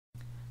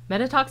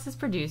Metatalks is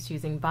produced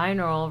using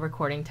binaural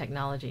recording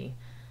technology,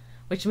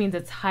 which means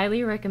it's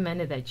highly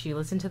recommended that you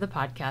listen to the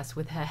podcast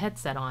with a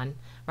headset on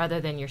rather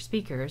than your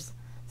speakers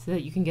so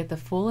that you can get the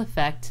full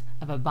effect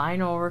of a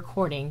binaural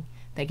recording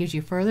that gives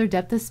you further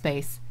depth of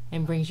space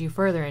and brings you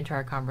further into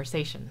our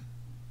conversation.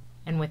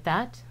 And with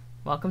that,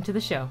 welcome to the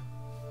show.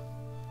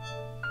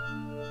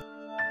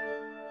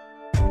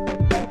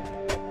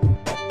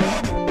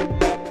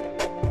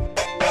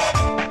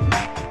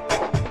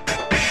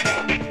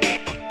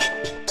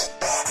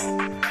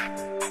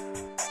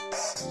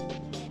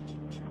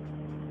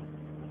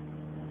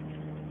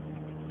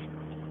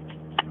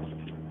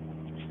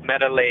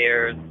 Meta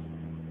layers.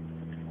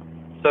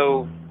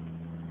 So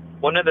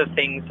one of the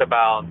things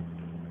about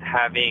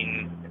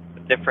having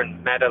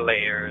different meta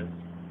layers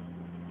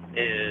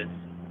is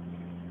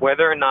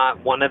whether or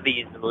not one of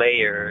these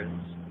layers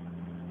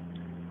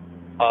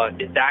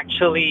is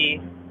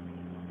actually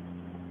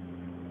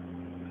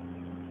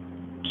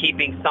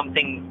keeping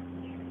something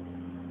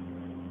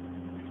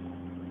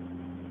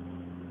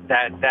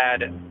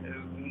that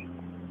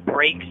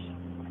breaks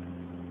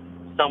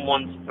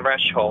someone's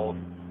threshold.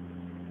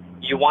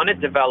 You want to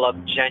develop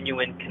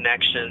genuine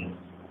connections.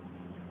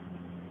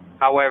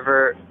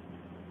 However,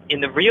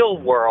 in the real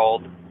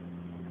world,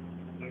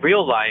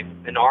 real life,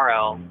 in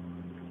RL,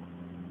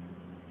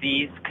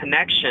 these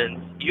connections,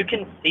 you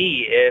can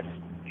see if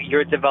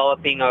you're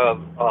developing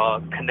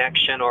a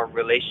connection or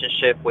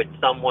relationship with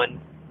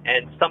someone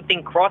and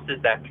something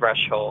crosses that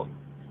threshold.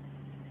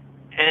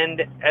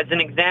 And as an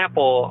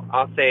example,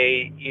 I'll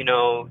say,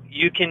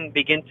 you can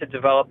begin to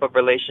develop a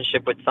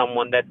relationship with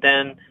someone that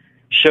then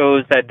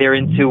shows that they're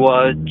into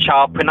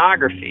child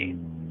pornography.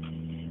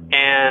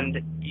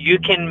 And you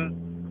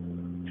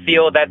can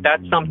feel that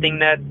that's something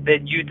that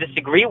you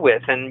disagree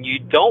with and you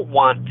don't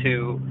want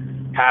to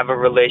have a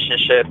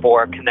relationship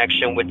or a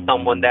connection with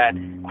someone that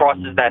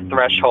crosses that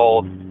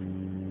threshold.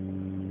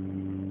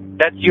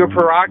 That's your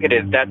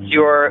prerogative. That's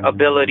your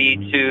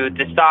ability to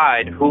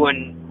decide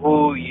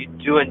who you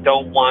do and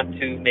don't want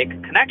to make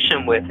a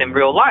connection with in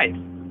real life.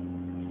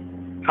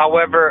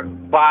 However,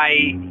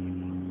 by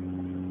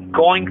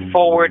going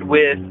forward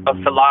with a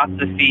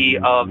philosophy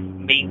of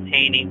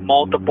maintaining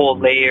multiple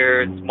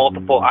layers,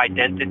 multiple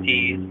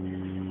identities,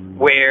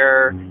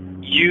 where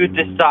you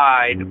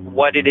decide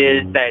what it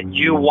is that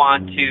you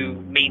want to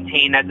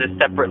maintain as a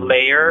separate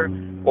layer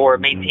or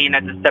maintain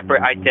as a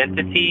separate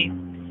identity,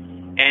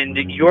 and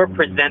you're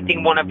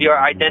presenting one of your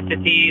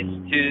identities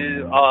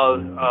to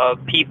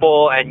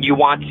people and you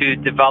want to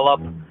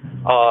develop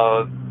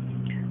a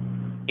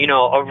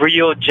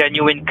real,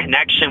 genuine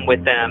connection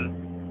with them,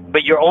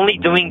 but you're only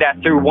doing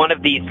that through one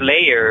of these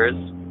layers,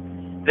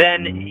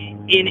 then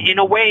in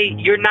a way,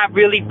 you're not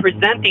really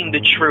presenting the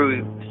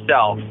true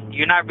self.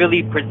 You're not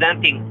really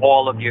presenting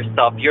all of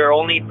yourself. You're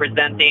only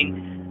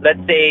presenting, let's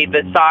say,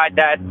 the side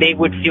that they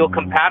would feel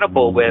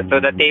compatible with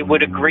or that they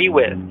would agree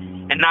with,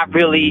 and not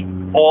really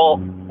all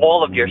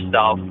of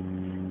yourself.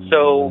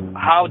 So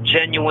how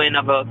genuine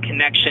of a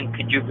connection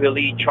could you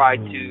really try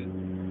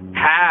to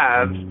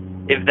have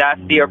if that's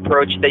the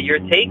approach that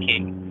you're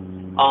taking?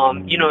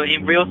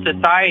 In real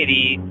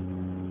society,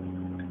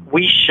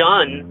 we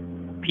shun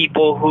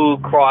people who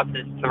cross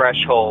this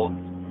threshold.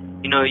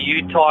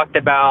 You talked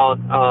about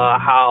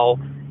how,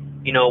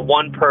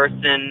 one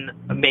person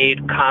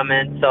made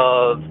comments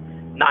of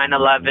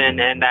 9/11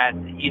 and that,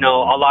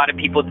 a lot of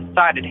people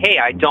decided, hey,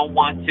 I don't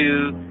want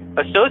to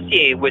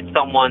associate with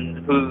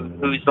someone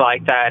who's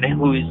like that and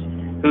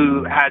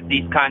who has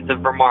these kinds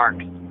of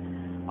remarks.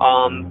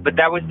 But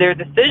that was their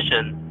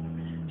decision.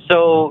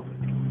 So,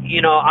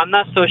 I'm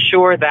not so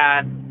sure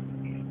that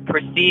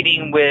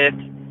proceeding with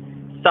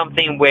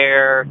something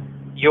where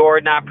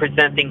you're not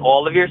presenting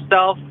all of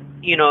yourself,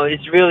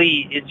 is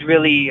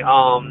really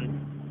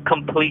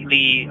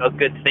completely a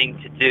good thing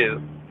to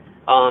do.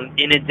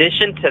 In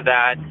addition to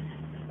that,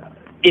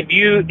 if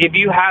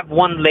you have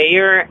one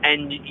layer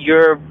and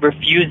you're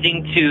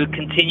refusing to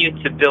continue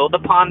to build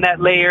upon that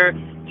layer,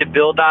 to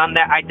build on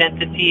that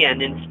identity,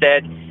 and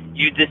instead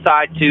you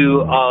decide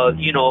to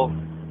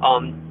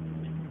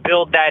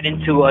build that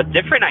into a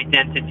different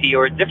identity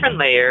or a different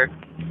layer,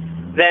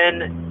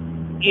 then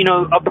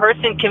a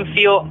person can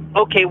feel,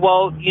 okay,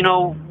 well,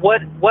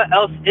 what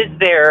else is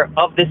there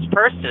of this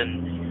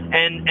person,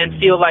 and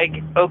feel like,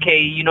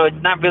 okay,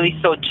 it's not really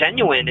so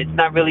genuine. It's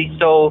not really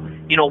so,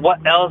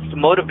 what else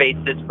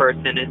motivates this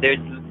person? And there's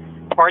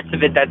parts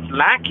of it that's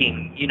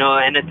lacking,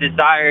 and a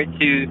desire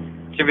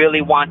to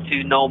really want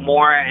to know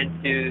more and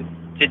to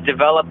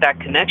develop that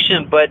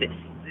connection, but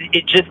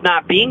it's just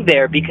not being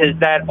there because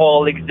that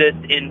all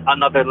exists in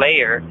another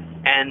layer,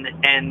 and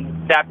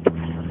that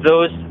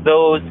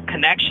those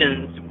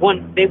connections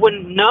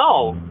wouldn't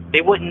know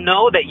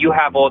that you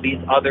have all these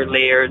other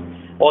layers,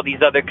 all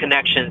these other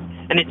connections,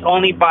 and it's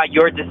only by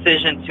your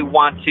decision to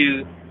want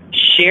to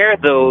share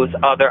those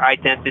other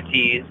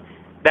identities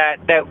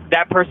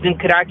that person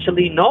could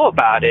actually know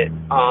about it.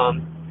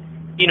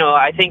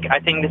 I think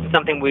this is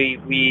something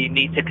we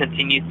need to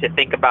continue to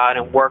think about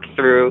and work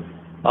through.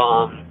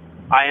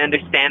 I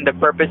understand the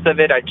purpose of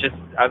it. I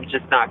I'm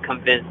just not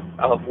convinced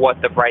of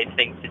what the right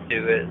thing to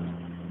do is.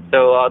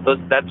 So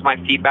that's my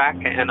feedback,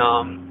 and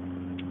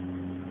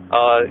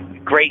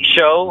great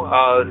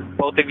show.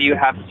 Both of you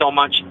have so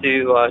much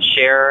to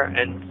share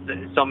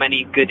and so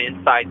many good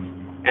insights,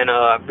 and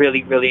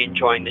really, really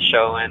enjoying the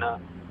show, and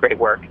great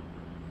work.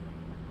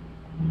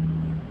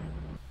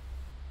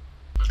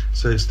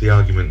 So it's the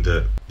argument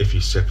that if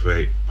you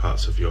separate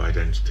parts of your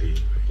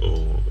identity,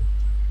 or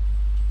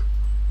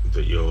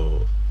that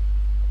you're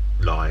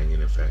lying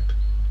in effect.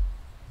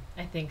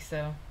 I think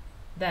so.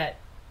 That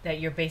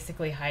you're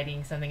basically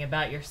hiding something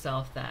about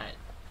yourself that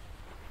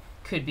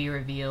could be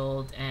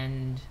revealed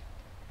and,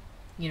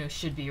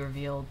 should be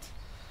revealed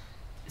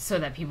so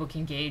that people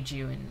can gauge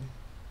you and,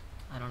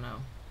 I don't know,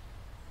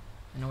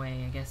 in a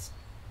way, I guess,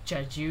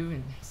 judge you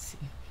and see.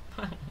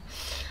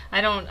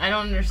 I don't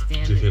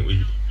understand. Do you think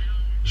we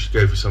should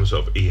go for some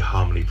sort of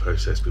e-harmony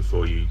process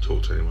before you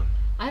talk to anyone?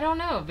 I don't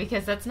know,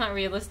 because that's not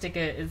realistic.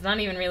 It's not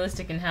even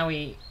realistic in how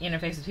we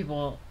interface with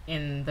people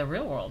in the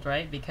real world,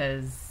 right?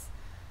 Because...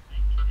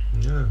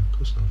 No, of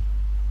course not.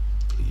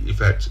 In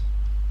fact,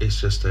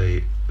 it's just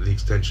the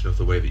extension of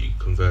the way that you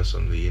converse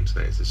on the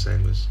internet is the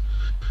same as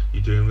you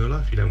do in real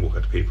life. You don't walk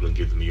up to people and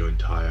give them your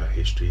entire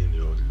history and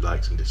your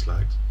likes and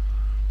dislikes.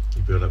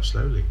 You build up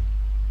slowly.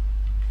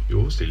 You're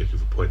obviously looking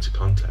for points of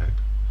contact.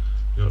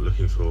 You're not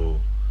looking for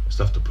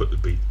stuff to put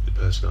the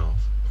person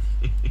off.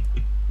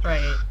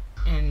 Right.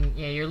 And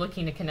yeah, you're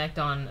looking to connect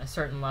on a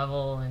certain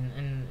level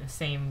and the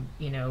same,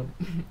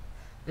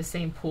 the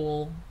same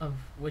pool of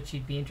which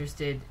you'd be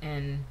interested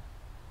in.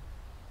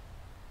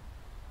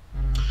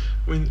 I don't know.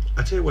 I mean,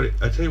 I tell you what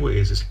it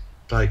is. It's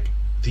like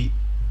the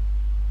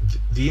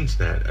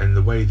internet and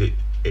the way that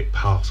it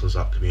parcels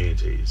up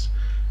communities.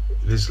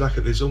 There's a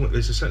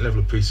certain level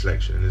of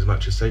pre-selection, and as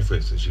much as, say, for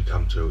instance, you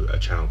come to a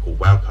channel called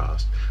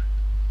Wowcast,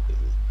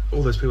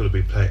 all those people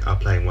are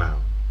playing WoW,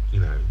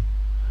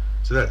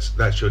 So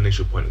that's your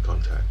initial point of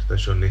contact.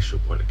 That's your initial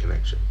point of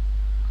connection.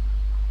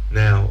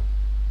 Now,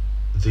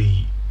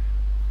 the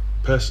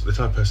type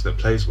of person that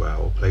plays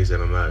WoW or plays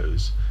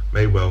MMOs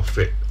may well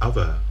fit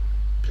other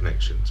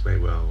connections. May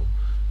well,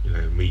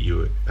 meet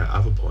you at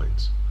other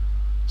points.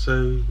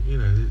 So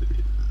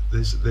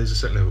there's a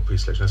certain level of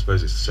pre-selection. I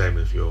suppose it's the same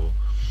if you're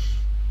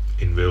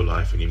in real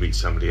life and you meet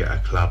somebody at a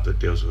club that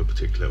deals with a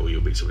particular, or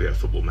you'll meet somebody at a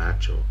football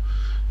match, or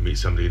you meet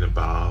somebody in a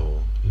bar,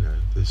 or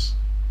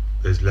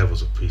there's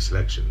levels of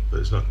pre-selection,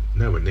 but it's not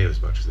nowhere near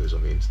as much as there is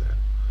on the internet.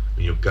 I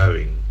mean, you're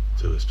going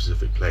to a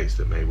specific place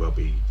that may well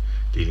be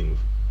dealing with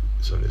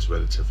something that's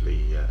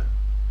relatively,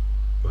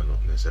 well,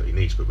 not necessarily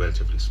niche, but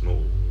relatively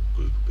small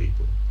group of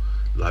people.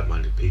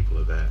 Like-minded people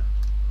are there.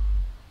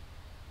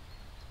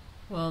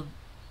 Well,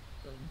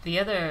 the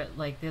other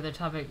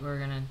topic we're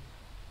gonna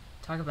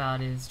talk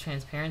about is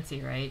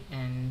transparency, right?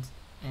 And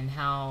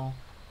how,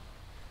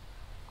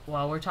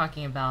 while we're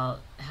talking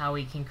about how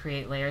we can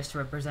create layers to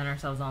represent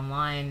ourselves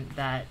online,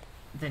 that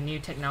the new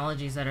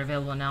technologies that are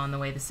available now and the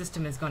way the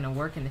system is going to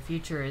work in the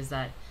future is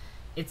that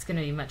it's going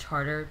to be much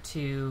harder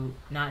to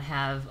not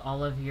have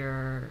all of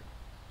your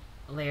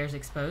layers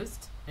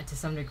exposed to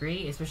some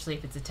degree, especially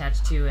if it's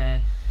attached to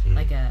an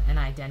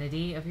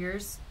identity of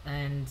yours.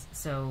 And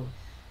so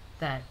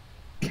that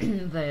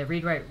the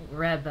read write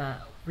web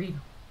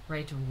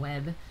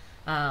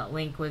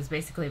link was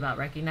basically about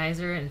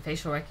Recognizer and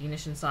facial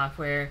recognition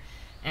software,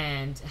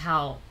 and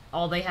how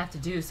all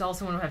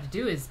someone would have to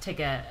do is take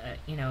a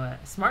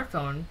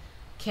smartphone,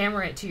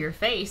 camera it to your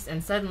face,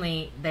 and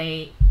suddenly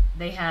they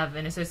have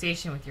an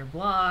association with your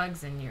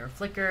blogs and your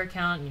Flickr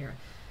account and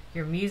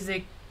your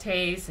music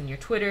taste and your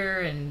Twitter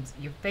and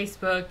your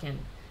Facebook and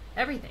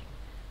everything.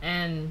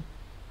 And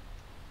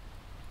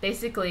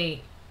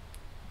basically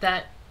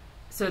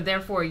so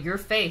therefore your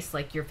face,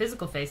 like your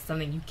physical face, is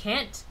something you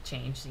can't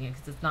change,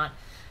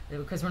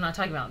 because we're not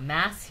talking about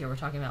masks here, we're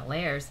talking about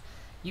layers.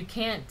 You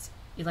can't,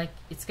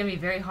 it's going to be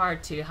very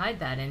hard to hide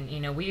that.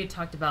 And we had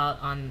talked about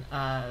on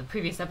a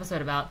previous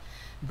episode about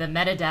the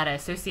metadata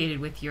associated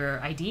with your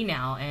ID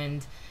now,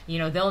 and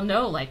they'll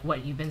know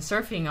what you've been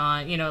surfing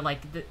on,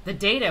 the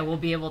data will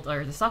be able to,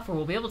 or the software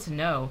will be able to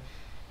know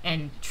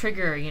and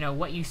trigger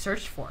what you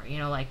searched for,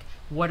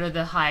 what are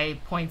the high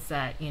points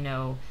that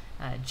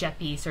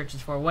Jeppy searches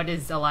for, what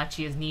is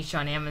Alachia's niche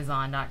on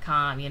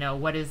Amazon.com,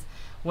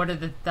 what are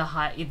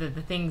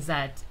the things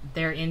that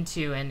they're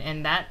into,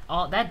 and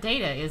that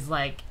data is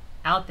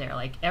out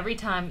there. Every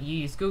time you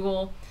use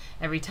Google,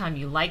 every time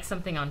you like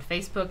something on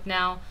Facebook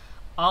now,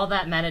 all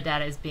that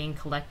metadata is being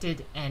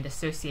collected and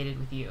associated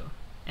with you.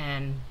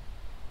 And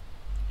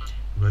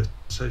but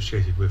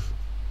associated with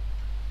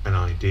an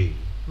ID.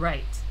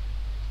 Right.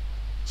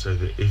 So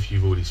that if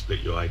you've already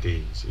split your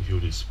IDs, if you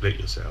already split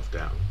yourself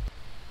down.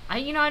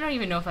 I don't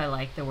even know if I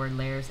like the word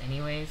layers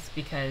anyways,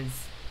 because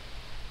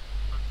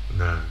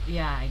no.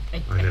 Yeah,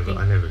 I never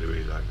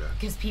really like that.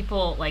 Because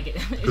people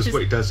because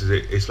what it does is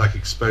it's like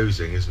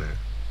exposing, isn't it?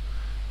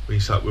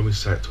 When we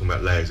start talking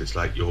about layers, it's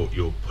like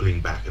you're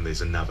pulling back, and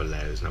there's another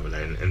layer,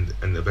 and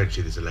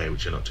eventually there's a layer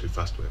which you're not too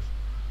fussed with.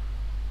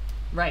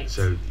 Right.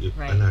 So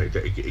right. I know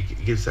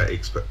it gives that.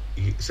 It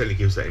certainly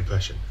gives that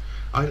impression.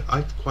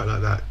 I quite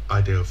like that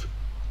idea of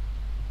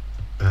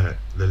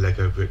the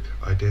Lego brick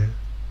idea,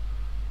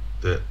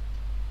 that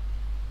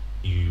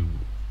you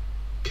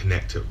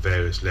connect at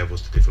various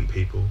levels to different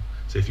people.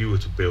 So if you were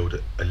to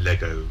build a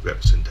Lego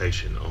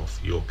representation of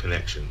your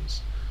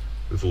connections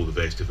with all the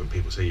various different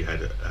people, say you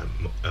had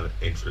an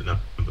infinite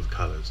number of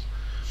colours,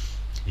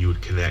 you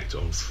would connect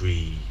on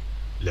 3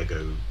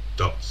 Lego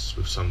dots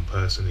with some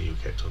person, and you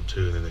connect on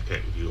 2, and then they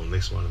connect with you on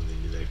this one, and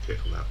then they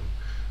connect on that one.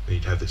 And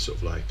you'd have this sort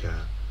of like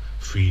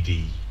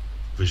 3D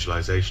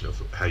visualization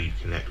of how you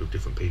connect with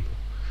different people.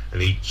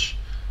 And each,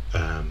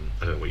 I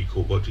don't know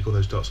what do you call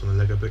those dots on the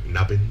Lego brick?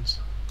 Nubbins?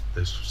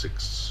 Those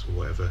 6 or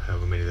whatever,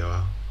 however many there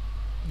are.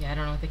 Yeah, I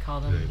don't know what they call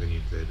them.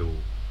 They'd all,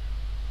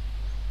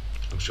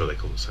 I'm sure they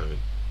call them something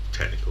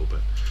technical, but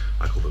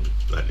I call them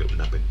like little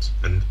nubbins.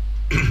 And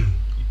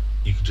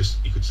you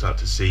could start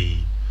to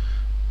see,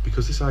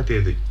 because this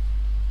idea that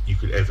you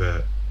could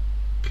ever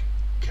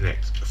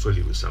connect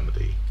fully with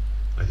somebody,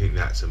 I think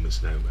that's a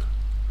misnomer.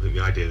 I think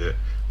the idea that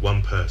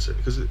one person,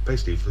 because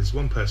basically if there's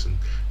one person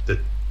that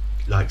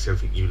likes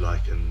everything you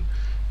like and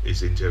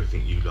is into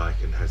everything you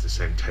like and has the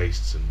same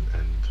tastes and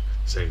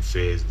same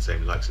fears and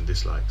same likes and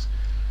dislikes,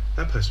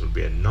 that person would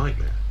be a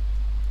nightmare,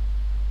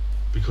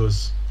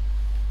 because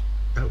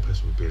that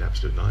person would be an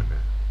absolute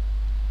nightmare.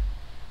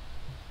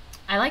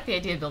 I like the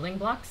idea of building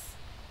blocks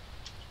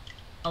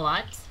a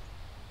lot.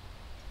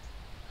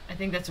 I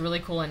think that's a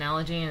really cool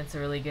analogy, and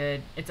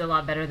it's a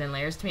lot better than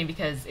layers to me,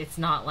 because it's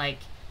not like,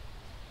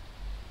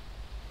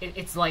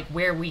 it's like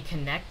where we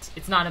connect.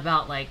 It's not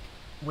about like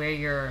where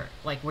you're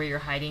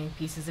hiding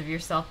pieces of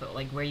yourself, but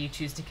like where you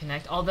choose to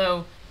connect.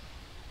 Although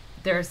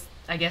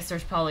I guess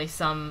there's probably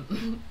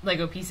some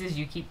Lego pieces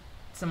you keep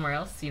somewhere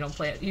else. You don't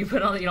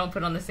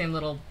put on the same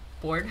little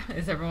board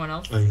as everyone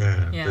else. Oh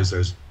yeah. There's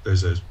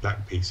those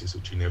black pieces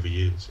which you never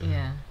use.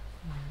 Yeah.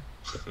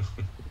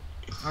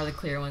 Or the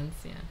clear ones.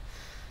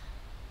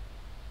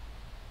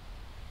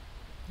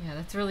 Yeah,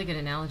 that's a really good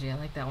analogy. I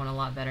like that one a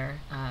lot better.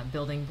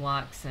 Building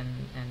blocks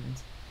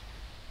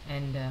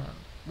and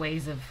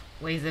ways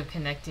of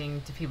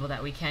connecting to people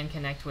that we can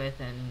connect with,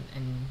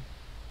 and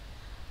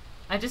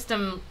I just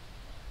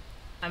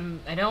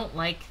I don't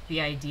like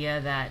the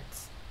idea that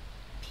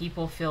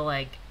people feel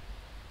like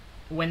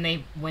when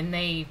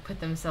they put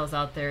themselves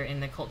out there in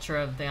the culture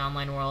of the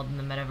online world and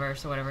the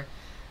metaverse or whatever,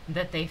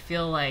 that they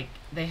feel like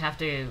they have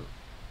to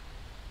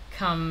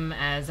come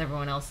as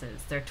everyone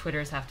else's. Their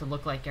Twitters have to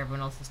look like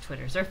everyone else's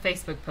Twitters. Their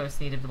Facebook posts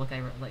need to look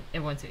like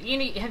everyone's.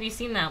 Have you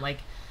seen that? Like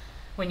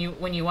when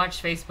you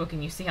watch Facebook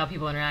and you see how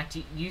people interact,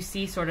 you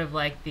see sort of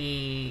like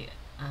the.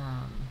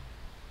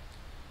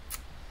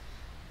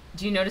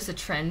 Do you notice a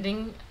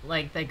trending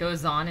like that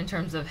goes on in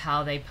terms of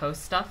how they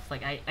post stuff?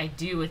 Like I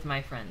do with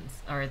my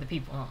friends or the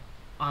people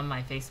on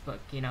my Facebook.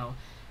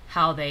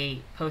 How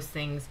they post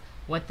things,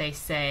 what they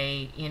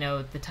say.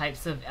 The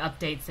types of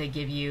updates they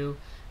give you.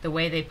 The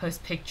way they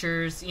post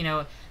pictures,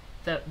 the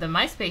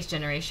MySpace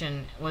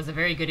generation was a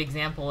very good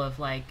example of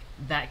like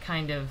that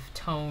kind of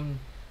tone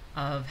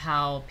of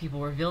how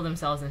people reveal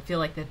themselves and feel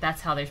like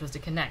that's how they're supposed to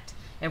connect.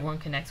 Everyone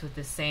connects with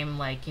the same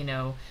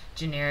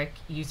generic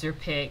user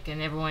pick,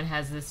 and everyone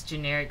has this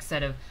generic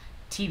set of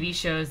TV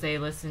shows they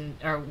listen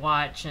or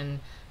watch and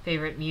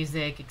favorite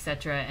music,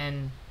 etc.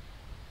 And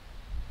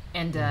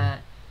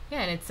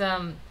it's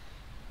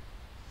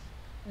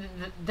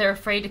they're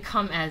afraid to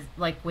come as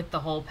like with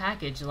the whole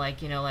package,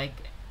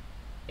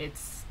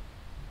 it's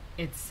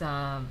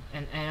and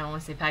I don't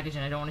want to say package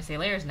and I don't want to say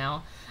layers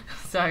now,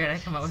 so I gotta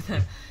come up with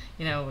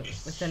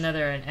with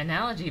another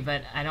analogy,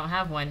 but I don't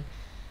have one.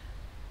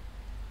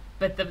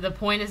 But the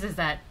point is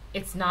that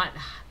it's not.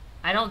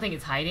 I don't think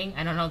it's hiding.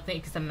 I don't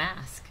think it's a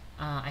mask.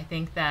 I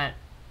think that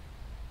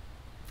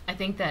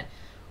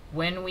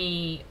when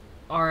we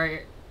are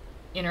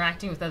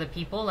interacting with other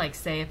people, like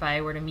say if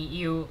I were to meet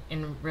you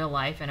in real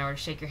life and I were to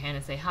shake your hand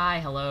and say hi,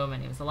 hello, my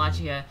name is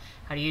Alachia,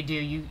 how do you do?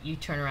 You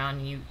turn around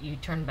and you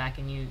turn back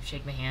and you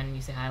shake my hand and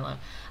you say hi, hello.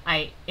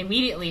 I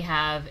immediately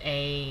have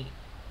a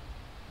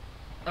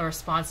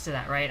response to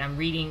that, right? I'm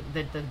reading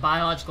the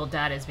biological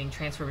data is being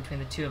transferred between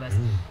the two of us.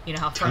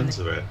 How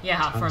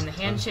firm the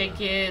handshake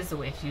is, the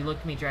way if you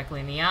look me directly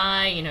in the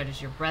eye,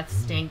 does your breath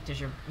stink,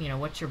 does your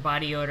what's your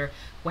body odor,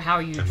 how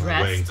are you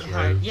dressed,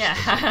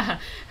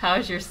 how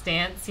is your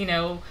stance,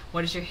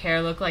 what does your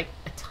hair look like?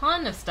 A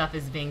ton of stuff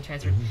is being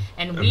transferred,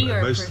 and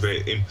most of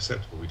it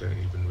imperceptible. We don't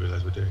even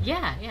realize we're doing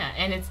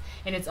it.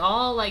 And it's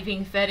all like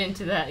being fed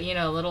into that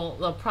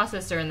little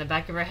processor in the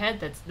back of our head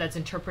that's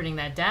interpreting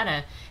that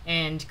data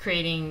and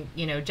creating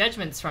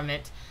judgments from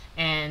it,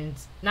 and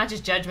not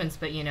just judgments,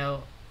 but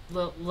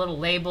little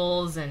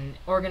labels and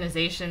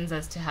organizations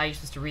as to how you're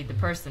supposed to read the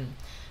person,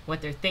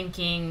 what they're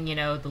thinking,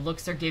 the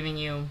looks they're giving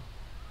you,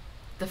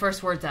 the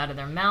first words out of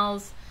their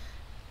mouths.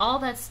 All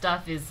that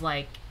stuff is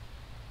like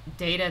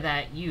data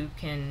that you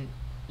can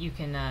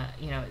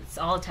it's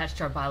all attached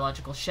to our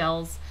biological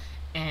shells,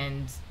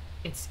 and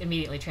it's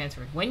immediately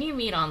transferred. When you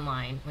meet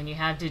online, when you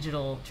have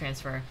digital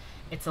transfer,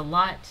 it's a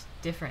lot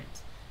different.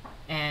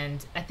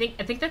 And I think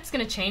that's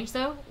going to change,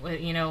 though.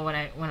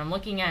 When I'm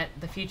looking at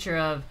the future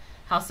of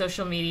how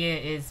social media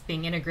is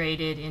being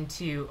integrated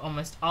into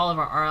almost all of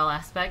our RL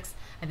aspects.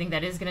 I think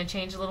that is going to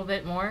change a little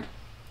bit more,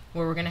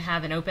 where we're going to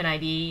have an open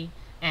ID,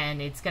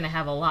 and it's going to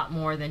have a lot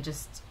more than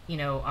just,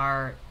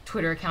 our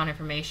Twitter account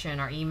information,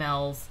 our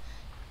emails.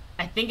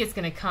 I think it's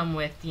going to come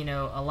with,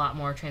 a lot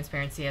more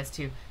transparency as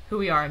to who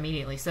we are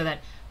immediately, so that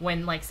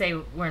when, like, say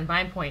we're in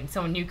Vine Point and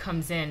someone new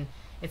comes in,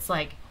 it's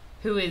like,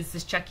 who is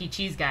this Chuck E.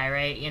 Cheese guy,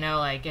 right?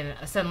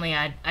 And suddenly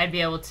I'd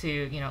be able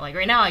to, like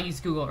right now I use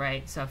Google,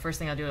 right? So first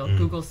thing I'll do, I'll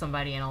Google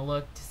somebody and I'll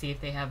look to see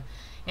if they have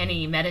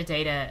any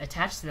metadata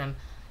attached to them.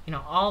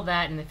 All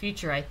that in the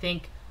future, I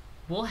think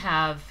we'll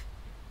have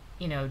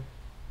an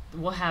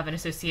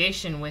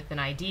association with an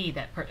ID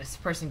that a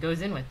person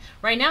goes in with.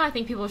 Right now, I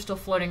think people are still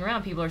floating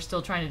around. People are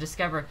still trying to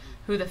discover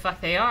who the fuck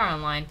they are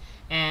online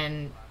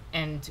and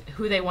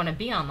who they want to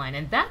be online.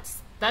 And that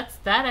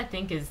I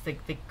think is the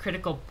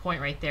critical point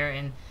right there.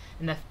 And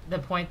the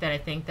point that I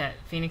think that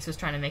Phoenix was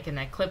trying to make in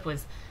that clip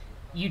was,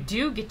 you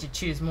do get to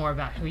choose more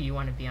about who you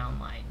want to be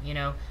online.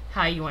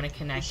 How you want to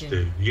connect.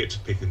 You get to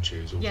pick and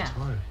choose all the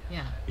time.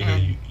 Yeah.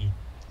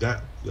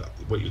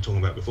 What you were talking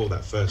about before,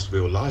 that first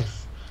real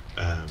life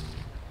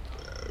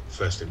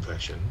first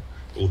impression,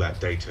 all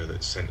that data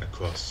that's sent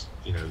across,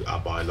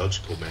 our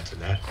biological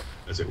metanet,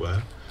 as it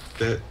were,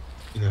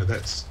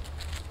 that's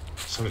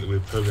something that we're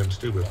programmed to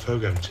do. We're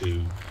programmed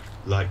to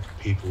like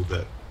people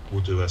that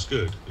will do us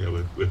good.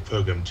 We're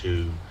programmed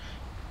to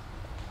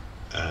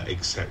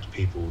accept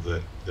people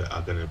that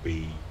are going to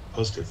be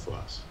positive for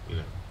us.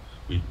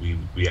 We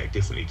react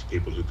differently to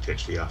people who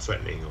potentially are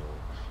threatening or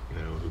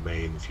who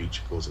may in the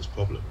future cause us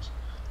problems.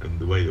 And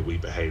the way that we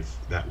behave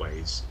that way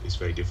is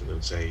very different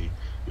than, say,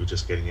 you're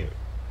just getting it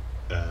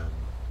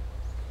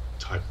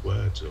typed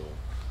words or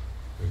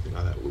anything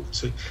like that.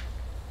 So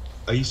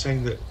are you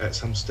saying that at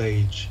some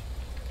stage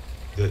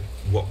that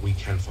what we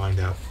can find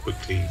out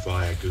quickly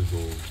via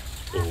Google,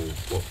 or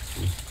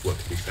what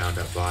can be found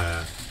out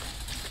via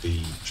the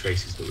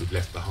traces that we've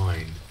left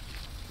behind,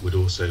 would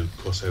also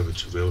cross over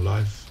to real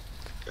life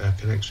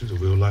connections or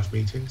real life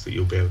meetings, that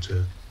you'll be able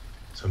to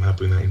somehow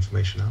bring that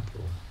information up?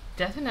 Or?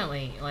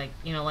 Definitely,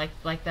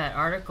 like that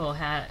article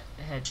had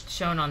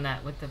shown on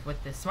that with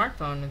the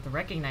smartphone, with the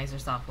recognizer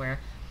software.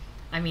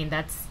 I mean,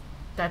 that's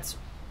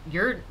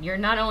you're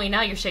not only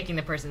now you're shaking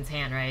the person's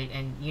hand, right?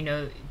 And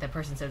the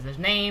person says their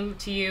name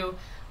to you.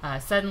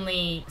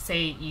 Suddenly,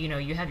 say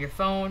you have your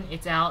phone,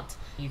 it's out.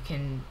 You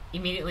can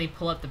immediately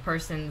pull up the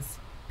person's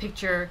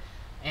picture,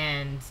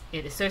 and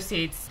it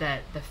associates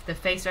that the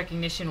face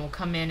recognition will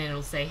come in and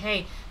it'll say,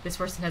 hey, this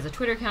person has a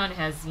Twitter account,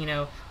 has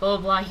blah blah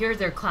blah. Here's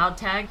their cloud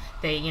tag.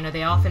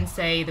 They often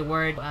say the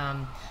word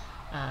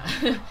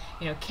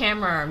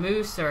camera or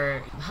moose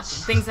or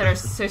things that are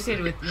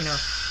associated with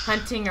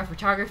hunting or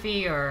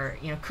photography or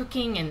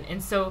cooking,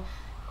 and so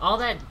all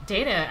that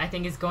data, I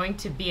think, is going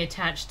to be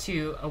attached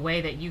to a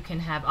way that you can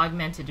have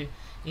augmented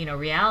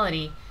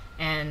reality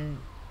and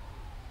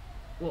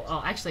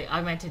actually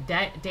augmented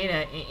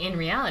data in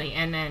reality,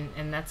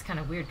 and that's kind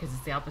of weird because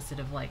it's the opposite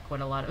of like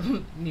what a lot of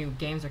new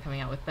games are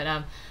coming out with.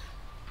 But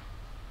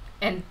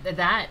and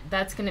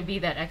that's going to be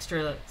that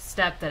extra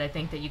step that I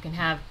think that you can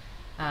have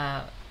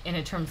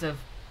in terms of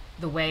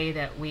the way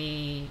that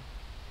we,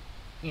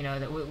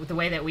 the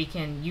way that we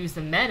can use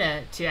the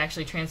meta to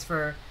actually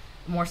transfer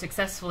more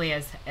successfully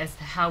as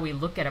to how we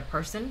look at a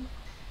person,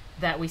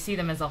 that we see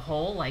them as a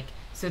whole, like,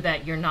 so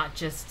that we're not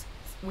just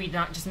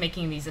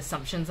making these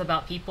assumptions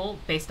about people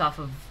based off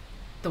of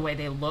the way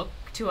they look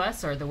to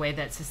us or the way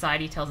that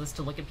society tells us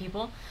to look at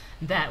people.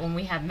 That when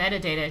we have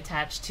metadata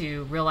attached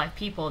to real life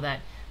people,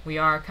 that we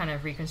are kind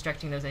of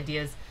reconstructing those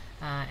ideas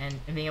and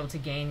being able to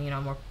gain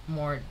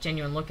more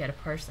genuine look at a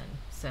person.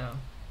 So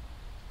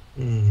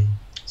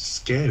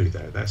scary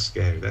though. That's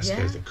scary. That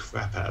scares the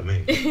crap out of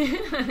me.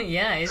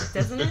 Yeah,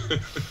 doesn't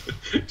it?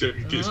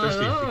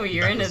 Especially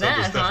you're into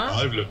that, huh?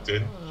 I've looked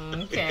in.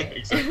 Okay.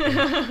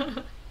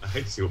 Exactly. I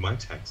hate to see what my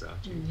tags are.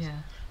 Geez. Yeah.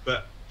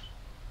 But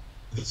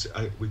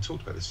we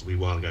talked about this a wee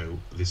while ago.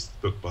 This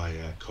book by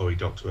Cory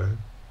Doctorow,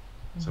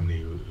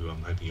 somebody who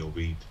I'm hoping you'll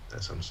read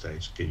at some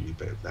stage, give you a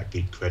bit of that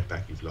geek cred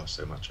back you've lost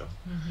so much of.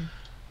 Mm-hmm.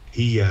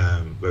 He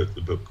wrote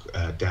the book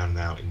Down and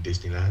Out in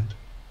Disneyland,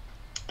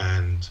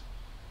 and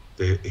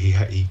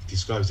he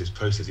describes this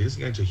process. He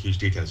doesn't go into huge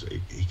details.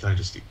 He kind of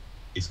just,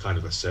 it's kind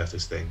of a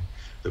surface thing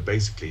that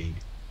basically,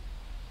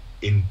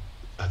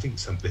 I think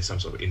there's some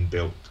sort of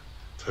inbuilt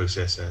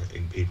processor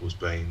in people's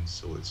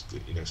brains, or it's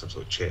some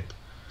sort of chip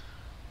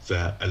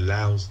that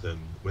allows them,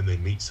 when they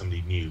meet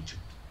somebody new,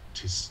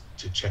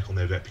 to check on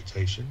their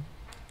reputation,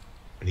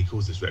 and he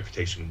calls this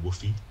reputation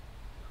woofy,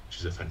 which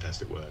is a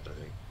fantastic word, I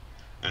think.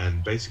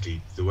 And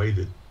basically the way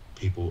that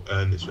people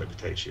earn this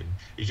reputation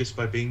is just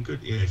by being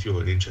good. If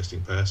you're an interesting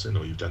person,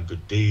 or you've done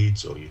good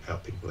deeds, or you've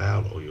helped people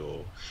out, or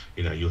you've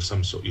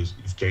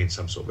gained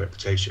some sort of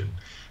reputation,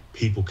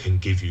 people can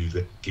give you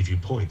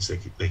points.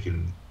 They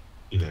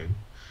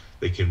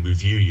can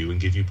review you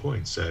and give you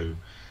points. So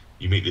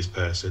you meet this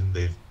person,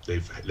 they've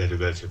led a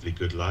relatively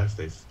good life,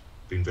 they've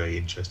been very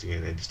interesting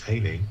and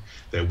entertaining,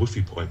 their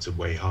woofy points are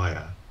way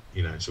higher.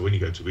 So when you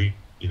go to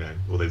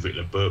or they've written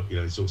a book.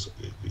 There's also,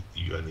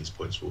 you earn these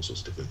points for all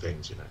sorts of different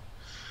things,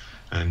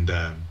 and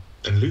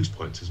lose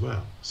points as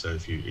well. So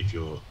if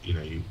you're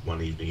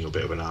one evening you're a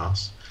bit of an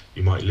arse,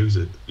 you might lose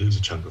a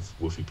chunk of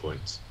woofy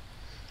points,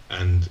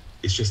 and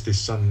it's just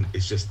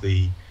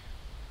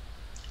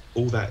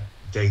all that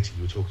data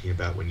you were talking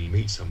about when you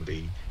meet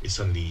somebody is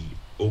suddenly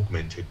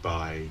augmented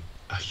by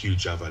a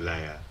huge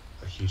layer,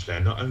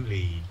 not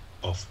only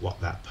of what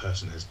that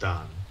person has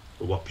done,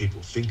 but what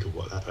people think of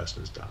what that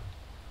person has done.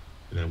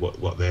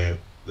 What their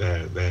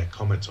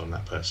comments on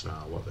that person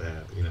are, what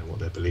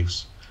their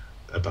beliefs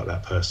about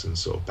that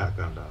person's sort of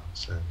background are.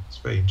 So it's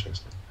very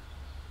interesting.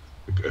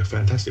 A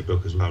fantastic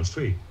book as well. It's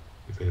free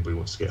if anybody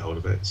wants to get hold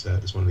of it.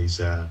 It's one of these.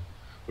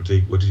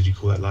 What did you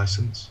call that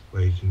license?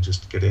 Where you can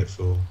just get it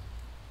for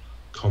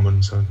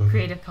common something.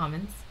 Creative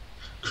Commons.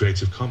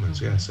 Creative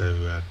Commons, yeah.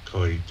 So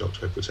Cory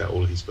Doctorow puts out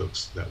all of his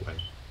books that way,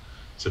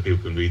 so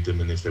people can read them,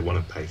 and if they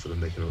want to pay for them,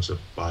 they can also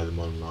buy them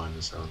online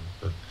and so on.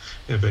 But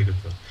yeah, very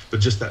good book.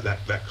 But just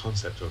that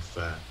concept of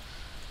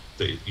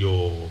that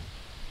your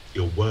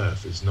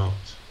worth is not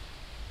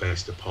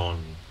based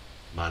upon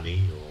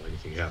money or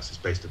anything else. It's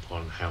based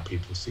upon how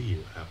people see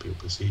you, how people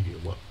perceive you,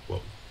 and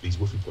what these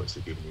woofy points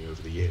they've given you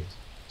over the years.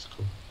 It's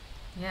cool.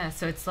 Yeah,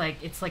 so it's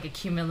like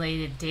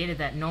accumulated data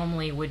that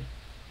normally would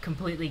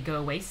completely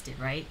go wasted,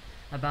 right,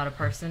 about a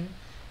person,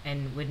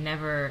 and would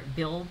never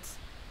build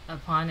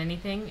upon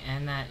anything,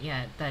 and that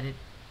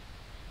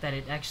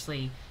it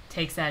actually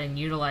takes that and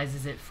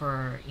utilizes it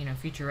for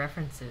future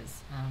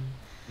references.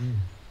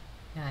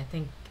 Yeah, I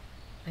think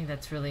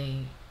that's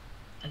really.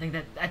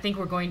 I think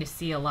we're going to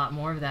see a lot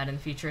more of that in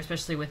the future,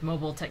 especially with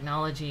mobile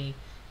technology.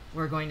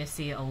 We're going to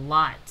see a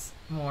lot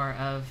more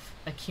of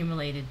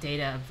accumulated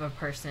data of a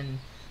person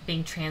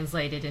being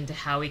translated into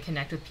how we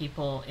connect with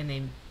people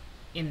in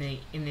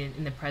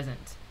the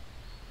present.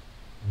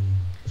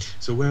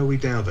 So where are we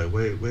now, though?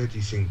 Where do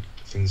you think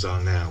things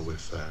are now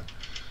with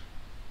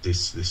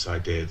this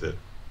idea that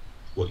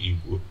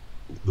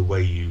the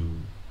way you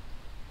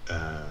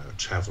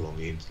travel on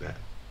the internet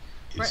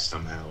is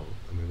somehow?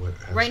 I mean,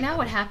 right now,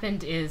 what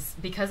happened is,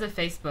 because of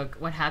Facebook,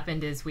 what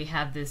happened is we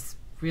have this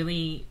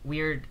really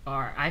weird,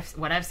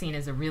 what I've seen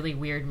is a really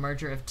weird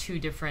merger of two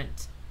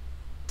different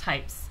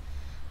types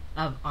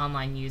of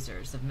online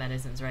users of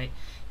netizens, right?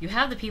 You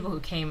have the people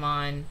who came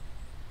on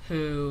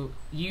who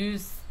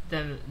use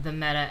the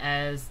meta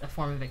as a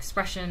form of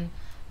expression,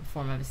 a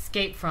form of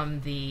escape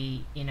from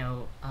the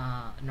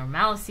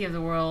normalcy of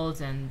the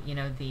world, and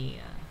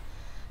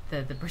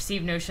the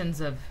perceived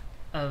notions of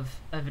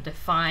a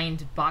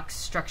defined box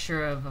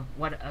structure of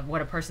what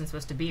a person's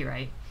supposed to be,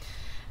 right?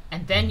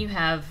 And then you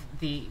have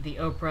the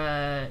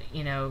Oprah,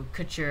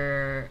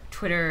 Kutcher,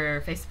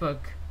 Twitter, Facebook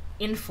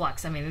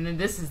influx. I mean, and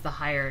this is the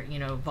higher,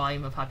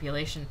 volume of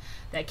population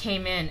that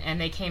came in, and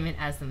they came in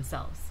as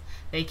themselves.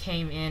 They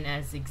came in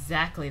as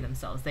exactly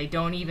themselves. They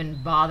don't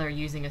even bother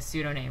using a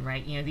pseudonym,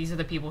 right? These are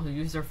the people who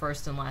use their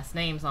first and last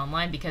names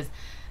online because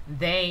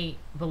they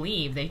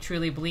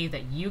truly believe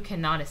that you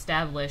cannot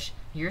establish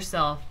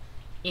yourself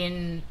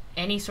in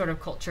any sort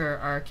of culture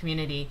or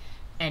community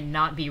and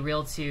not be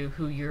real to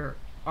who your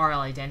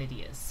RL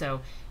identity is. So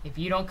if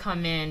you don't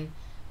come in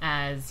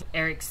as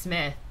Eric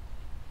Smith,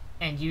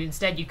 and you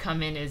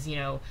come in as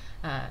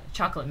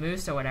Chocolate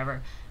Mousse or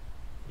whatever,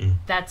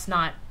 that's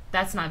not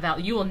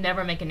valid. You will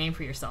never make a name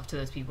for yourself to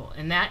those people.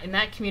 In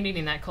that community,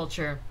 in that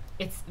culture,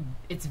 it's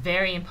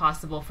very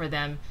impossible for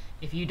them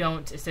if you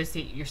don't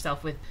associate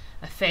yourself with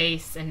a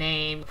face, a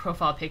name,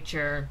 profile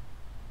picture.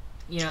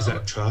 Is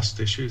that a trust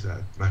issue? Is that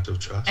a matter of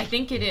trust? I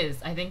think it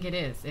is.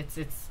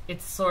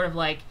 It's sort of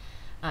like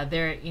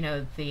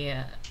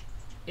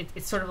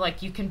it's sort of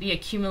like you can be a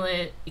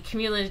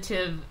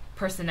cumulative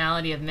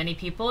personality of many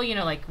people.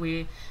 Like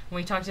when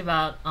we talked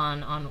about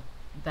on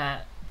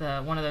that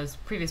the one of those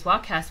previous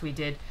podcasts we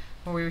did,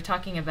 where we were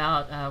talking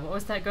about what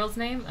was that girl's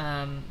name?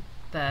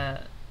 The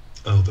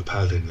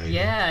Paladin lady.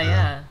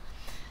 Yeah.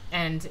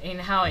 And in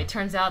how it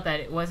turns out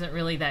that it wasn't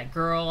really that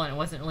girl, and it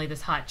wasn't really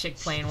this hot chick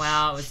playing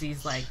WoW. It was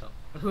these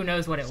who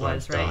knows what it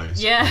was, right?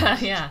 Dies.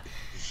 Yeah.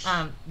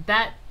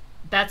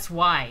 That's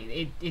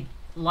why it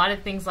a lot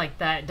of things like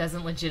that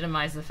doesn't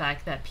legitimize the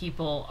fact that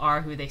people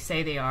are who they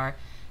say they are,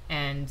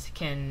 and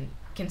can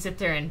sit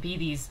there and be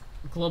these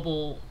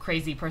global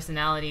crazy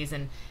personalities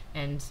and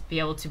be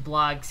able to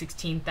blog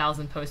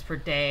 16,000 posts per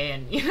day,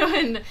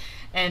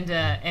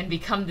 and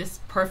become this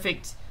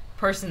perfect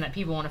person that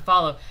people want to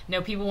follow.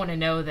 No, people want to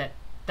know that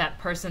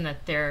person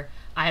that they're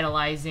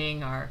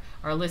idolizing or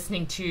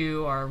listening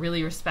to or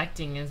really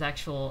respecting is an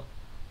actual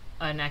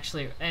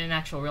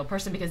real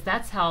person, because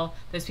that's how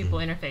those people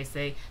interface.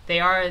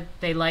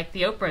 They like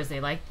the Oprahs, they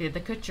like the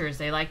Kutchers,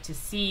 they like to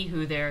see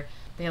who they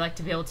like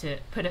to be able to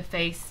put a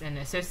face and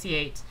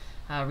associate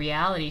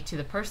reality to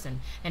the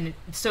person. And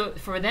so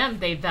for them,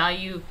 they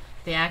value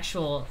the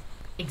actual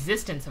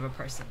existence of a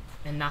person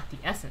and not the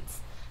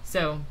essence.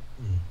 So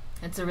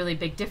it's a really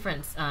big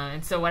difference.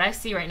 And so what I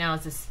see right now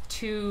is this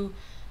two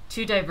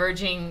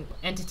diverging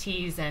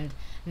entities, and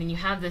then you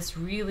have this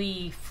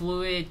really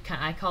fluid,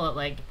 I call it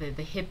like the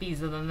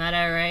hippies of the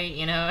meta, right?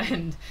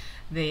 And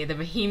the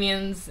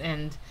Bohemians,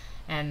 and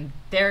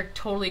they're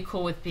totally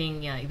cool with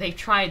being, you know, they've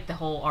tried the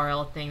whole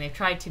RL thing. They've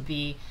tried to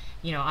be,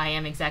 you know, I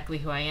am exactly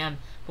who I am.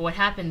 But what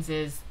happens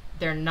is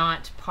they're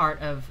not part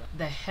of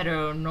the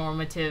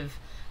heteronormative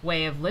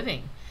way of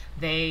living.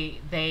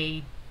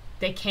 They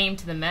came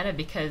to the Meta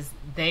because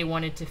they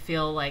wanted to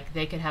feel like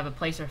they could have a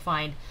place or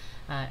find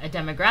a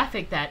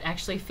demographic that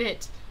actually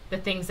fit the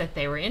things that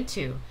they were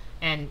into.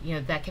 And, you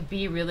know, that could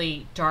be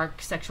really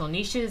dark sexual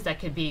niches. That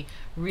could be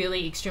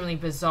really extremely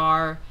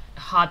bizarre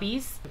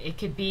hobbies. It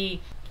could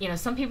be, you know,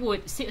 some people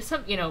would see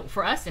some, you know,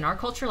 for us in our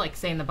culture, like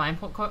say in the Blind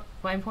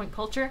Point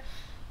culture,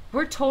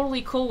 we're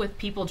totally cool with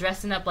people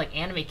dressing up like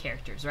anime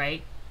characters,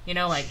 right? You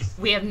know, like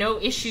we have no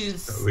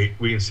issues.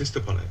 We insist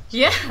upon it.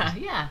 Yeah,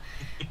 yeah.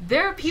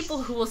 There are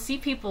people who will see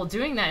people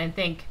doing that and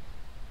think,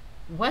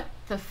 what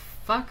the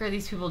fuck are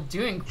these people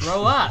doing?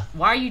 Grow up.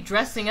 Why are you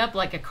dressing up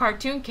like a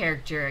cartoon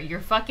character? You're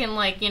fucking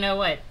like, you know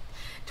what,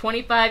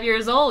 25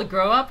 years old.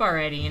 Grow up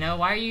already, you know?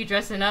 Why are you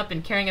dressing up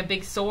and carrying a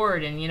big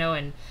sword and, you know,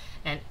 and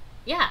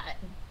yeah,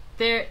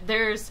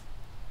 there's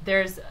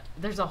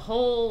a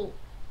whole,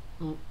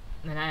 and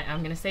I'm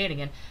going to say it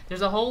again,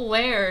 there's a whole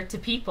layer to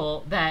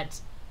people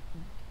that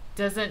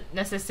doesn't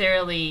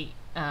necessarily,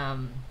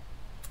 can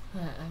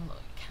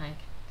I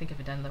think of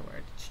another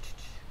word?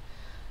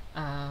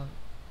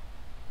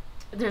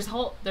 There's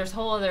whole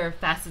other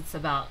facets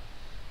about.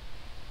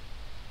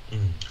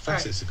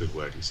 Facet's a good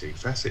word. You see,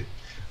 facet.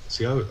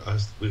 See, we were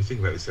thinking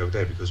about this the other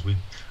day because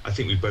I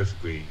think we both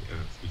agree.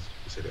 We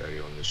said it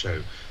earlier on in the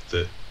show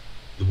that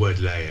the word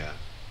layer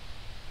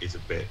is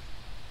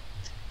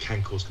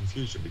can cause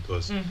confusion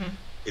because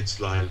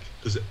it's like,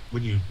 because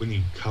when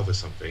you cover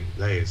something,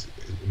 layers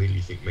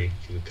immediately think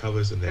making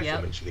covers, and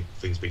therefore makes you think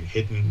things being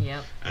hidden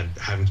and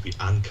having to be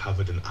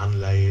uncovered and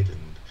unlayered, and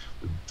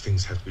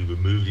things have to be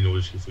removed in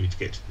order for you to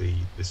get to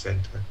the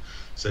center.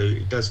 So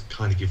it does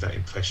kind of give that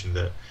impression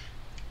that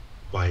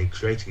by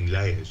creating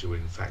layers, you're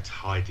in fact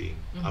hiding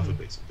other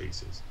bits and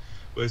pieces.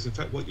 Whereas in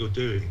fact what you're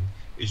doing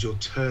is you're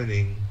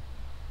turning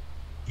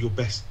your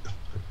best.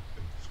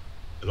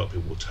 A lot of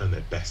people will turn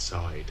their best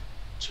side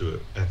to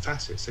a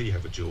facet. Say you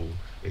have a jewel, and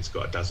it's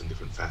got a dozen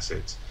different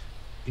facets.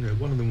 You know,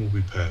 one of them will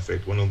be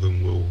perfect, one of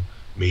them will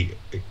meet,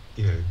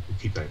 you know, we'll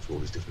keep going for all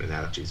these different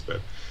analogies,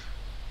 but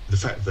the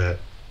fact that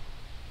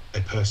a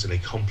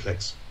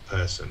complex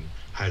person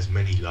has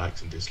many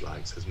likes and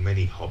dislikes, has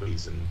many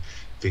hobbies and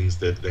things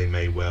that they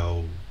may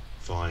well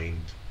find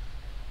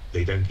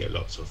they don't get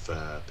lots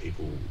of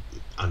people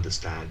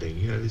understanding.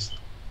 You know,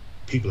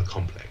 people are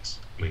complex.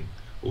 I mean,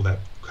 all that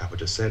crap I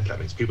just said, that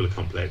means people are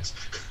complex.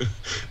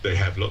 They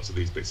have lots of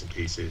these bits and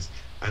pieces,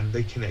 and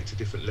they connect to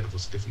different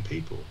levels to different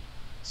people.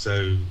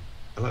 So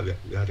I like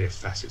the idea of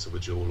facets of a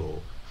jewel, or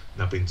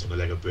nubbins on a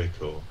Lego brick,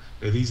 or,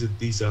 you know,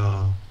 these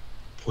are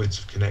points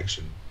of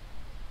connection.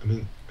 I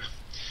mean,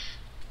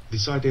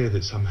 this idea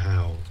that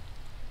somehow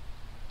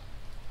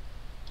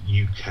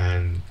you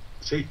can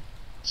say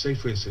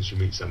for instance, you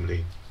meet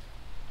somebody,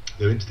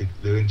 they're into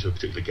a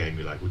particular game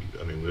you like.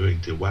 I mean, we're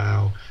into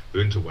WoW,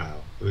 they're into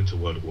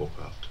World of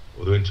Warcraft,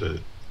 or they're into,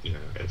 you know,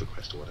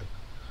 EverQuest or whatever.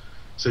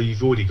 So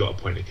you've already got a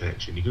point of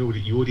connection. You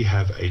already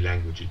have a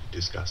language you can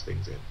discuss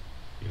things in.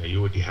 You know, you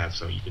already have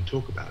something you can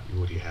talk about. You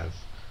already have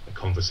a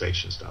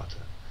conversation starter.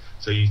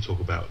 So you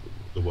talk about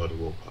the World of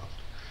Warcraft.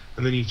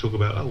 And then you talk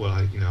about, oh, well,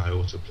 I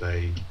also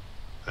play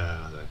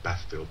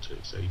Battlefield 2,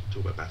 so you can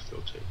talk about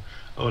Battlefield 2.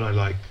 Oh, and I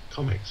like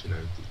comics. You know,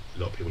 a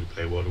lot of people who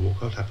play World of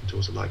Warcraft happen to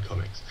also like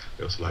comics.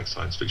 They also like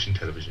science fiction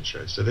television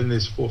shows. So then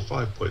there's 4 or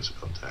 5 points of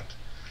contact.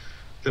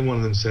 Then one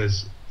of them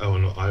says, oh,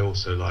 and I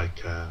also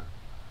like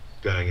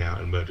going out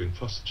and murdering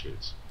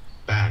prostitutes.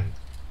 Bang.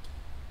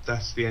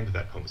 That's the end of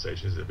that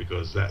conversation, isn't it?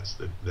 Because that's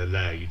the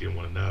layer you didn't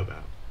want to know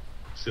about.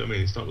 See what I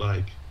mean? It's not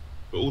like,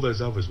 but all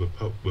those others were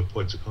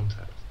points of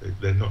contact.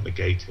 They're not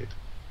negated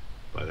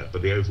by that,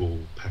 but the overall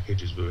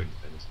package is ruined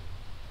then, isn't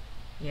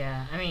it?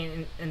 Yeah, I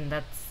mean, and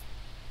that's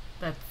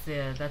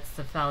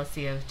the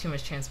fallacy of too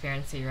much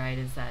transparency, right?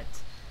 Is that?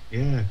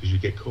 Yeah, because you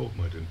get caught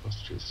murdering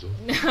prostitutes.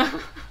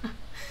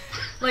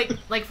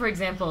 like for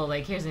example,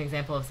 like here's an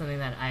example of something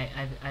that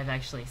I've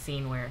actually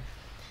seen where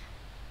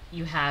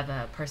you have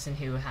a person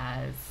who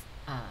has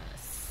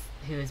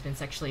been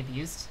sexually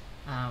abused,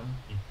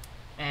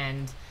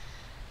 and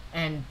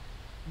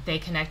they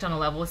connect on a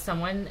level with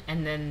someone,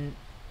 and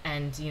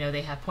you know,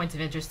 they have points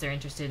of interest. They're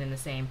interested in the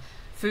same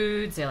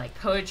foods. They like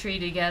poetry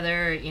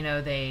together. You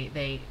know,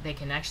 they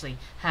can actually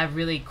have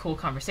really cool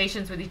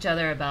conversations with each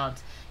other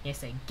about, you know,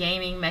 say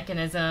gaming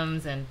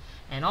mechanisms and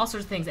all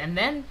sorts of things. And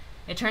then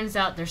it turns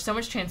out there's so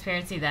much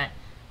transparency that,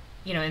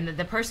 you know, and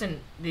the person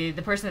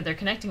that they're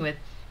connecting with,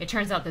 it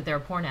turns out that they're a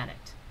porn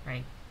addict,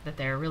 right? That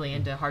they're really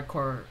into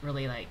hardcore,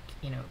 really, like,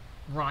 you know,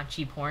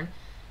 raunchy porn.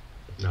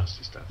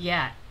 Nasty stuff.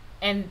 Yeah,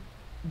 and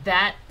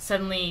that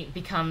suddenly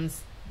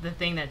becomes the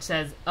thing that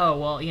says, oh,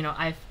 well, you know,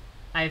 I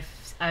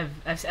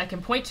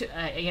can point to,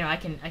 you know, I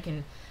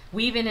can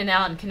weave in and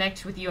out and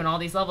connect with you on all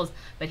these levels,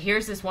 but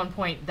here's this one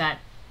point that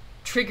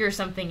triggers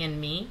something in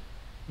me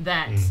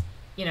that,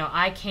 you know,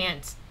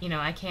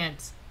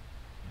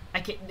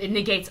 it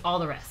negates all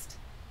the rest.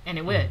 and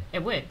it would,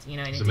 and it's it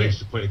a did.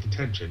 major point of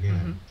contention.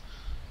 Yeah,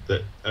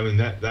 that I mean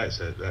that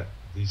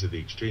these are the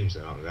extremes,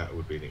 though, aren't they? That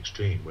would be an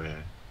extreme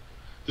where,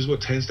 because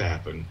what tends to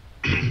happen,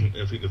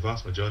 I think the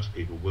vast majority of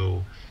people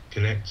will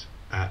connect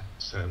at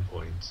certain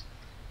points,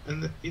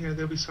 and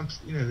there'll be some,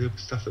 there'll be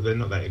stuff that they're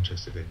not that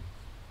interested in.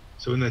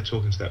 So when they're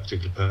talking to that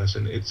particular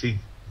person,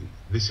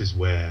 this is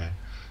where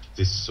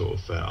this sort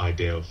of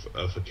idea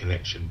of a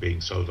connection being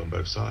sold on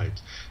both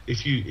sides.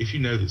 If you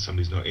know that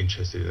somebody's not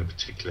interested in a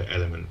particular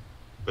element,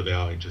 but they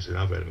are interested in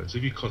other elements,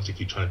 if you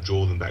constantly keep trying to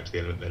draw them back to the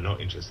element they're not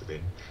interested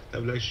in,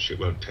 that relationship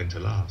won't tend to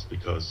last,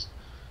 because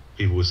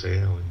people will say,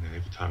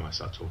 every time I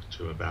start talking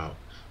to him about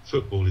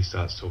football, he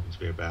starts talking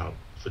to me about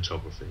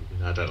photography.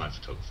 I don't like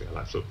photography, I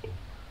like football.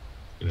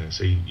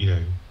 So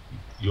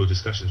your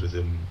discussions with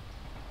them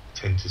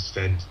tend to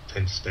stay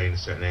in a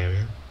certain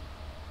area.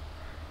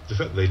 The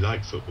fact that they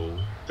like football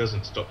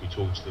doesn't stop you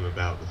talking to them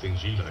about the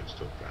things you like to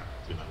talk about.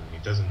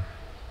 It doesn't.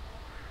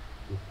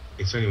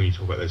 It's only when you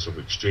talk about those sort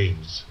of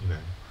extremes,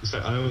 It's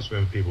like, I always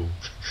remember people.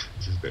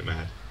 This is a bit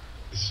mad.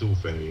 This is all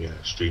very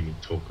streaming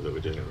talk that we're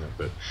doing,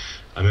 but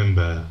I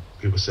remember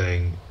people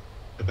saying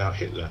about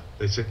Hitler.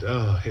 They said,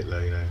 "Oh,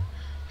 Hitler, did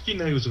you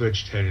know he was a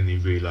vegetarian and he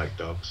really liked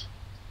dogs?"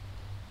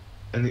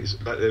 And it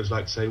was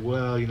like say,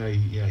 well,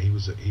 he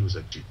was a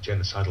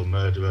genocidal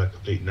murderer,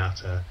 complete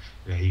nutter.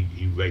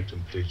 He raped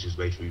and pillaged his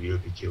way through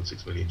Europe. He killed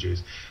 6 million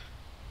Jews.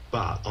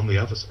 But on the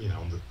other,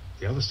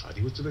 the other side,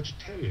 he was a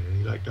vegetarian and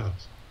he liked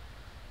dogs.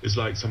 It's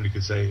like somebody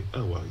could say,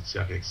 oh well, see,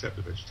 I can accept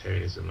the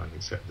vegetarianism, I can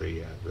accept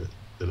the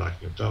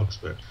liking of dogs,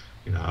 but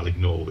I'll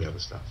ignore all the other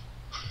stuff.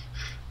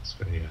 It's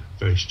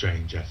very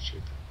strange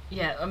attitude.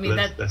 Yeah, I mean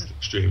that's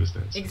extreme,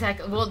 isn't it?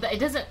 Exactly. Well, it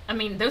doesn't. I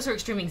mean, those are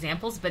extreme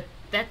examples, but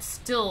that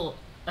still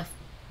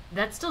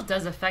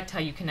does affect how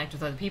you connect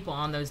with other people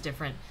on those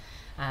different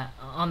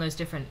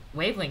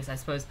wavelengths, I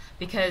suppose,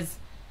 because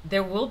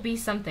there will be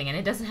something, and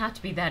it doesn't have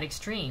to be that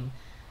extreme,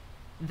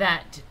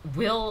 that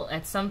will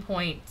at some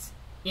point,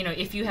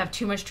 if you have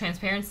too much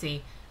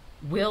transparency,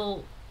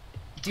 will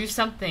do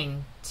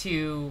something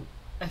to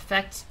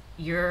affect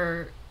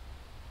your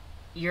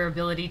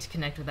ability to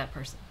connect with that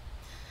person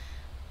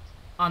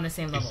on the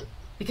same level.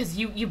 Because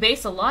you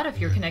base a lot of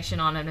your connection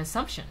on an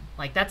assumption.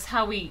 Like that's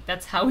how we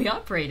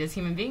operate as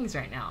human beings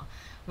right now.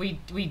 We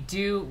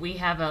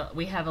have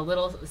a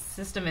little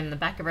system in the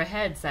back of our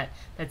heads that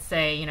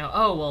say,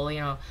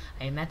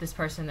 I met this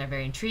person, they're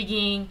very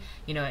intriguing,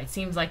 it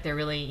seems like they're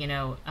really,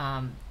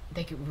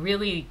 they could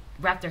really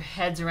wrap their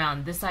heads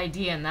around this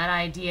idea and that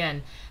idea,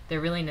 and they're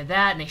really into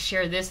that, and they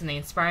share this and they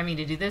inspire me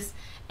to do this.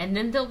 And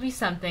then there'll be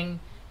something,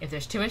 if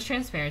there's too much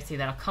transparency,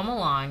 that'll come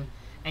along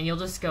and you'll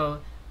just go,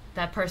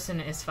 that person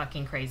is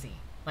fucking crazy.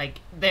 Like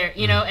they're,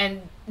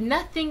 and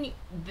nothing,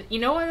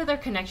 what other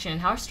connection,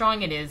 how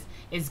strong it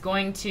is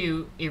going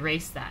to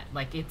erase that.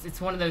 Like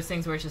it's one of those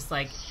things where it's just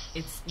like,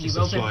 you've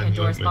opened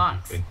Pandora's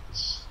box.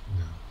 It's,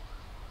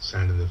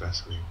 sand in the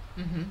Vaseline.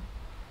 Mm-hmm.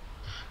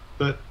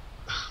 But,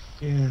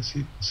 yeah,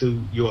 see, so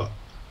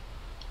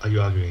are you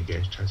arguing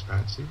against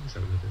transparency? Is that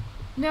what you're doing?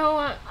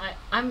 No,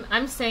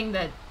 I'm saying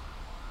that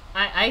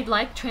I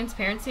like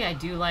transparency. I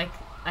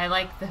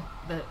like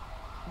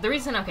the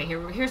reason. Okay,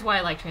 here's why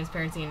I like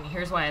transparency, and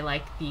here's why I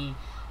like the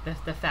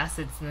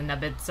facets and the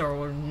nuggets or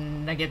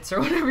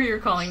whatever you're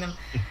calling them.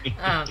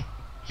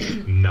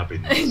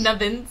 Nubbins.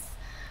 Nubbins.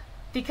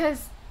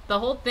 Because the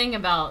whole thing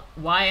about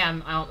why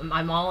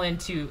I'm all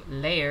into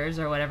layers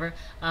or whatever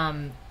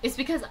is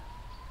because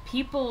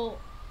people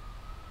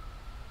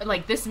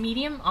like this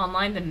medium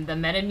online, the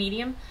meta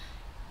medium,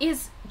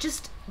 is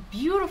just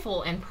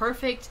beautiful and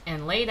perfect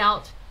and laid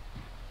out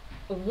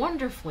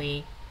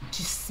wonderfully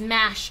to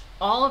smash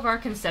all of our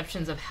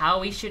conceptions of how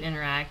we should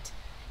interact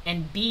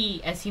and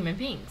be as human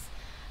beings.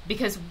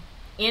 Because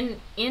in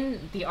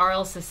the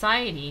RL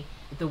society,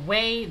 the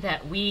way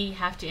that we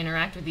have to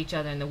interact with each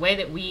other and the way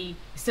that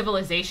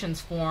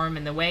civilizations form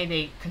and the way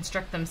they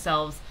construct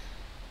themselves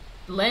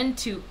lend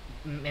to,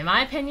 in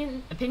my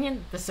opinion,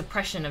 the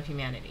suppression of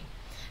humanity.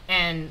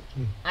 And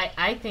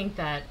I think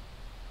that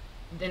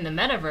in the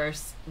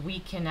metaverse, we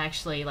can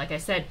actually, like I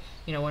said,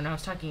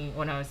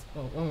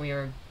 when we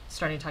were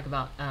starting to talk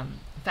about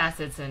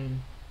facets and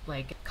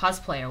like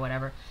cosplay or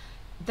whatever,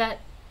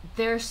 that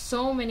there are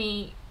so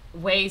many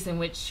ways in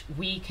which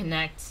we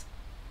connect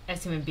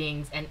as human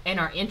beings, and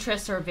our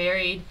interests are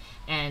varied.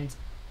 And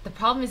the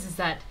problem is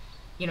that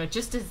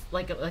just as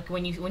like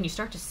when you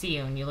start to see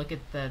and you look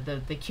at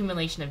the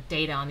accumulation of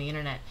data on the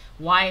internet,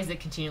 why is it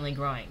continually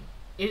growing?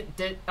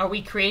 Are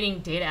we creating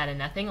data out of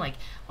nothing? Like,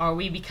 are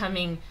we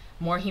becoming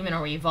more human?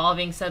 Are we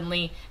evolving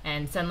suddenly,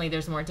 and suddenly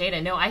there's more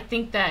data? No, I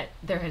think that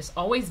there has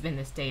always been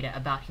this data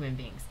about human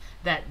beings,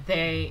 that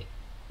this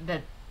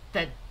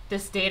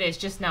data is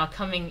just now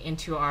coming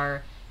into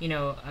our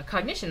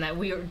cognition, that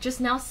we are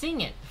just now seeing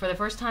it for the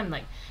first time.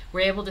 Like,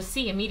 we're able to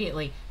see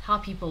immediately how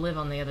people live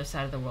on the other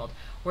side of the world.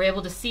 We're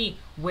able to see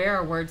where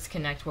our words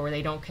connect, where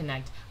they don't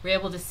connect. We're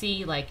able to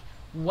see like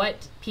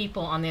what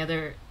people on the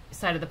other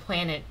side of the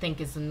planet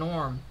think is the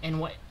norm and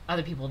what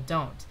other people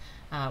don't.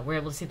 We're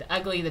able to see the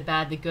ugly, the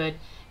bad, the good,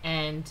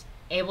 and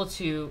able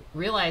to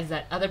realize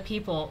that other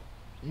people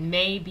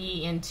may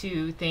be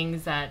into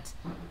things that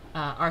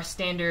our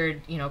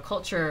standard,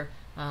 culture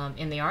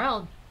in the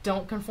RL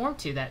don't conform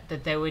to,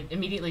 that they would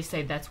immediately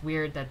say that's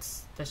weird,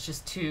 that's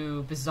just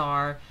too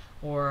bizarre,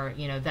 or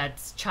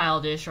that's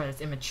childish, or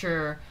that's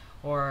immature,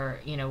 or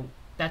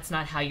that's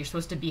not how you're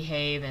supposed to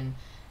behave.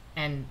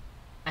 And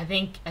I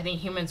think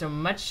humans are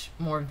much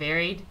more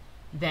varied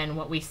than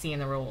what we see in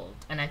the world,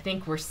 and I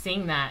think we're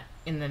seeing that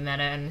in the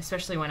meta, and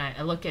especially when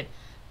I look at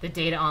the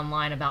data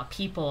online about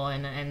people,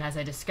 and as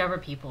I discover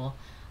people,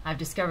 I've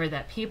discovered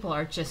that people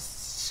are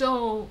just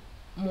so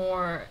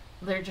more,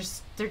 they're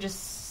just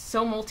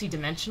so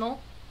multidimensional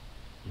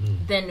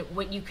than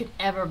what you could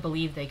ever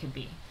believe they could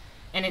be.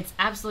 And it's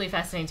absolutely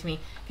fascinating to me,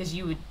 because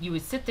you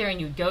would sit there and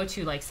you would go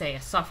to, like, say,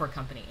 a software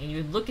company, and you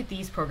would look at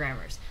these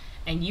programmers,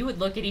 and you would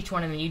look at each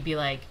one of them and you'd be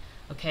like,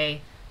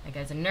 okay, that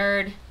guy's a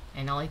nerd,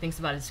 and all he thinks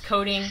about is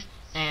coding,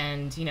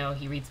 and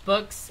he reads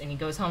books, and he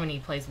goes home and he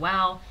plays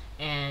WoW,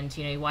 and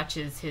he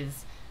watches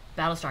his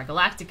Battlestar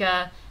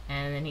Galactica,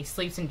 and then he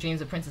sleeps and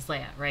dreams of Princess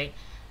Leia, right?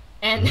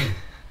 And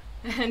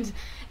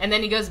and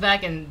then he goes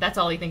back and that's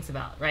all he thinks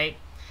about, right?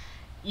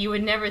 You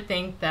would never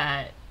think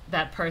that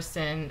that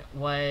person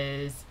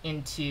was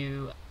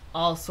into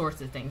all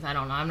sorts of things. I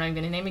don't know. I'm not even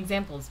going to name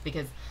examples,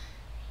 because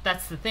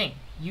that's the thing.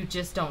 You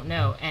just don't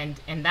know. And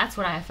that's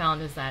what I have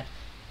found, is that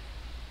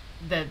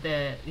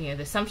the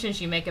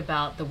assumptions you make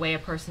about the way a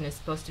person is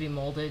supposed to be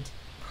molded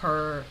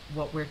per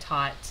what we're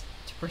taught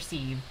to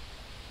perceive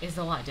is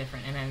a lot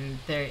different. And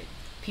then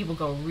people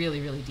go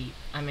really, really deep.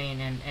 I mean,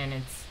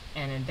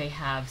 and they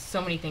have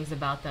so many things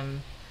about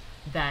them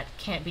that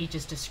can't be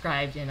just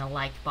described in a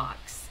like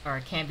box, or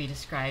it can't be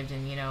described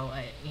in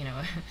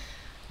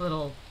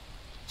little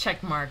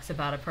check marks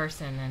about a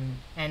person.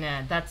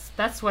 And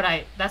that's what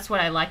I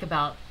like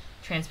about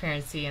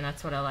transparency, and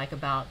that's what I like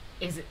about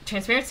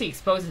transparency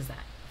exposes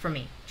that for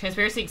me.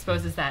 Transparency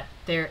exposes that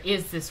there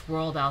is this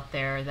world out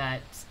there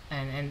that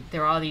and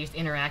there are all these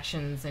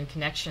interactions and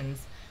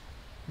connections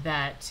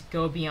that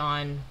go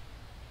beyond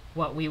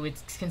what we would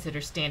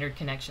consider standard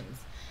connections.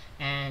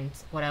 And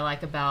what I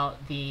like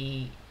about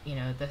the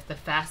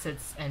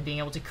facets, and being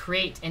able to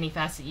create any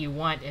facet you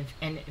want,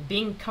 and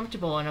being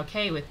comfortable and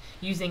okay with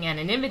using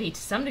anonymity to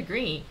some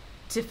degree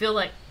to feel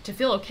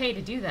okay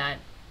to do that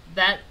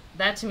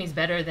to me is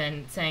better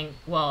than saying,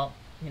 well,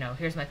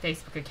 here's my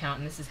Facebook account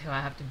and this is who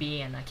I have to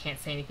be and I can't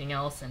say anything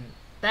else. And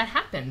that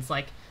happens.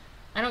 Like,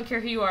 I don't care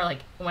who you are.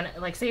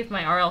 Like, say if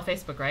my RL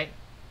Facebook, right?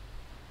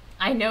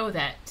 I know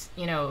that,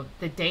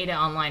 the data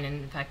online,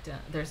 and in fact,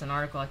 there's an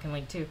article I can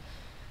link to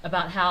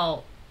about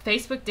how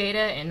Facebook data,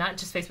 and not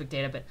just Facebook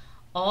data, but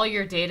all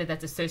your data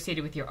that's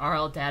associated with your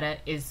RL data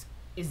is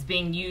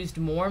being used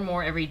more and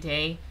more every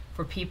day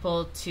for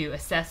people to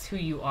assess who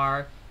you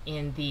are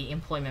in the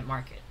employment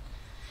market.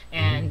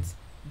 And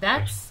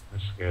that's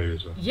scary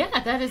as well. Yeah,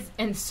 that is.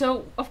 And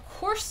so, of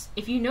course,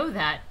 if you know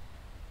that,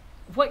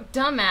 what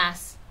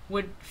dumbass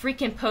would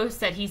freaking post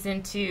that he's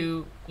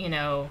into,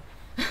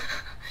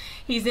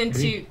 he's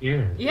into...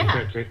 Yeah. In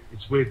fact,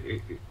 it's weird.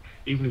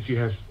 Even if you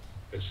have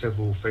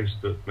several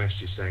Facebook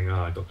messages saying,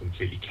 I got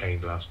completely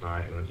caned last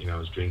night, and I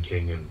was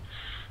drinking, and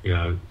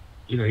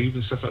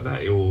even stuff like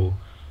that, or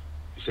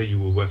say you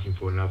were working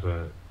for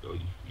another, or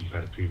you've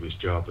had a previous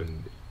job,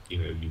 and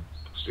you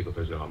stick up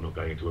as, I'm not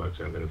going into work,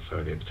 so I'm going to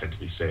phone in, pretend to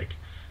be sick.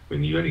 I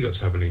mean, you only got to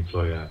have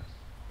a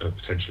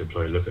potential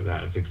employer look at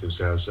that and think to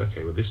themselves,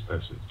 okay, well, this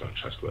person's not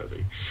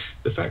trustworthy.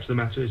 The fact of the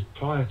matter is,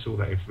 prior to all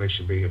that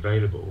information being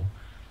available,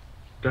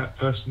 that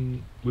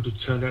person would have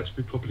turned out to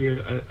be probably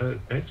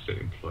an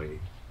excellent employee.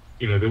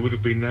 There would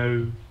have been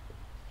no...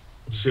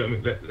 See what I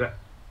mean?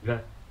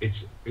 That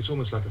it's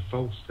almost like a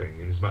false thing,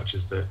 in as much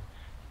as that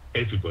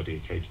everybody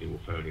occasionally will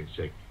phone in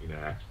sick. I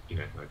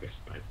guess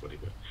not everybody,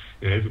 but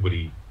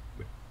everybody,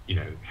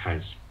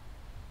 has,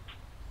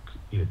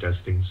 does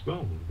things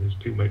wrong.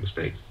 People make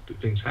mistakes, but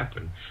things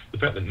happen. The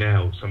fact that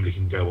now somebody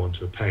can go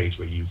onto a page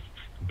where you've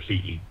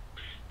completely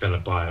done a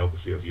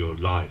biography of your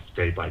life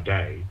day by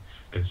day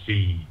and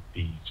see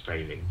these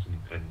failings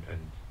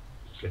and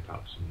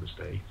slip-ups and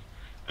mistakes,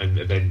 and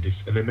then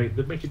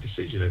make a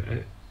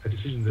decision, a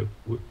decision that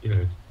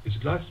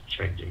is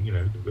life-changing.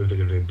 Whether they're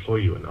going to employ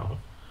you or not,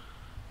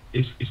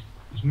 is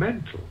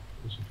mental.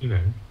 It's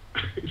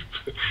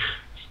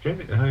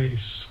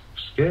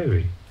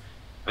scary,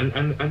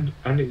 and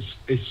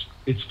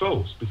it's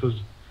false, because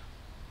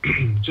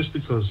just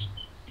because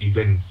you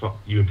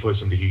employ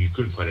somebody who you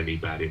couldn't find any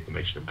bad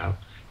information about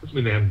doesn't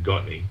mean they haven't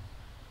got any.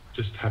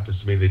 Just happens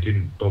to mean they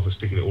didn't bother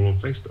sticking it all on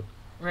Facebook.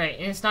 Right,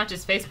 and it's not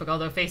just Facebook,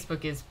 although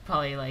Facebook is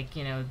probably like,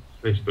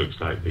 Facebook's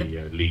like the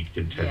lead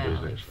contender,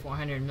 isn't it?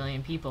 400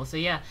 million people. So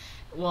yeah,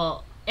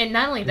 well, and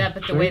not only that,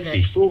 but the way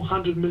that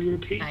 400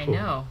 million people. I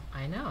know,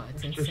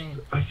 it's insane.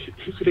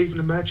 Who could even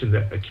imagine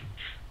that?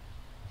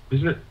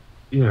 Isn't it?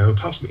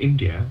 Apart from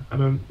India, I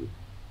mean,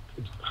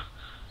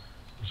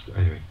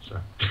 anyway,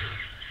 sorry.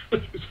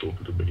 It's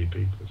 400 million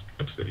people. It's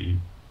absolutely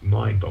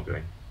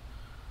mind-boggling.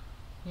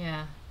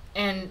 Yeah.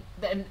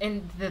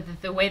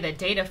 the way that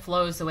data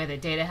flows, the way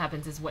that data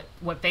happens is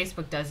what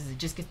Facebook does is it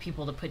just gets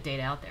people to put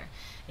data out there.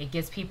 It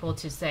gets people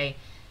to say,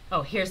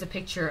 oh, here's a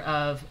picture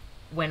of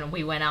when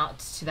we went out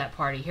to that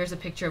party. Here's a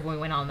picture of when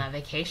we went on that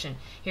vacation.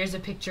 Here's a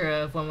picture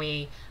of when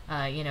we,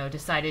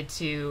 decided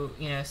to,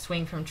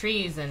 swing from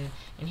trees. And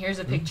here's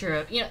a picture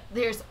of,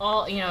 there's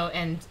all,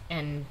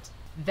 and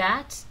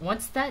that,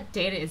 once that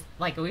data is,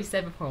 like we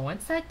said before,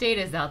 once that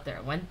data is out there,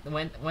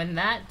 when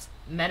that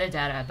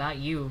metadata about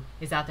you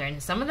is out there,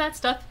 and some of that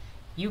stuff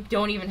you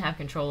don't even have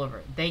control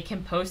over. They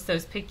can post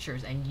those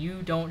pictures, and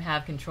you don't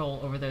have control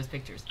over those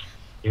pictures.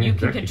 Yeah, you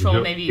exactly. can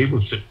control maybe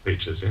people took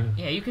pictures, yeah.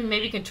 Yeah, you can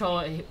maybe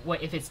control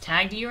what if it's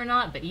tagged to you or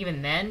not. But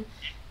even then,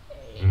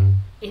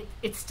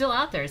 it's still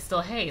out there. It's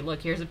still, hey,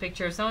 look, here's a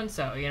picture of so and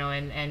so.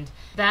 And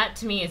that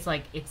to me is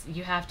like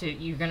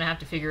you're gonna have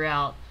to figure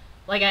out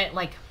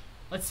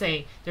let's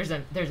say there's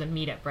a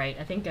meetup, right?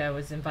 I think I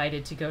was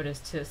invited to go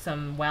to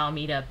some WoW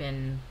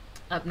meetup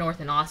up north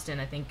in Austin.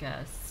 I think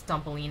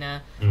Stompolina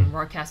from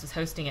Roarcast was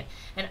hosting it,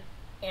 and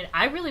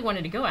I really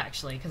wanted to go,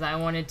 actually, because I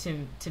wanted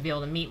to be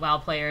able to meet WoW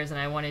players, and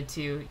I wanted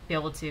to be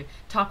able to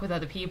talk with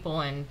other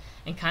people and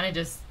kind of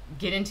just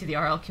get into the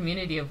RL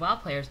community of WoW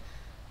players.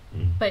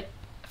 But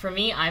for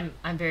me, I'm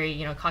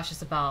very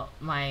cautious about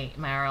my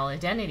RL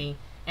identity,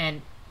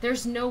 and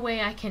there's no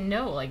way I can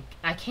know. Like,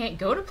 I can't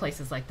go to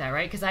places like that,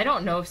 right? Because I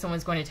don't know if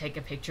someone's going to take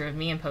a picture of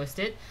me and post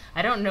it.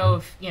 I don't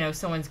know if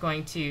someone's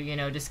going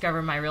to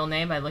discover my real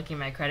name by looking at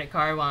my credit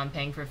card while I'm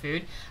paying for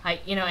food.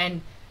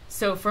 And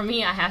so for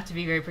me, I have to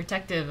be very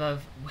protective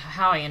of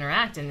how I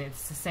interact, and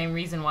it's the same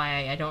reason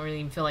why I don't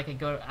really feel like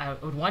I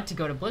would want to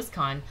go to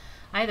BlizzCon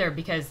either,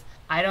 because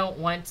I don't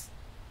want.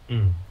 It's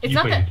you've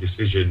not made that a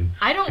decision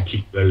to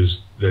keep those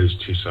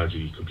two sides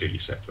of you completely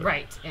separate.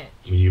 Right. I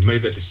mean, you've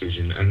made that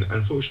decision, and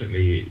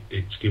unfortunately,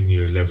 it's given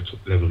you a level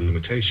of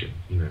limitation.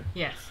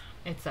 Yes,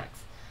 it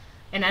sucks,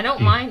 and I don't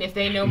mind if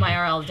they know my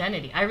RL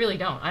identity. I really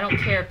don't. I don't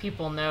care if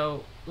people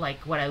know like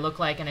what I look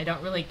like, and I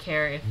don't really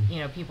care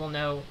if people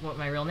know what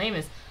my real name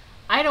is.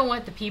 I don't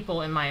want the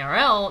people in my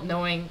RL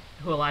knowing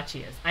who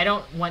Alachia is. I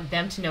don't want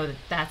them to know that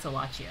that's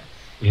Alachia.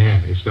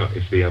 Yeah, it's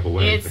the other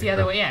way. It's the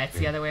other way. Yeah, it's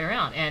the other way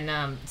around.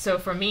 And so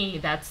for me,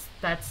 that's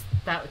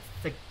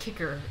the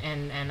kicker.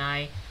 And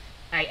I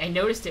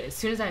noticed it as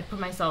soon as I put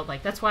myself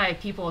that's why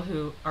people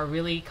who are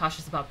really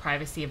cautious about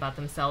privacy about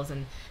themselves,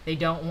 and they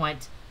don't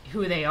want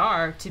who they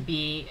are to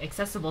be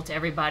accessible to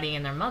everybody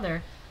and their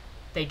mother,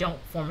 they don't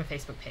form a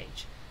Facebook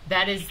page.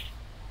 That is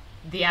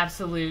the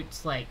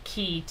absolute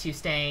key to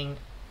staying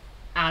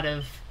out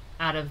of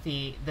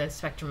the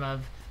spectrum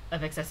of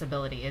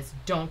accessibility, is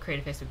don't create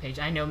a Facebook page.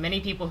 I know many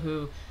people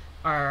who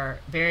are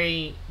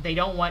they're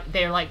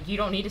like, you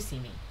don't need to see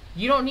me.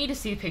 You don't need to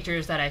see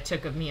pictures that I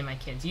took of me and my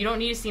kids. You don't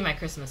need to see my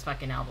Christmas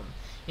fucking album.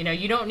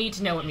 You don't need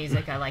to know what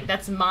music I like.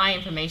 That's my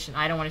information.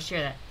 I don't want to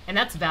share that. And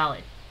that's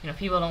valid.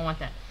 People don't want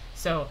that.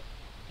 So,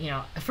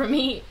 for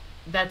me,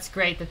 that's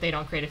great that they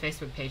don't create a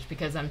Facebook page,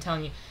 because I'm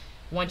telling you,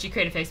 once you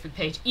create a Facebook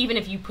page, even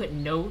if you put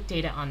no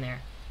data on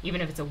there,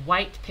 even if it's a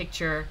white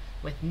picture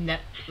with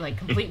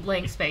complete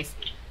blank space,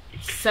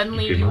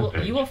 suddenly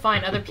you will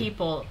find other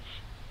people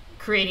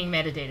creating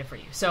metadata for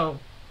you. So.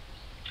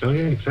 Oh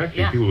yeah, exactly.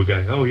 Yeah. People were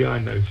going, oh yeah, I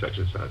know such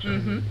and such.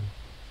 Mm-hmm.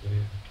 Yeah.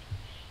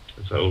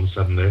 So all of a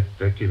sudden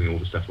they're giving all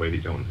the stuff away that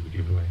you don't want to be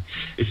giving away.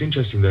 It's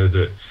interesting though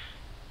that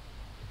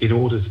you're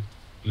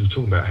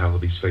talking about how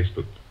these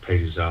Facebook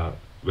pages are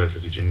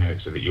relatively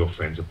generic, so that your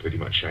friends are pretty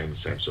much sharing the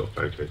same sort of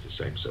photos, the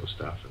same sort of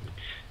stuff, and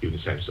giving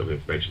the same sort of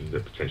information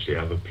that potentially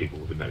other people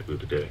would know who are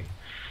doing.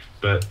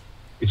 But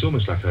it's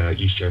almost like a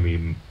you show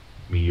me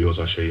yours,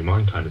 I'll show you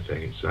mine kind of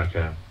thing. It's like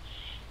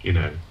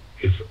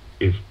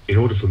if in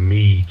order for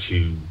me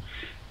to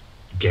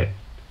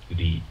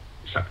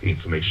suck the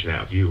information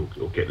out of you,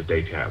 or get the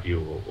data out of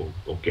you,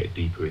 or get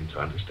deeper into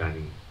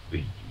understanding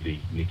the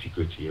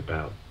nitty-gritty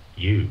about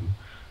you,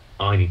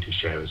 I need to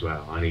share as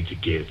well. I need to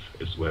give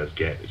as well as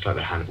get. It's like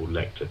the Hannibal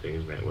Lecter thing,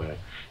 isn't it, where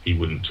he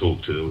wouldn't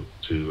talk to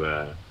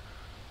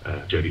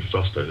Jodie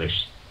Foster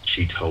unless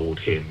she told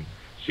him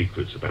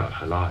secrets about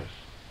her life.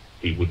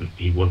 He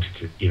wanted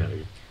to,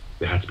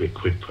 there had to be a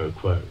quid pro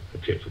quo, a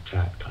tit for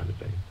tat kind of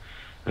thing.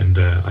 And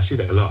I see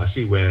that a lot. I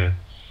see where,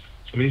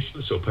 it's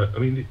the sort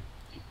of,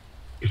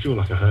 if you're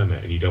like a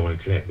hermit and you don't want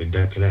to connect, then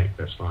don't connect.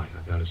 That's fine.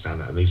 I can understand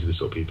that. And these are the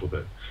sort of people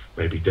that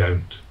maybe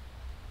don't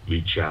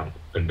reach out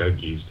and don't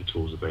use the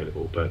tools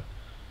available. But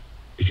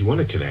if you want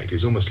to connect,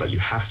 it's almost like you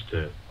have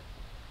to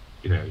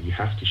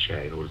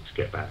share in order to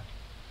get back.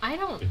 I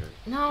don't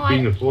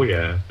being a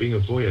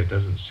voyeur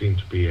doesn't seem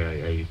to be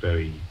a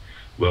very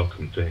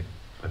welcome thing.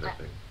 I don't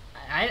think.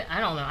 I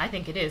don't know. I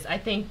think it is. I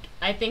think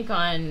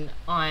on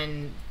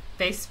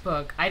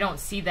Facebook, I don't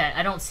see that.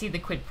 I don't see the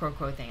quid pro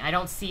quo thing. I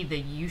don't see the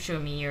you show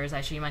me yours, I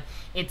show you mine.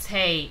 It's,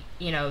 hey,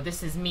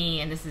 this is me,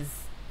 and this is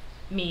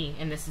me,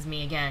 and this is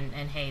me again,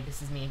 and hey,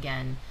 this is me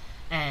again,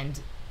 and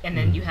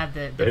then you have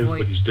the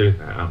everybody's doing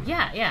that, aren't they?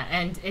 Yeah,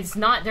 and it's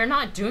not. They're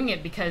not doing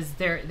it because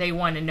they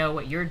want to know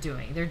what you're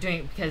doing. They're doing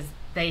it because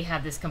they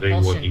have this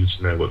compulsion. They want you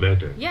to know what they're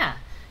doing. Yeah,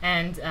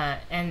 and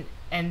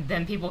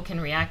then people can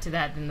react to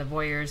that. Then the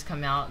voyeurs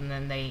come out, and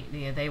then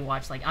they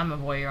watch. Like, I'm a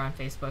voyeur on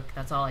Facebook.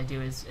 That's all I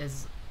do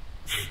is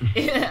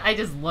I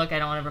just look. I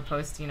don't ever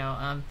post,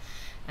 on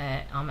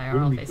my own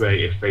Wouldn't it be Facebook.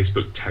 great if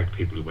Facebook tagged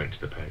people who went to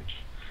the page?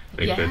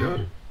 They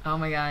said, oh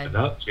my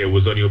God. it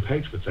was on your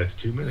page for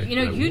 32 minutes.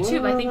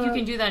 YouTube, what? I think you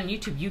can do that on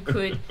YouTube.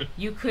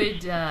 You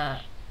could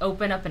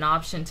open up an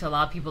option to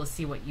allow people to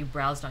see what you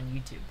browsed on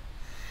YouTube.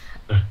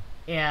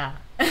 Yeah.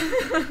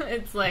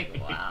 It's like,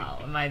 wow,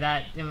 am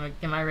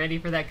I ready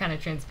for that kind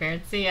of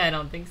transparency? I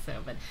don't think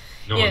so, but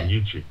Not on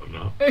YouTube, I'm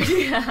not.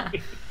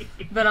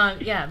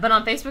 yeah. But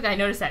on Facebook I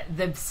noticed that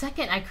the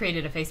second I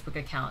created a Facebook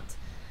account,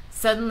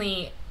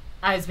 suddenly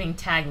I was being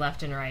tagged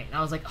left and right. And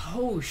I was like,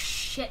 oh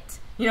shit.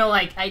 And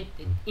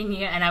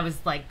I was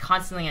like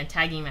constantly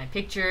untagging my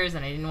pictures,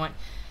 and I didn't want,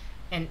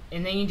 and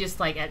then you just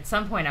like, at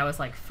some point I was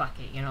like, fuck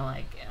it,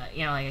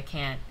 I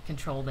can't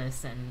control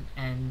this,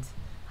 and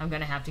I'm going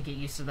to have to get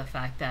used to the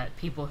fact that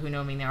people who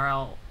know me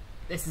now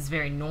this is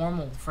very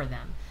normal for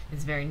them.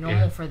 It's very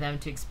normal for them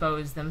to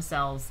expose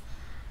themselves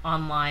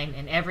online,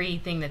 and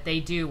everything that they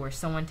do where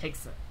someone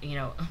takes,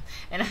 and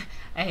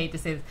I hate to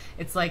say this,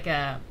 it's like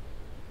a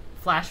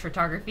flash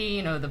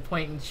photography, the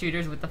point and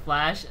shooters with the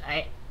flash.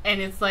 And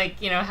it's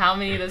like, how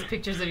many of those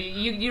pictures of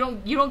you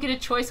don't get a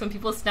choice when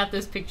people snap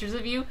those pictures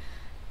of you.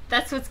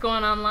 That's what's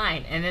going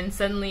online. And then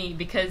suddenly,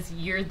 because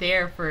you're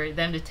there for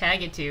them to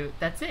tag it to,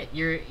 that's it.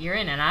 You're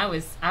in. And I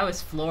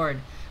was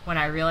floored when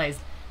I realized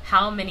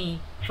how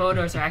many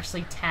photos are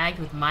actually tagged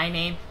with my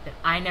name that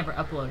I never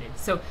uploaded.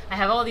 So I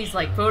have all these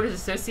like photos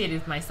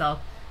associated with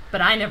myself,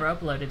 but I never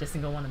uploaded a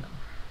single one of them.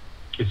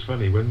 It's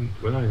funny, when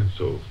I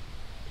sort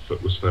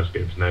of was first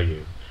getting to know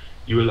you,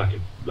 you were like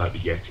the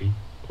Yeti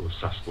or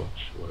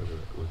Sasquatch,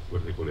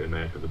 what do they call it in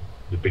America,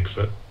 the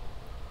Bigfoot.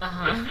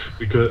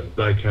 Because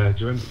do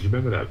you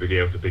remember that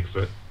video of the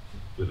Bigfoot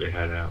that they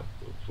had out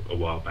a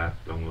while back,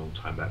 long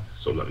time back?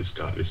 Sort of like this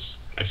guy,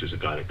 actually it's a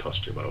guy in a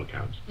costume by all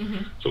accounts,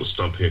 sort of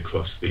stomping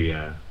across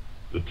the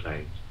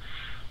plains.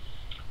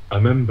 I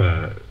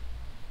remember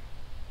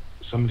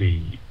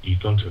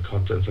you'd gone to a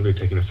concert and somebody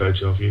had taken a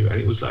photo of you,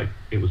 and it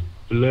was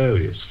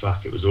blurry as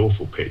fuck. It was an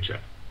awful picture.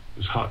 It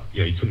was hard,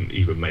 you couldn't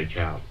even make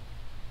out.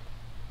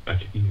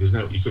 You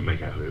couldn't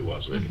make out who it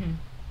was, really,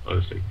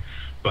 honestly.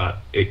 But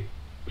it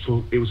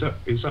was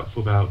up for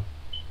about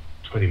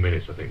 20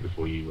 minutes, I think,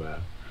 before you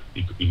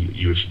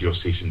issued your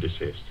cease and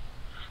desist.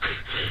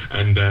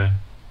 And I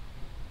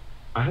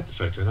had the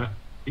photo,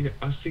 and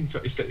I think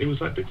that it was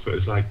like Bigfoot. It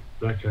was like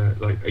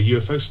a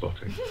UFO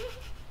spotting.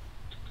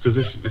 Because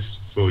this is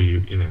for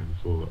you,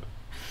 before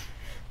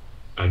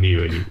I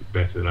knew you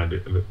better than I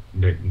did.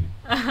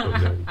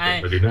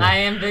 I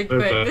am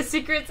Bigfoot. The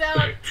secret's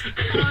out.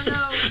 Oh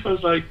no!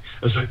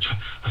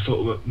 I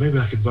thought, well, maybe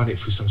I could run it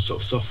through some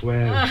sort of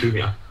software and tune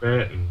it up a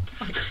bit. And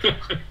I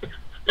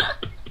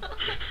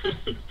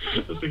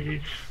was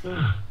thinking,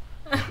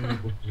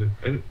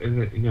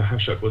 and how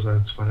shocked was I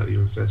to find out that you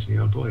were a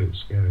 13-year-old boy? It was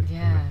scary.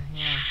 Yeah.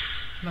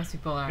 Most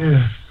people are.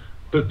 Yeah,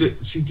 but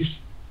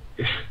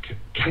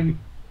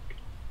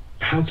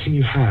how can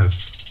you have?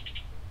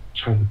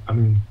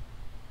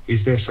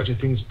 Is there such a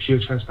thing as pure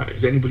transparent?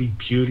 Is anybody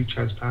purely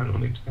transparent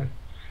on the internet?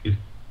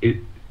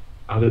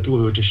 Are there people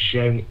who are just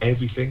sharing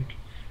everything,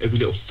 every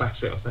little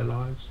facet of their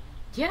lives?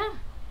 Yeah,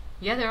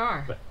 there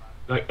are.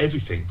 Like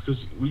everything, because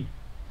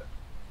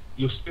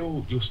you're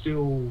still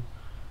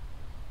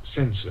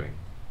censoring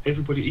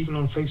everybody. Even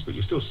on Facebook,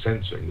 you're still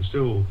censoring. You're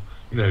still,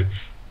 the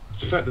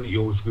fact that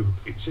you're with a group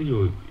of people. So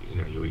you're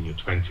in your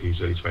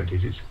 20s, early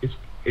 20s.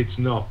 It's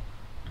not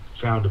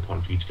frowned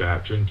upon for you to go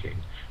out drinking.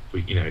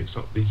 But it's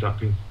not. These are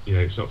things.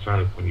 It's not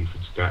frowned upon you to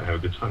go out and have a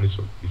good time. This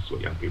is what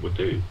young people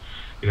do.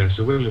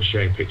 So when you're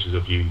sharing pictures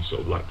of you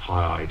sort of like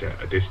pie-eyed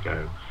at a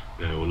disco,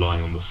 or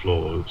lying on the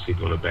floor, or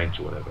sitting on a bench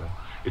or whatever,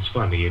 it's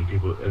funny, and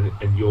people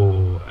and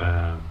your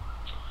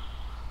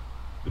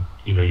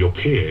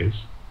peers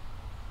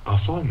are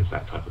fine with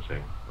that type of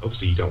thing.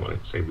 Obviously, you don't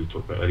want to say we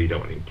talked about earlier. You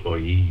don't want an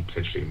employee,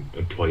 potentially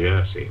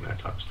employer, seeing that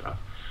type of stuff.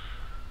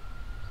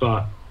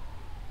 But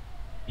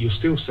you're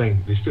still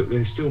saying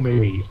there's still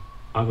maybe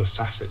other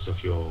facets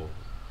of your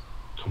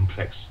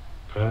complex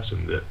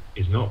person that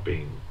is not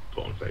being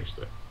put on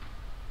Facebook.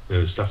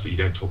 There's stuff that you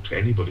don't talk to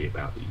anybody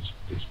about.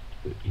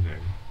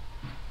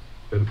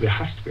 There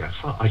has to be.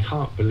 I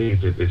can't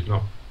believe that there's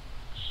not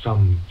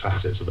some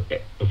facets of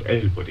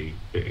everybody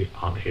that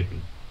aren't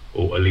hidden,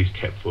 or at least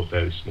kept for a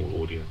very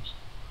small audience.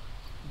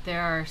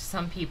 There are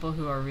some people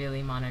who are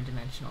really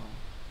monodimensional,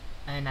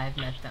 and I've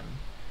met them,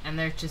 and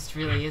there just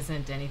really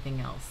isn't anything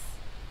else.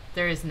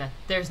 There's no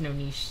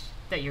niche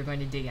that you're going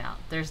to dig out.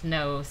 There's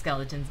no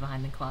skeletons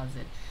behind the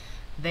closet.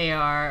 They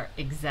are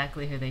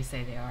exactly who they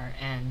say they are,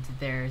 and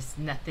there's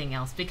nothing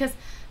else, because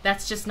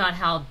that's just not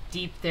how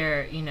deep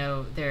their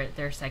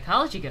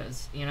psychology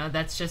goes.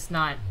 That's just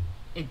not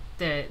it.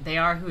 They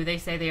are who they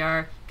say they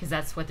are because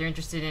that's what they're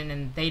interested in,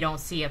 and they don't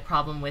see a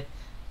problem with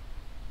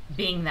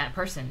being that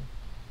person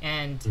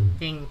and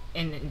being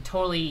and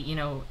totally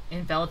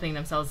enveloping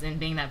themselves in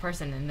being that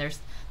person. And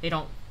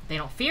they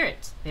fear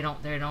it. They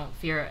don't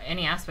fear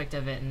any aspect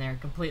of it, and they're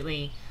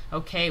completely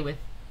okay with,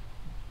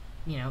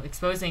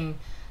 exposing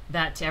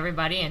that to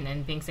everybody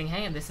and being saying,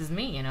 hey, this is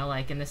me,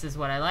 and this is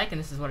what I like, and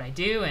this is what I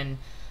do, and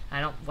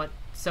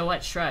so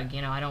what, shrug,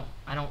 I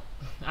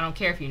don't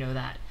care if you know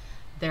that.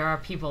 There are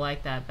people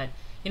like that, but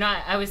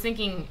I was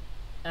thinking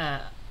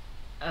of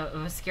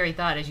a scary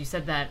thought as you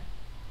said that,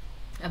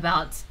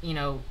 about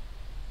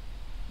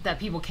that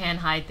people can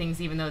hide things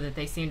even though that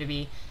they seem to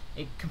be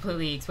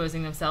completely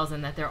exposing themselves,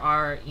 and that there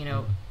are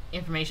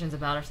informations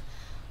about us.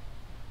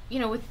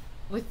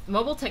 With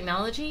mobile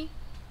technology,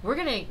 we're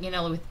gonna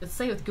let's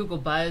say with Google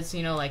Buzz,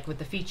 like with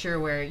the feature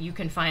where you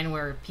can find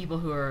where people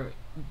who are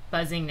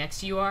buzzing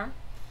next to you are.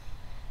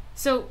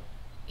 So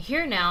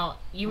here now,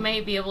 you may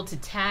be able to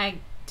tag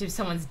to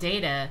someone's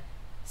data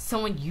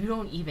someone you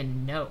don't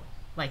even know.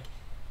 Like,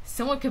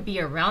 someone could be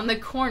around the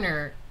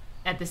corner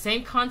at the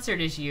same concert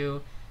as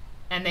you,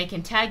 and they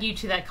can tag you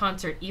to that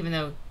concert even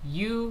though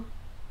you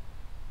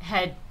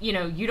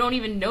don't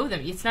even know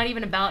them. It's not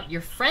even about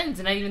your friends,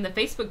 and not even the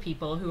Facebook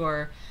people who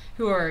are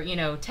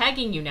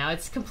tagging you now.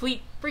 It's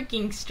complete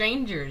freaking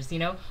strangers,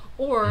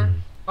 or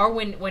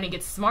when it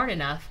gets smart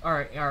enough,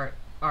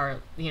 our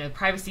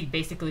privacy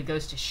basically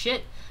goes to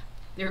shit.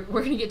 We're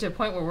going to get to a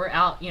point where we're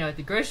out, at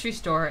the grocery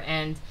store,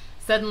 and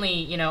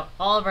suddenly,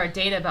 all of our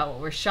data about what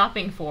we're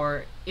shopping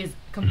for is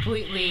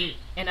completely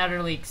and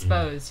utterly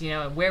exposed.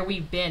 Where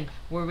we've been,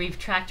 where we've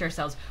tracked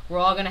ourselves. We're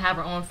all going to have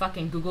our own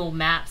fucking Google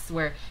Maps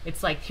where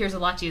it's like, here's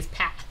Alachia's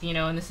path,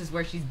 and this is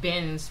where she's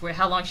been, and this is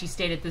how long she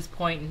stayed at this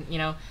point,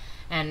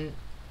 and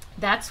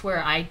that's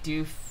where I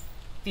do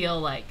feel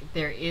like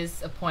there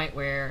is a point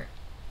where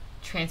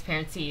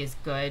transparency is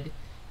good,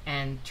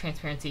 and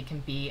transparency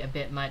can be a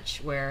bit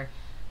much, where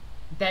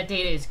that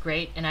data is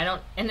great, and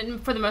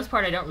for the most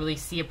part, I don't really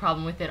see a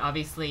problem with it.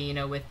 Obviously,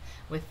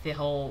 with the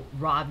whole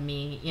rob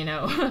me,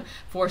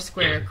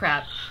 Foursquare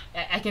crap,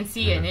 I can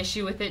see an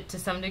issue with it to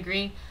some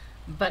degree,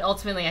 but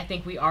ultimately, I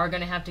think we are going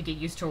to have to get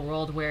used to a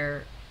world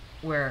where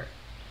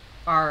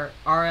our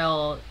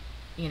RL,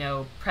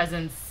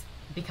 presence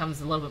becomes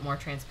a little bit more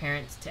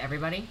transparent to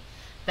everybody.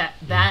 That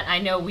I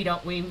know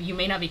you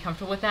may not be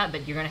comfortable with that,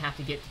 but you're going to have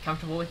to get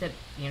comfortable with it.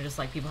 Just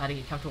like people had to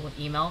get comfortable with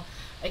email.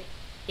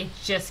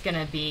 It's just going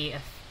to be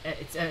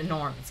it's a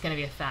norm. It's going to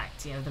be a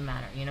fact, the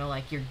matter.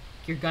 Like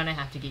you're going to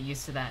have to get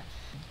used to that.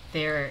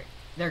 There's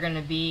going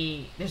to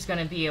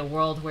be a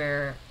world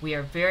where we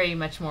are very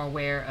much more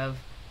aware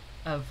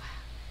of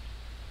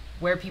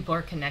where people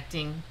are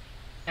connecting,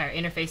 or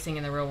interfacing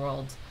in the real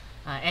world,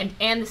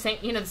 and the same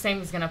the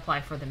same is going to apply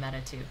for the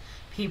meta too.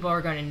 People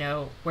are going to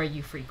know where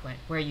you frequent,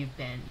 where you've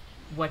been,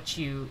 what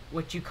you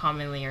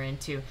commonly are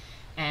into,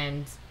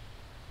 and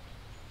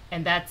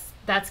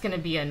that's going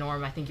to be a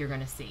norm I think you're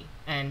going to see,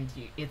 and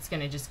it's going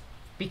to just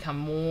become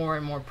more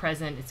and more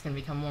present. It's going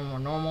to become more and more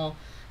normal,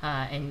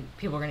 and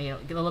people are going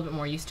to get a little bit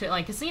more used to it.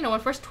 Like, because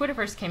when Twitter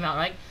first came out,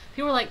 right?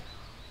 People were like,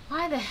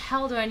 why the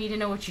hell do I need to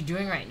know what you're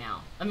doing right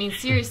now? I mean,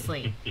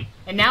 seriously.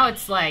 And now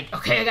it's like,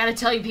 okay, I got to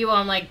tell you people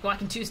I'm like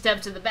walking 2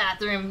 steps to the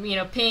bathroom,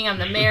 peeing on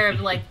the mirror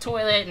of like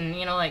toilet, and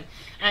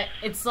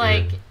it's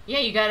like,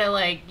 you got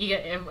to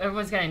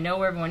everyone's got to know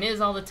where everyone is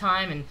all the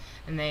time,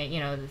 and they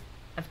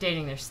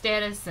updating their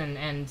status,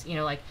 and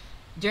like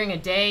during a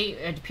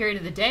period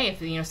of the day,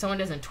 if someone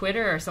doesn't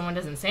Twitter or someone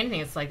doesn't say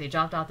anything, it's like they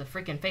dropped off the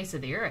freaking face of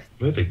the earth.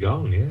 Where they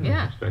gone?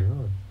 Yeah. What's going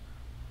on?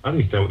 I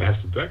don't even know what they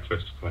have for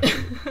breakfast. What's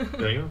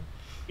going on?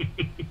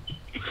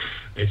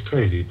 It's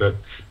crazy, but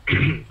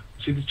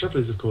see, the trouble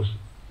is, of course,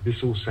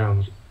 this all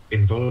sounds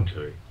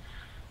involuntary.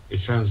 It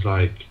sounds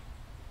like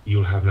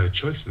you'll have no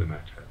choice in the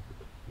matter,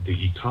 that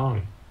you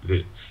can't.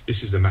 This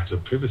is a matter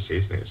of privacy,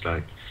 isn't it? It's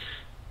like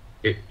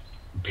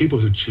people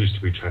who choose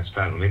to be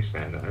transparent on the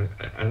internet,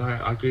 and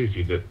I agree with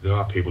you that there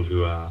are people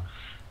who are,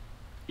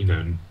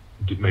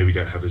 maybe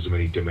don't have as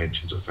many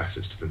dimensions or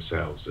facets to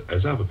themselves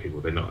as other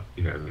people. They're not,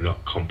 they're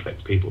not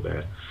complex people.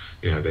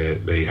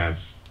 They have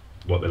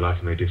what they like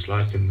and they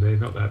dislike, and they're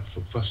not that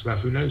fussed about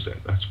who knows it.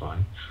 That's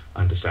fine.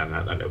 I understand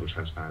that level of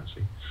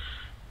transparency.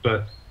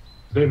 But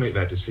they make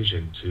that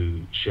decision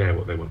to share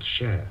what they want to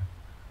share.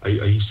 Are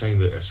you saying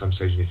that at some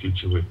stage in the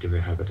future we're going to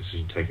have that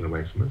decision taken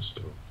away from us?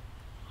 Or?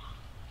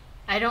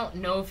 I don't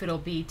know if it'll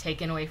be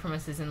taken away from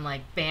us as in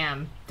like,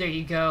 bam, there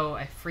you go,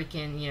 I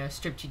freaking,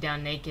 stripped you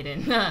down naked,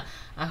 and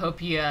I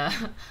hope you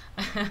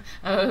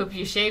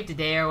shaved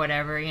today or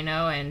whatever,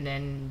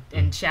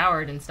 and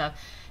showered and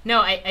stuff. No,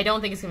 I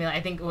don't think it's going to be like,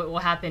 I think what will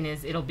happen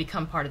is it'll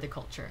become part of the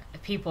culture.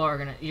 People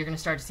you're going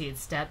to start to see it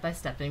step by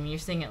step. I mean, you're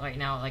seeing it right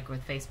now, like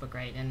with Facebook,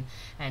 right?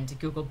 And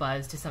Google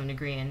Buzz to some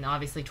degree, and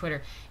obviously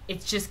Twitter.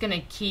 It's just going to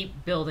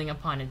keep building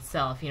upon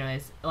itself.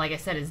 As, like I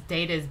said, as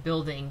data is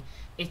building,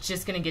 it's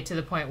just going to get to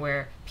the point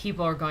where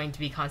people are going to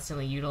be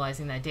constantly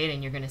utilizing that data,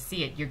 and you're going to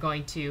see it. You're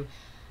going to,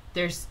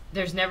 there's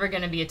never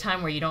going to be a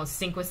time where you don't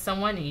sync with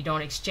someone and you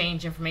don't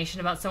exchange information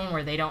about someone,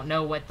 where they don't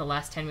know what the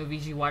last 10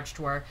 movies you watched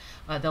were,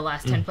 the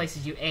last 10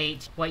 places you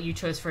ate, what you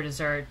chose for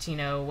dessert,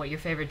 what your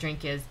favorite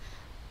drink is.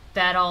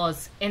 That all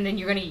is, and then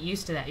you're going to get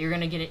used to that. You're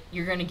going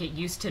to get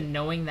used to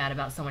knowing that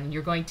about someone, and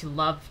you're going to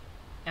love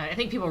I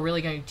think people are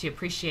really going to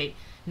appreciate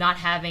not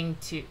having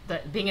to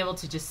being able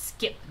to just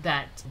skip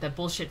the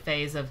bullshit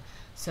phase of,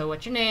 so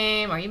what's your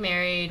name, are you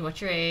married,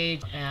 what's your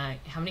age,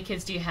 how many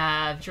kids do you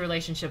have, what's your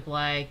relationship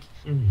like,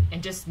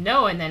 and just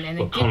know, and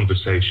then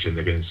conversation,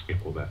 they're going to skip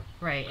all that,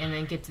 right, and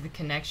then get to the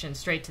connection,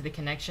 straight to the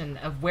connection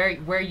of where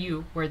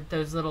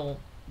those little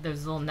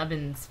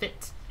nubbins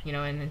fit,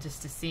 and then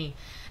just to see.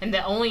 And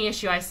the only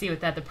issue I see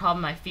with that, the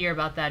problem I fear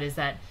about that, is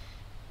that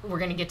we're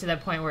going to get to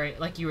that point where,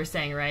 like you were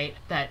saying, right,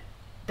 that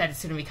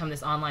it's going to become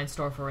this online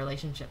store for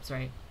relationships,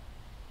 right?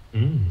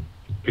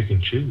 Pick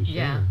and choose.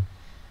 Yeah.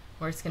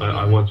 Where it's going to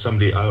I want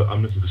somebody.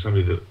 I'm looking for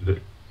somebody that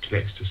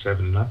connects to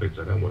 7 nubbins.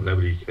 I don't want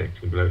nobody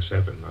connecting below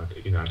 7. I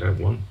don't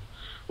want.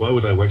 Why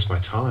would I waste my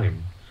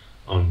time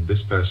on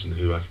this person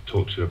who I can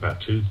talk to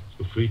about 2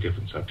 or 3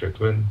 different subjects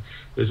when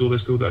there's all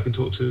this people that I can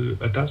talk to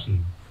a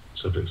dozen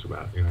subjects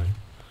about? And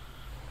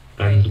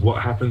right.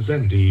 What happens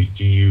then? Do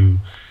you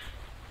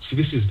see?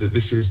 This is the.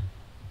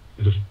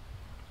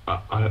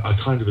 I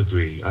kind of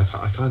agree. I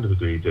kind of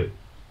agree that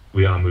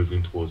we are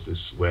moving towards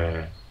this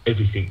where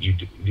everything you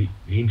do, the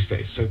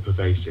internet is so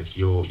pervasive.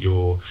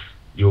 Your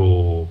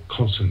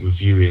constant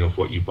reviewing of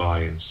what you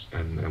buy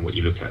and what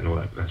you look at and all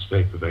that's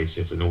very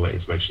pervasive, and all that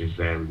information is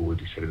there. We've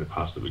already said in the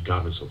past that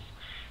regardless of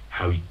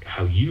how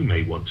you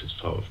may want to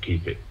sort of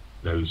keep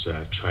those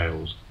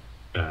trails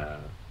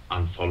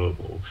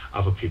unfollowable,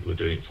 other people are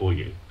doing it for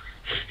you.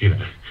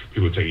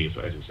 People are taking your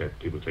photo, as I said,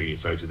 people are taking your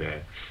photo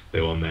there.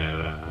 They're on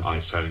their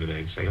iPhone and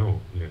they say,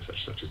 oh,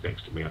 such is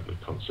next to me at the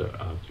concert.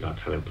 I'll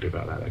tell everybody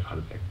about that kind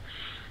of thing.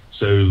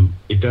 So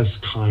it does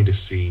kind of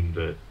seem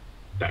that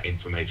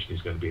information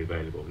is going to be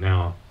available.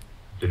 Now,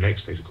 the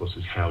next stage, of course,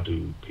 is how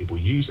do people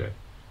use it?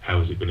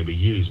 How is it going to be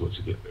used? What's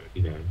it,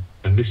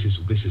 And this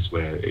is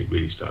where it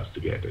really starts to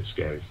get a bit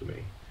scary for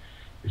me.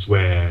 It's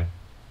where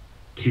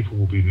people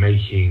will be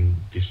making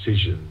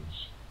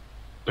decisions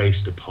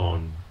based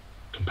upon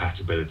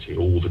compatibility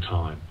all the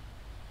time.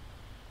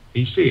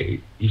 You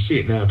see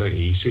it now, don't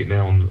you? You see it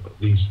now on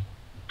these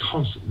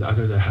constant. I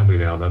don't know how many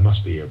there are. There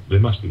must be for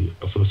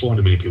the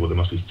 400 million people. There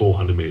must be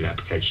 400 million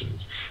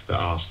applications that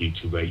ask you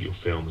to rate your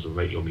films and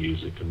rate your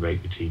music and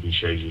rate the TV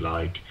shows you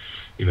like.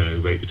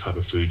 Rate the type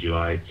of food you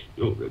like.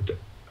 As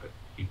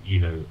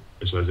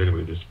well as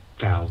anybody. There's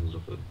thousands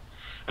of them.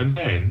 And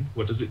then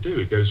what does it do?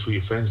 It goes through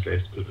your friends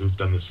list who've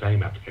done the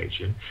same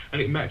application,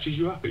 and it matches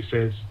you up. It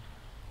says,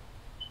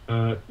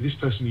 this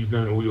person you've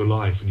known all your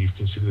life and you've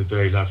considered a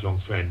very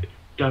lifelong friend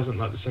doesn't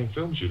like the same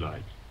films you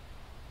like.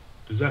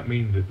 Does that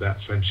mean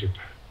that friendship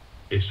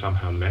is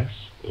somehow less?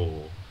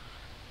 Or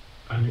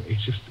it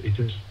just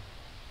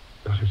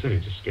like I said,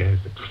 it just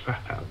scares the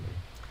crap out of me.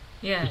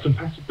 Yeah. Because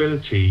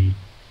compatibility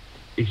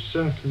is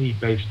certainly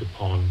based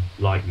upon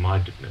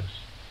like-mindedness.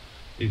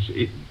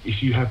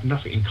 If you have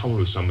nothing in common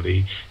with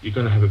somebody, you're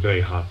going to have a very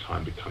hard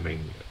time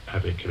having a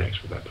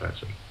connection with that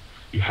person.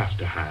 You have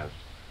to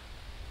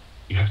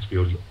be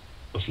of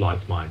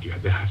like mind.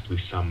 There has to be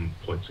some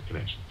points of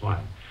connection.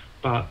 Fine,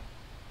 but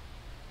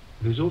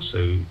there's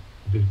also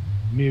the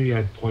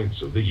myriad points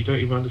that you don't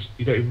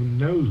even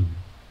know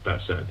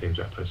about certain things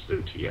that person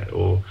did to you yet,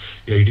 or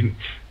you didn't.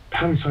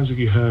 How many times have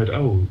you heard,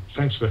 "Oh,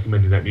 thanks for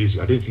recommending that music.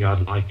 I didn't think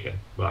I'd like it,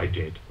 but I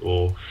did."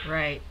 Or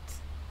right.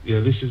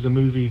 This is a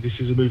movie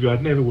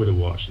I'd never would have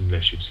watched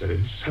unless you'd said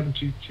it. This has happened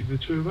to the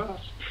two of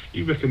us.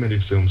 You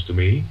recommended films to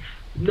me.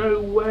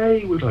 No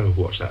way would I have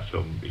watched that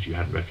film if you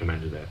hadn't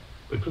recommended it.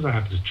 Because I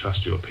happen to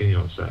trust your opinion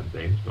on certain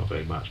things, not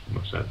very much,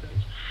 but certain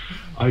things,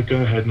 I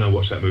go ahead and I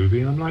watch that movie,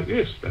 and I'm like,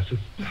 that's a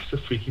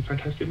freaking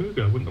fantastic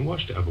movie. I wouldn't have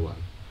watched it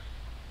otherwise.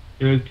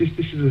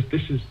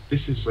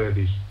 This is where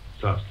this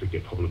starts to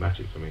get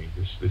problematic for me.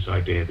 This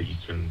idea that you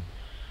can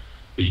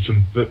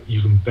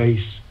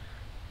base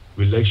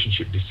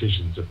relationship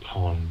decisions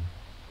upon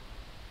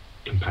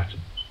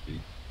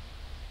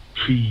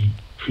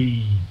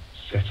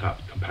pre-set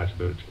up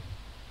compatibility.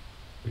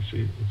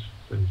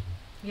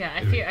 Yeah,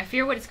 I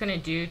fear what it's going to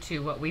do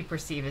to what we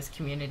perceive as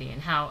community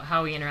and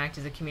how we interact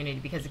as a community,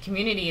 because the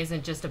community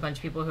isn't just a bunch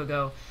of people who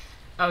go,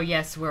 oh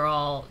yes, we're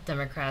all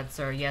Democrats,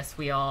 or yes,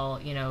 we all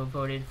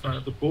voted for.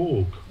 That's the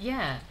Borg.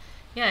 Yeah,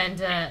 and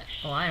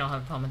well, I don't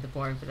have a problem with the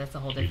Borg, but that's a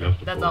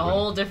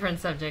whole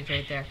different subject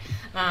right there.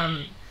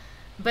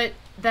 But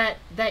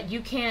that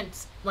you can't,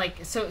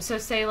 so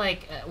say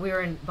we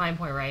were in Vine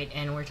Point, right,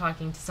 and we're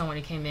talking to someone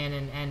who came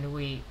in and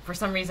we, for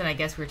some reason, I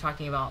guess we were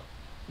talking about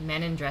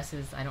men in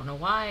dresses. I don't know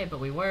why, but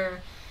we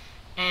were,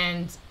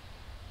 and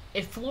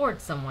it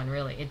floored someone,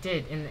 really. It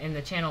did. In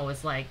the channel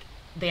was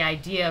the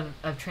idea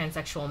of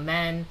transsexual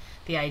men,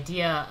 the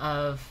idea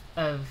of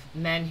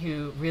men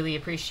who really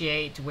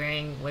appreciate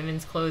wearing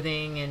women's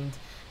clothing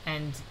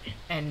and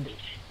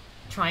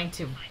trying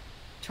to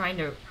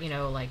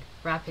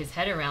wrap his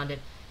head around it.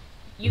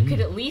 You could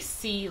at least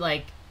see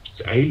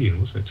it's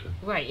alien, wasn't it?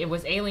 Right, it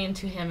was alien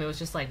to him. It was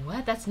just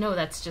what? That's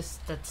never.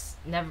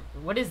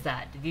 What is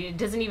that? It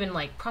doesn't even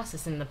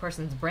process in the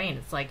person's brain.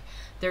 It's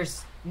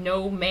there's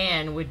no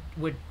man would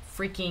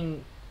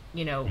freaking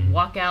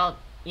walk out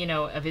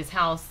of his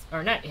house,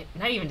 or not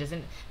even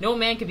doesn't. No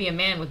man could be a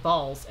man with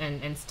balls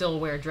and still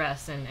wear a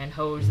dress and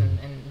hose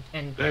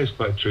and. That is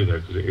quite true though,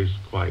 because it is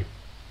quite,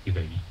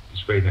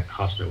 it's very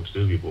hard to know what to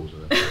do with your balls.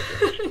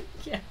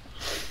 Yeah.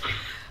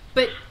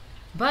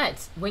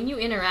 But when you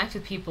interact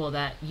with people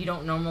that you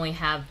don't normally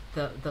have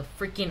the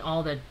freaking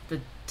all the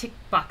tick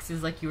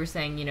boxes, like you were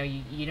saying,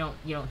 you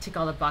don't tick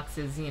all the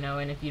boxes,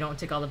 and if you don't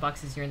tick all the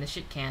boxes, you're in the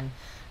shit can.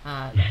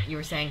 You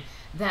were saying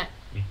that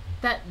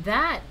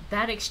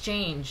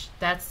exchange,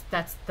 that's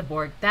the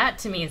Borg. That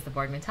to me is the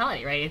Borg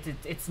mentality, right?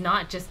 It's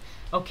not just,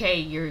 okay,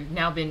 you're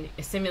now been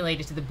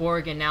assimilated to the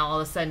Borg and now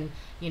all of a sudden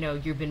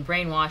you've been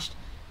brainwashed.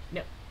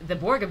 No, the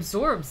Borg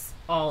absorbs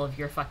all of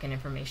your fucking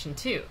information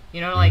too.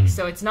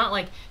 So it's not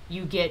like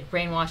you get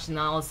brainwashed and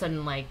all of a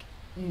sudden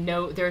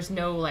there's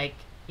no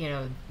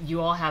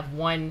you all have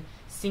one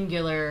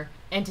singular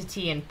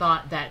entity and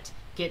thought that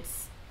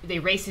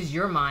erases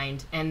your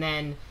mind and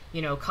then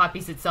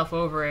copies itself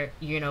over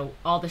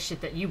all the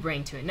shit that you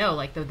bring to it.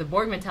 No, the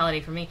Borg mentality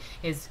for me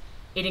is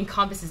it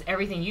encompasses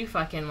everything you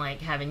fucking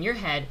have in your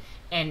head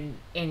and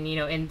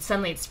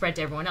suddenly it's spread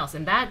to everyone else.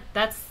 And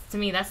that's to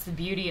me, that's the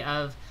beauty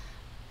of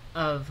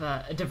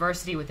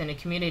diversity within a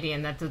community,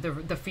 and that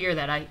the fear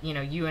that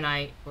you and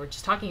I were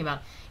just talking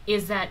about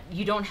is that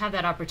you don't have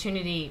that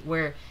opportunity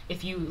where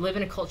if you live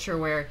in a culture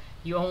where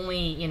you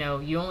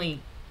only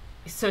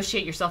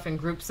associate yourself in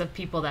groups of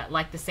people that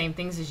like the same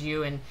things as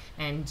you and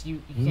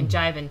you can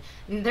jive and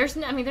there's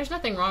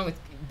nothing wrong with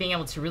being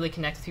able to really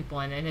connect with people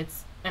and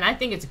I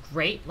think it's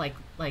great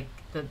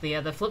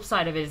the flip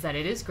side of it is that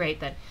it is great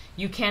that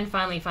you can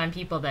finally find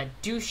people that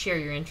do share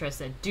your interests,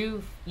 that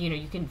do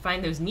you can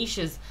find those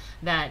niches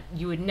that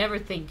you would never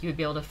think you would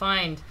be able to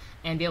find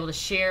and be able to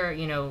share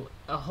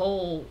a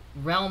whole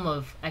realm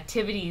of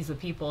activities with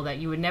people that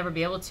you would never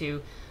be able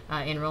to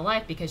in real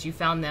life because you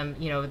found them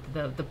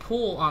the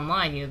pool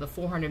online, the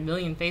 400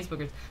 million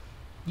Facebookers.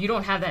 You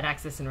don't have that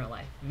access in real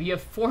life. If you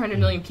have 400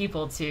 million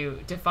people to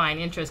find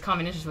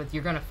common interest with,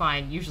 you're going to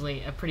find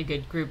usually a pretty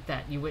good group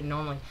that you wouldn't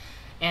normally.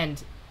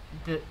 And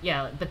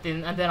but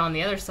then on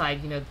the other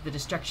side, the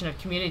destruction of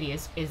community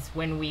is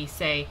when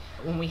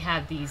we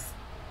have these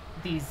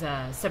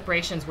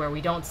separations where we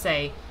don't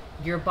say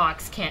your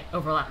box can't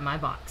overlap my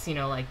box.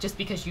 Just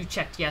because you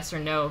checked yes or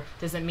no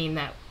doesn't mean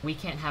that we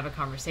can't have a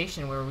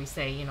conversation where we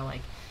say,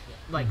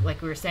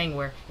 like we were saying,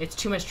 where it's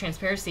too much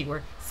transparency,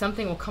 where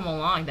something will come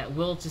along that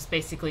will just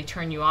basically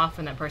turn you off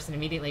from that person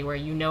immediately, where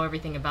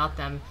everything about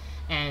them,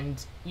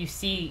 and you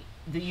see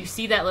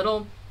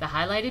that the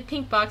highlighted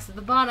pink box at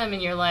the bottom,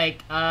 and you're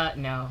like,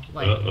 no,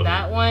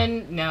 that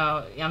one,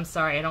 no, I'm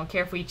sorry, I don't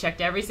care if we checked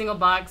every single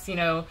box,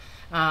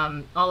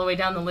 all the way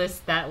down the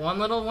list, that one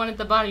little one at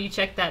the bottom, you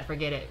check that,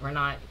 forget it,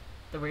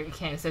 we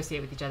can't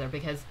associate with each other,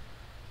 because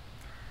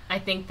I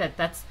think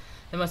that's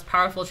the most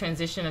powerful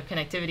transition of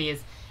connectivity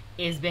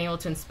is being able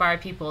to inspire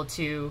people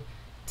to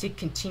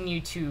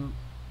continue to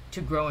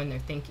grow in their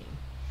thinking,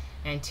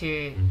 and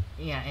to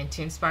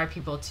inspire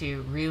people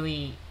to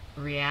really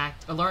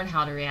react or learn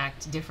how to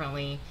react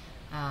differently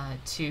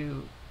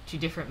to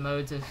different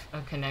modes of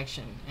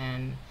connection.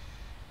 And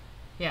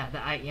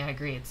I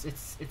agree, it's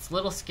a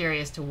little scary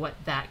as to what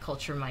that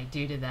culture might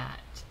do to that,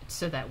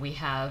 so that we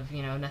have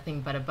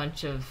nothing but a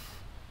bunch of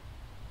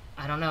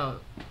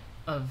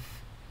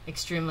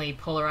extremely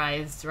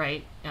polarized,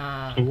 right?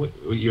 What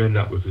you end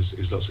up with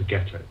is lots of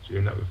ghettos. You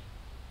end up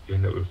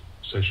with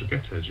social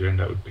ghettos. You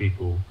end up with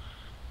people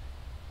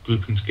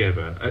grouping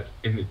together.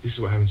 And this is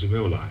what happens in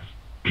real life.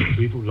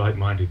 People,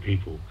 like-minded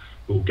people,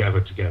 will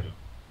gather together.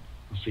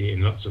 You see it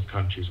in lots of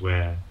countries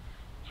where,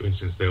 for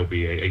instance, there'll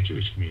be a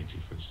Jewish community.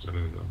 For instance,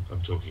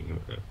 I'm talking,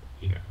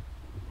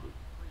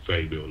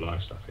 very real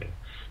life stuff here.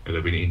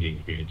 There'll be an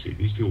Indian community.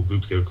 These people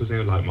group together because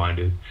they're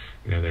like-minded.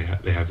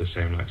 They have the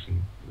same likes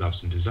and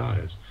loves and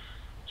desires.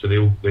 So they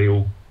all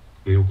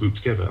group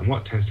together. And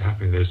what tends to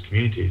happen in those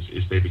communities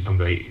is they become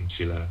very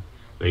insular,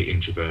 very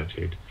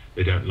introverted.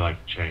 They don't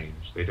like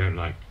change. They don't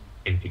like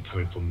anything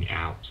coming from the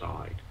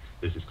outside.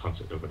 There's this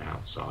concept of an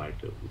outside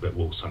that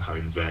will somehow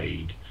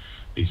invade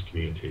these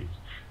communities.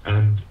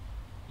 And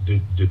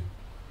the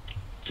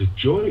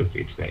joy of the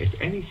internet, if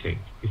anything,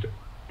 the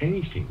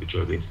joy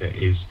of the internet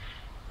is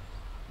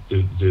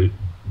to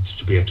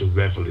be able to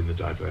revel in the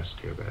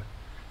diversity of it,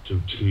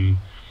 to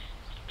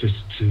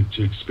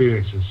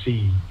experience and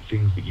see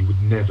things that you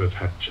would never have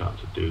had a chance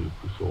to do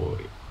before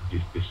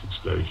this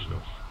explosion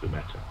of the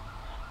meta,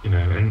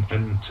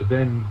 and to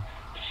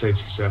say to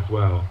yourself,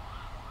 well,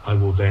 I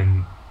will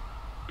then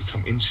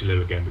become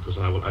insular again because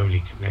I will only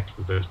connect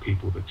with those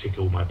people that tick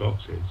all my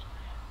boxes.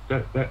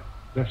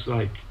 That's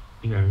like,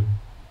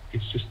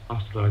 it's just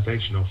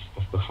bastardization of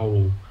the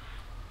whole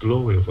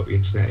glory of what the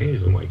internet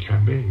is and what it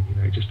can be.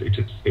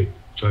 It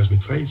drives me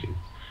crazy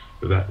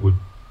that would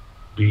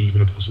be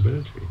even a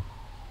possibility.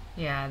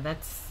 Yeah,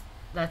 that's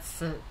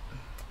and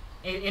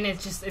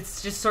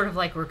it's just sort of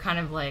like we're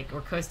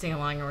coasting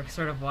along and we're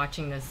sort of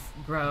watching this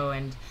grow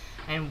and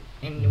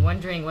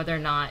wondering whether or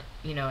not,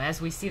 as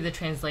we see the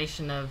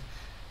translation of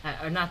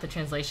or not the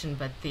translation,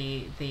 but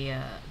the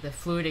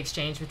fluid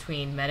exchange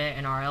between Meta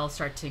and RL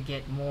start to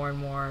get more and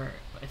more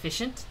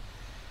efficient,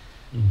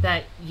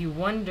 that you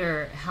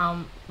wonder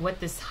what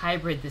this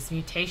hybrid, this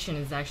mutation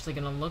is actually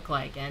going to look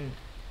like. And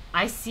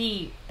I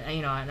see,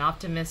 an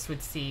optimist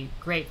would see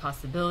great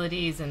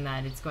possibilities, and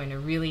that it's going to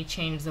really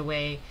change the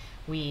way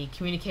we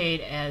communicate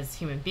as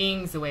human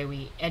beings, the way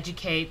we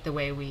educate, the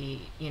way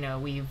we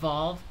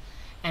evolve.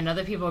 And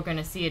other people are going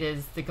to see it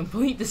as the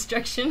complete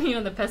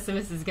destruction. The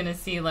pessimist is going to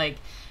see like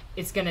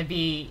it's going to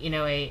be,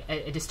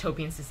 a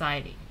dystopian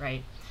society,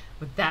 right?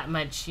 With that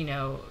much,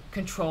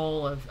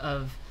 control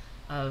of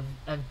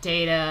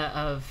data,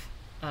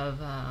 of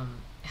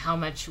how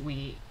much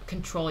we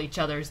control each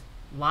other's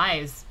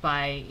lives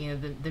by,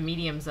 the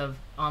mediums of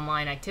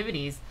online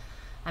activities.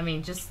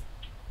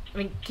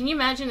 Can you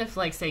imagine if,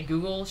 like, say,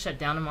 Google shut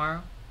down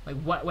tomorrow? Like,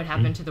 what would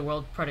happen to the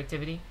world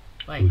productivity?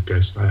 Like, it would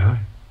go sky high.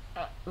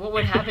 What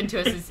would happen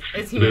to us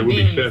as human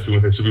beings? They would be certain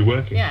when they should be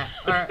working. Yeah,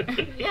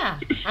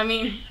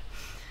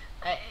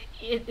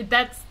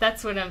 that's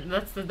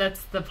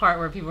the part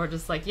where people are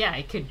just like, yeah,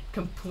 it could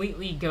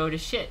completely go to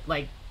shit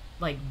like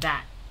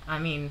that. I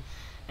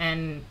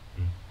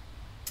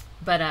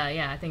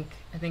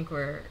think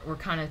we're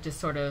kind of just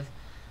sort of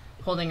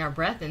holding our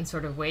breath and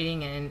sort of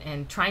waiting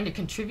and trying to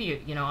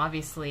contribute,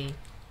 obviously,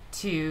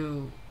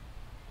 to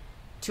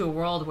a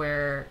world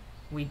where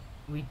we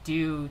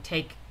do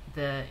take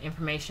the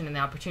information and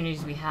the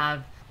opportunities we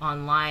have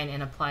online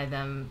and apply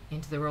them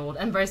into the real world,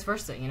 and vice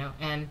versa,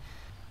 And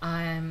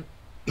I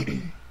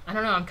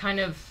don't know. I'm kind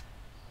of.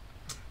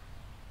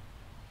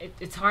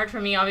 It's hard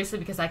for me, obviously,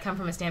 because I come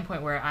from a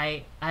standpoint where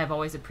I have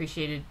always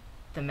appreciated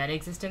the meta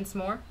existence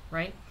more,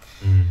 right?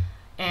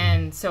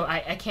 And so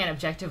I can't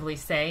objectively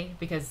say,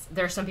 because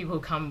there are some people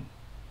who come,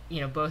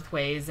 both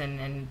ways,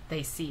 and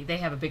they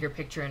have a bigger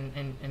picture,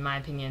 in my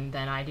opinion,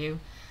 than I do,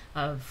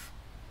 of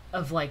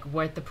like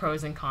what the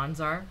pros and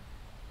cons are.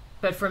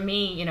 But for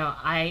me,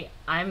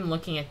 I'm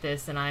looking at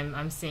this and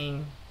I'm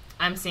seeing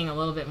a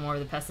little bit more of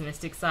the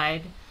pessimistic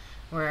side,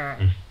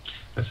 where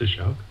that's a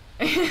shock.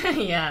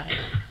 Yeah.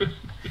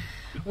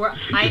 Where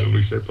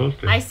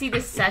I see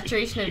this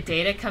saturation of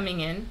data coming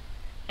in,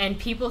 and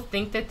people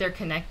think that they're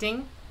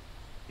connecting,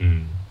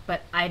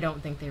 but I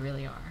don't think they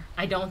really are.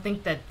 I don't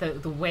think that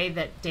the way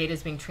that data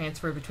is being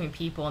transferred between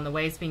people and the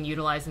way it's being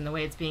utilized and the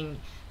way it's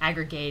being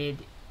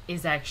aggregated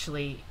is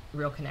actually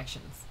real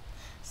connections.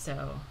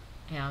 So,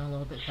 yeah, I'm a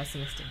little bit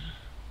pessimistic.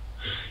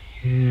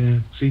 Yeah,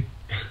 see,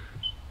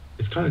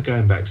 it's kind of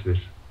going back to this.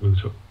 We were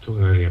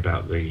talking earlier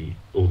about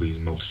all these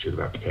multitude of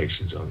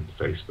applications on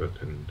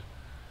Facebook, and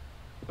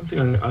one thing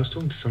I was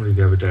talking to somebody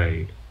the other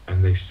day,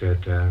 and they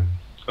said,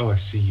 I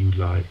see you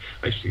like...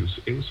 Actually,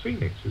 it was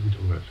Phoenix. We were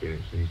talking about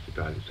Phoenix, and he's the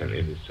guy that sent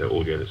in this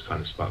audio that's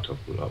kind of sparked off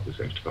a lot of this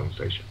extra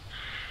conversation.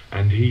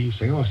 And he was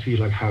saying, I see you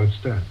like Howard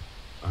Stern.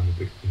 I'm a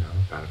big,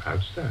 fan of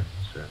Howard Stern.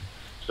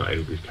 It's not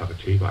everybody's cup of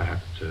tea, but I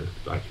happen to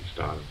like his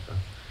style and stuff.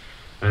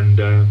 And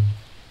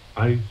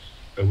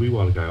a wee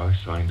while ago, I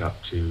signed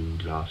up to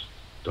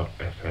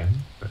Last.fm.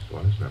 That's the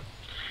one, isn't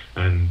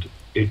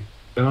it?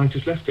 And I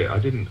just left it. I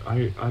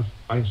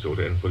installed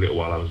it, and for a little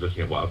while I was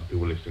looking at what other people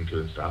were listening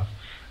to and stuff.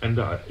 And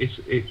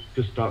it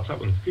just starts up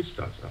when the computer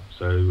starts up.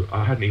 So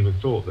I hadn't even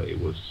thought that it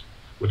was...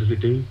 What does it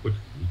do?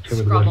 Tell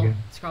me the word again.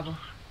 Scrabble.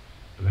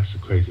 And that's a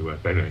crazy word.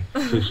 But anyway,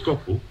 so it's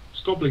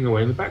scobbling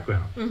away in the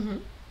background. Mm-hmm.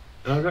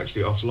 And I was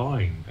actually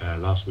offline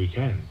last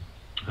weekend.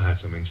 I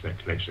had some internet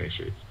connection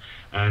issues.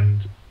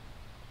 And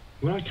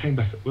when I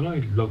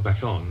logged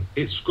back on,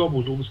 it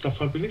scrabbled all the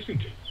stuff I'd been listening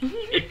to.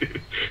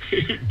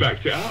 It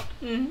backed it up.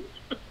 Mm-hmm.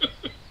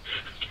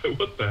 So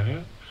what the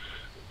hell?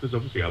 Because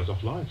obviously I was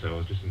offline, so I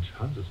was listening to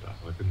tons of stuff.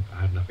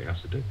 I had nothing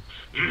else to do.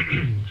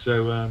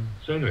 So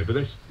anyway, but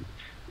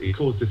it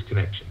caused this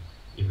connection,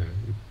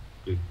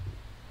 with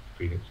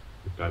Phoenix,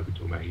 the guy we've been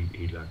talking about.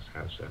 He learns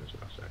how to serve as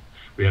well. So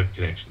we have a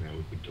connection there.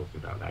 We've been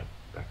talking about that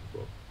back and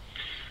forth.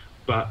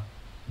 But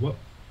what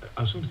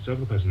I was talking to this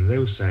other person, and they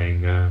were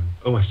saying,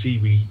 I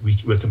see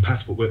we're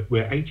compatible.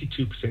 We're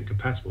 82%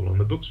 compatible on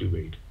the books we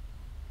read.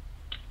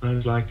 And I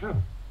was like,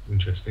 oh,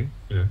 interesting.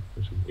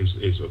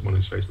 It's one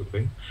of his Facebook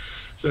things.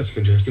 So that's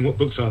interesting. What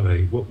books are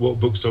they? What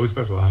books are we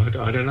compatible?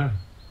 I don't know.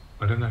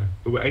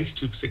 But we're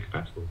 82%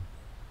 compatible.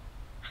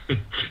 It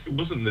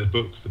wasn't the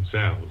books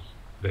themselves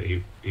that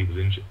he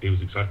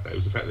was excited about. It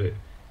was the fact that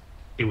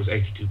it was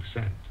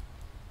 82%.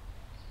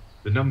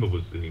 The number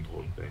was the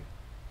important thing.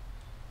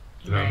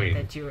 You know what I mean?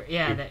 That you were,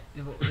 that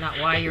not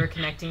why you were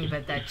connecting,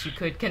 but that you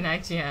could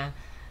connect. Yeah,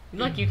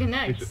 look, you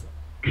connect.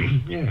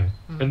 Yeah,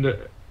 and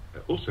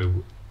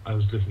also I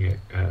was looking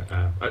at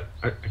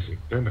actually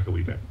going back a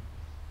wee bit.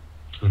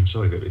 I'm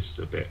sorry that this is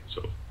a bit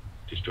sort of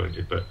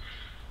disjointed, but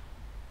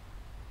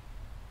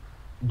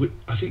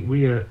I think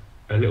we are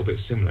a little bit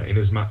similar in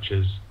as much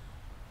as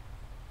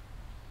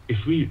if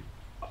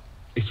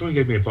someone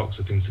gave me a box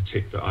of things to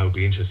tick that I would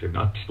be interested in,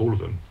 I'd tick all of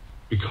them,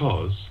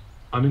 because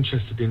I'm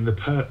interested in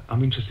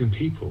I'm interested in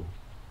people.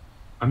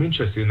 I'm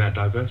interested in that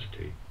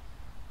diversity,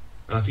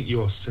 and I think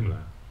you are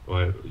similar.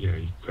 Or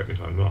you correct me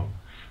if I'm wrong.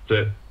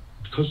 That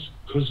because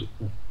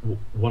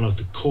one of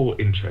the core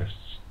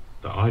interests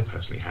that I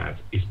personally have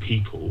is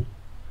people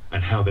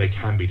and how they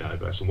can be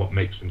diverse and what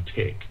makes them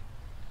tick.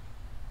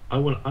 I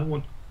would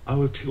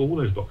tick all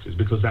those boxes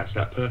because that's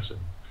that person.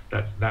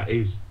 That's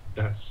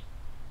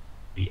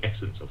the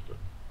essence of them.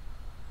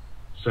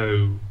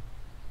 So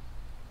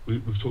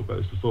we've talked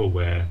about this before,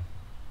 where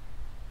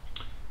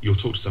you'll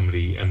talk to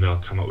somebody and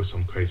they'll come up with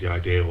some crazy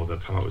idea, or they'll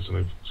come up with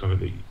something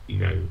that, you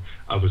know,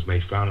 others may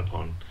frown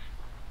upon,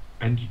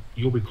 and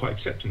you'll be quite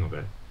accepting of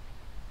it.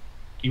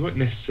 You won't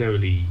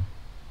necessarily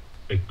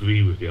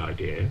agree with the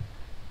idea,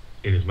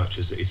 in as much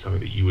as it's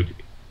something that you would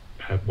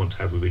want to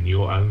have within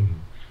your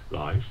own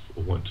life,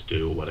 or want to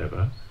do, or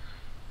whatever.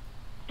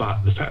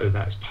 But the fact that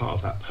that's part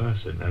of that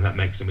person, and that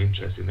makes them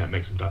interesting, that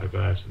makes them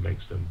diverse, and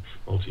makes them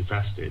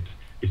multifaceted,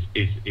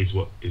 is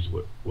what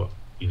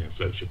you know,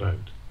 floats your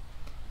boat.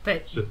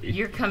 But so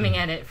you're coming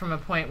at it from a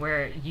point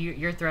where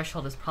your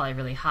threshold is probably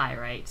really high,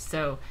 right?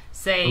 So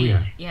say,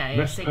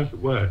 that's a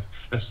perfect word.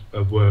 That's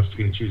a word for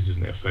being chooses,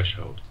 isn't it? A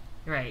threshold.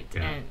 Right.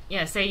 Yeah.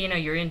 And say, you know,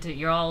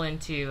 you're all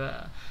into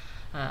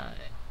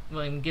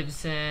William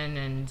Gibson,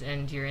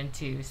 and you're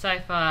into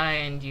sci-fi,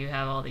 and you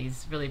have all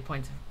these really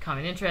points of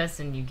common interest,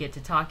 and you get to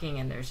talking,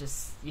 and there's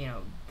just, you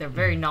know, they're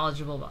very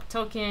knowledgeable about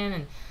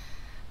Tolkien,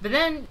 but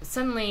then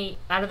suddenly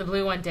out of the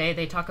blue one day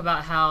they talk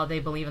about how they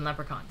believe in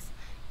leprechauns.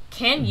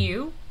 Can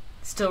you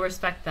still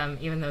respect them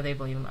even though they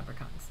believe in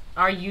leprechauns?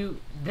 Are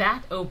you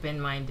that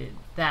open-minded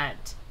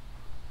that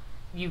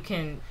you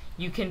can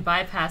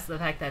bypass the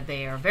fact that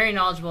they are very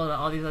knowledgeable about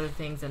all these other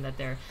things, and that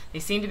they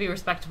seem to be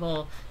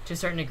respectable to a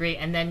certain degree,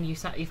 and then you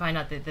find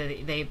out that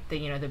they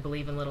you know, they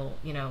believe in little,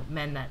 you know,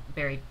 men that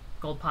bury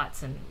gold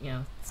pots and, you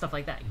know, stuff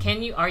like that?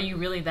 Are you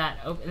really that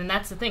open? And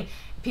that's the thing.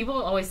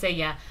 People always say,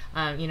 you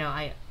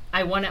know,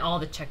 I want all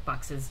the check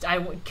boxes.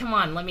 Come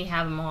on, let me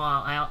have them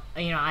all.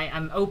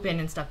 I'm open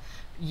and stuff.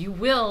 You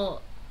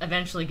will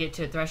eventually get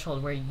to a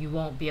threshold where you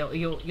won't be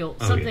able.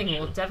 Something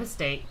will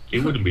devastate.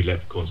 It wouldn't be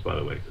leprechauns, by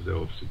the way, because they're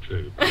obviously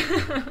true.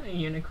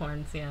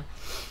 Unicorns, yeah.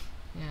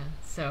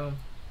 So.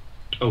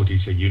 Oh, did you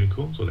say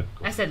unicorns or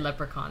leprechauns? I said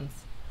leprechauns.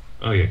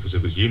 Oh yeah, because if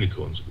it was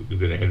unicorns, we're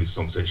going to end this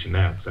conversation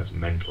now, because that's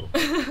mental.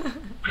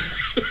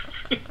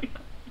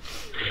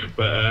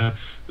 But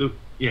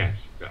yes.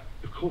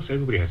 Of course,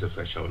 everybody has a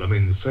threshold. I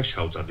mean, the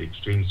thresholds are the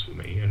extremes for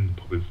me, and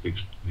probably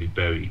the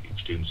very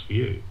extremes for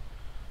you.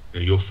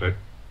 You know,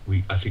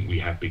 I think we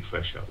have big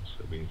thresholds.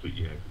 I mean, if we're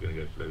going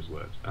to go for those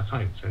words, I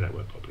can't even say that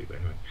word properly, but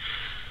anyway.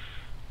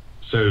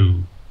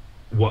 So,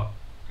 what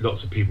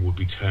lots of people would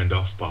be turned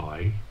off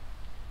by,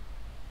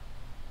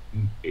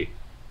 it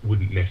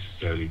wouldn't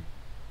necessarily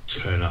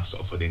turn us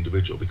off an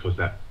individual, because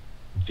the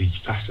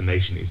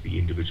fascination is the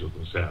individual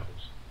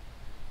themselves.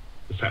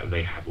 The fact that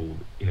they have all,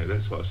 you know,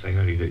 that's what I was saying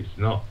earlier, that it's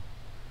not.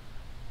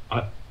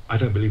 I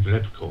don't believe in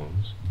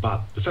leprechauns,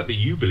 but the fact that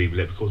you believe in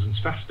leprechauns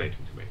is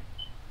fascinating to me.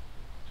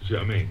 Do you see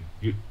what I mean?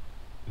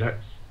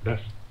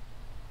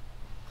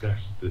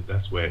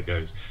 That's where it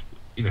goes.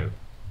 You know,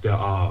 there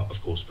are,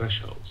 of course,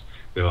 thresholds.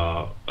 There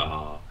are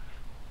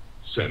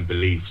certain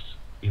beliefs,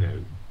 you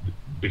know,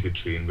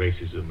 bigotry and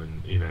racism,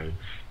 and, you know,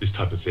 this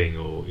type of thing,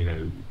 or, you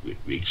know,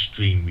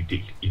 extreme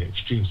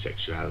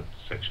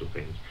sexual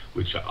things,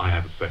 which I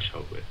have a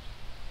threshold with.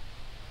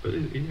 But,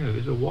 you know,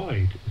 it's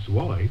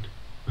wide.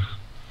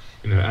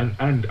 You know,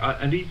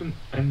 and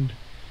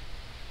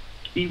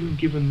even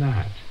given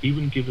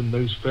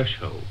those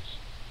thresholds,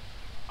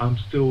 I'm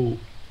still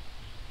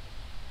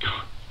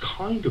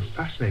kind of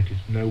fascinated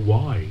to know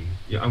why.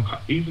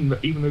 Yeah, even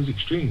those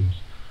extremes,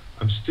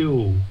 I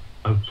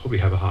would probably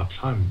have a hard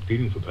time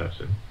dealing with a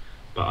person,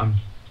 but I'm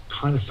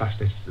kind of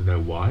fascinated to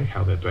know why,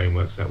 how their brain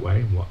works that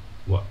way, and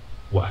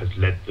what has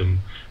led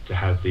them to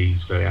have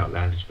these very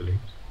outlandish beliefs.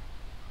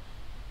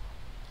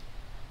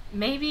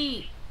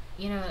 Maybe,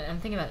 you know, I'm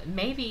thinking about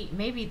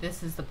maybe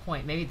this is the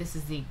point. Maybe this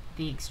is the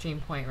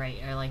extreme point,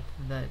 right? Or like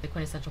the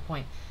quintessential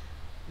point,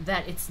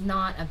 that it's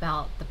not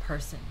about the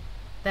person,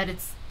 that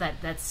it's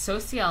that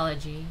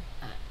sociology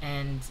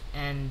and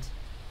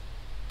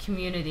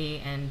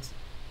community and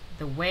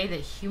the way that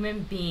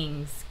human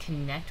beings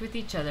connect with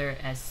each other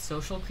as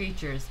social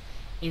creatures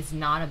is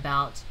not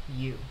about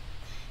you.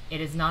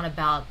 It is not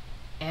about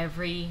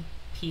every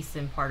piece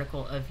and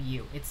particle of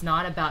you. It's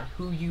not about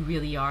who you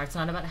really are. It's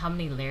not about how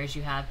many layers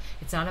you have.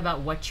 It's not about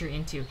what you're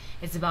into.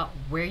 It's about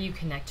where you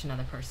connect to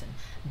another person.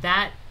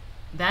 That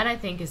I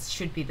think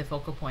should be the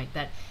focal point.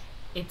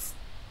 That's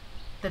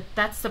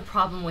the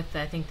problem with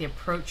I think the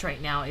approach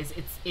right now is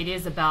it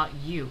is about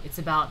you. It's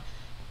about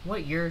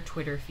what your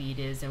Twitter feed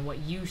is, and what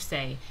you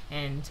say,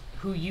 and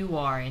who you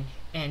are,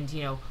 and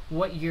you know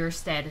what your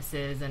status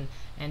is, and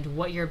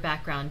what your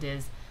background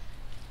is.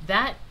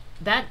 That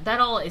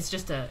all is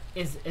just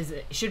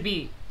should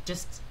be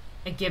just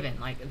a given,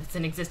 like it's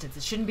an existence.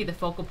 It shouldn't be the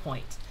focal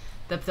point.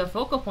 The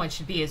focal point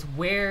should be is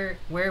where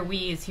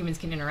we as humans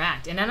can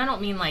interact. And I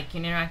don't mean like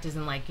can interact as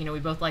in like, you know, we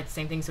both like the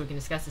same things so we can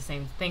discuss the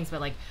same things, but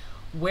like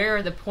where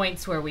are the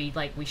points where we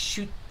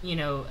shoot, you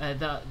know,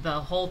 the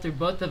hole through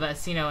both of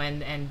us, you know,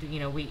 and you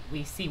know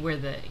we see where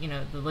the, you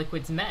know, the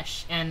liquids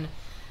mesh. And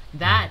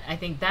That, I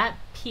think that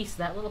piece,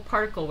 that little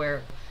particle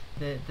where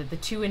the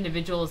two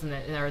individuals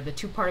or the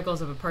two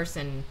particles of a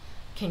person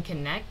can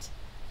connect,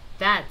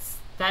 that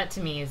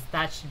to me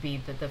that should be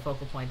the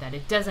focal point. That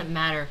it doesn't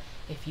matter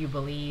if you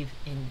believe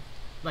in,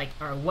 like,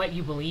 or what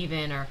you believe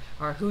in,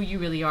 or who you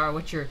really are,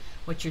 what your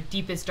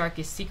deepest,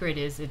 darkest secret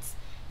is.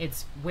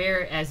 It's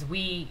where, as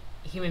we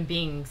human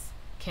beings,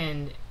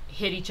 can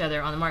hit each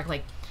other on the mark.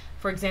 Like,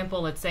 for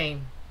example, let's say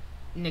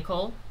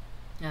Nicole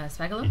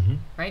Spagalo,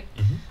 right?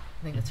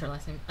 I think that's her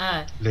last name.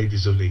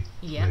 Ladies of Lee.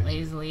 Yeah,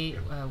 Ladies of Lee,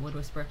 Wood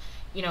Whisperer.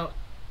 You know,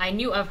 I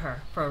knew of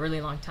her for a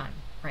really long time,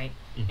 right?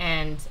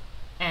 And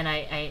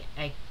I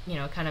you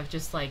know, kind of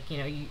just like, you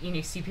know,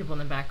 you see people in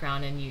the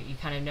background and you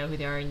kind of know who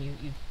they are, and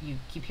you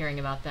keep hearing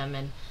about them,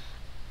 and,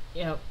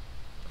 you know,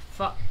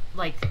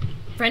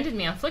 friended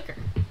me on Flickr.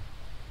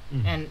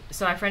 And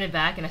so I friended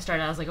back, and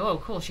I was like, oh,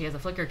 cool, she has a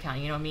Flickr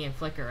account, you know, me and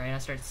Flickr, right? And I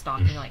started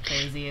stalking like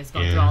crazy. It's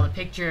going through all the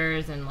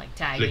pictures and like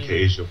tagging, Flickr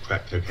is your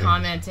crack cocaine,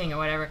 commenting or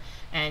whatever.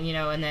 And, you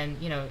know, and then,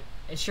 you know,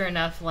 sure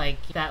enough, like,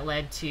 that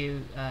led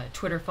to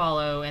Twitter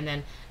follow,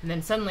 and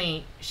then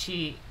suddenly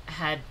she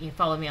had, you know,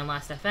 followed me on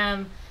Last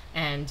FM,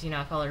 and, you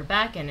know, I followed her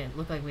back, and it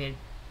looked like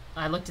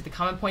I looked at the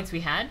comment points we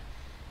had,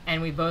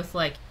 and we both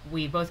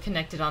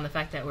connected on the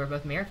fact that we're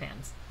both Mayer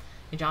fans.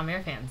 John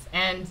Mayer fans.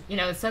 And, you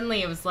know,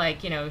 suddenly it was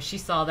like, you know, she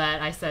saw that,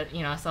 I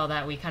saw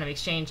that, we kind of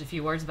exchanged a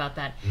few words about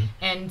that.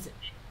 And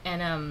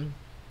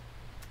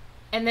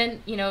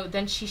then, you know,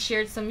 then she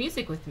shared some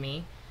music with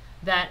me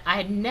that I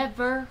had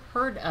never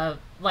heard of,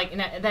 like,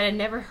 that I had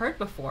never heard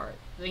before,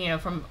 you know,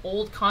 from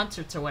old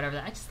concerts or whatever,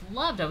 that I just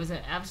loved. I was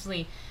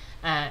absolutely,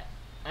 I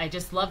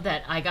just loved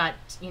that I got,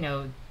 you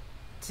know,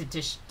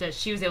 that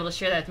she was able to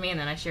share that with me, and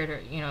then I shared her,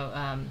 you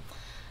know,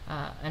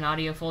 an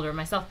audio folder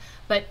myself.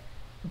 But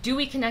do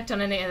we connect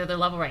on any other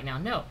level right now?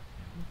 No.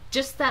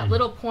 Just that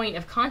little point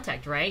of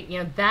contact, right? You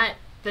know, that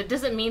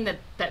doesn't mean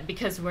that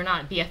because we're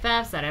not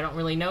BFFs, that I don't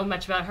really know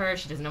much about her,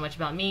 she doesn't know much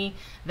about me,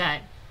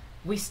 that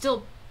we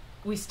still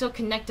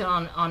connected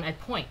on a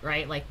point,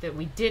 right? Like, that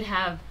we did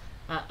have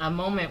a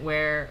moment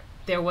where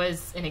there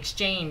was an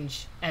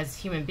exchange as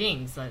human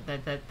beings,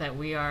 that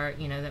we are,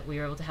 you know, that we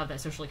were able to have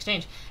that social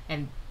exchange,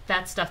 and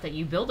that's stuff that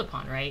you build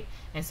upon, right?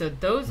 And so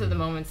those are the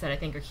moments that I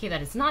think are key,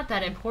 that it's not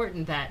that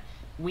important that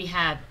we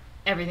have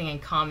everything in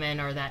common,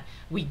 or that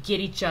we get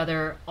each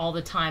other all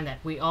the time, that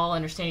we all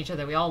understand each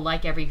other, we all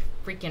like every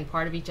freaking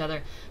part of each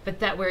other, but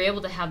that we're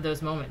able to have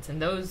those moments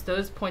and those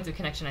points of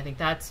connection. I think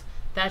that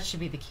should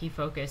be the key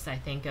focus, I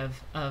think,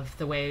 of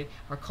the way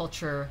our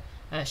culture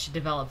should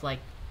develop. Like,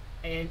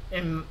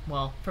 and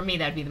well, for me,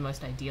 that'd be the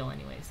most ideal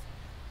anyways.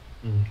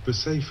 But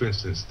say, for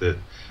instance, that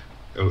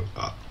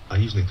I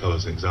use Nicole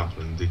as an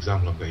example, and the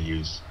example I'm going to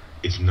use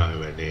is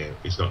nowhere near,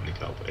 it's not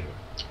Nicole, but anyway,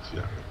 you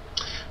know.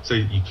 So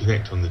you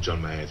connect on the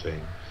John Mayer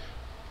thing.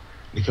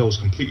 Nicole's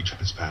completely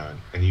transparent,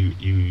 and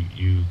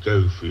you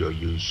go through your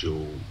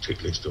usual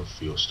tick list of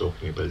your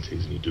stalking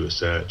abilities, and you do a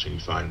search, and you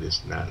find this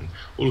and that, and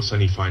all of a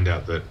sudden you find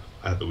out that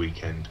at the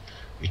weekend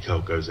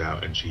Nicole goes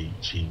out and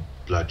she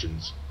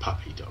bludgeons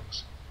puppy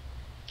dogs.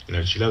 You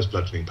know, she loves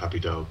bludgeoning puppy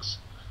dogs.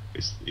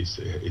 It's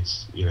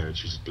you know,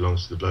 she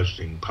belongs to the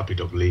bludgeoning puppy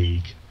dog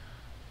league.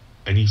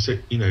 And you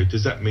said, you know,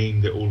 does that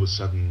mean that all of a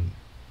sudden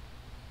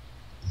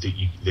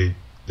that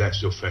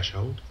that's your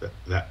threshold,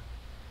 that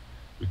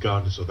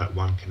regardless of that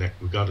one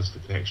regardless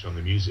of the connection on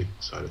the music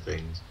side of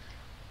things,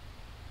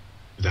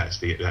 that's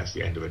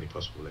the end of any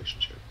possible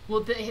relationship?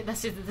 Well,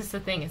 that's the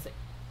thing, is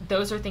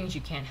those are things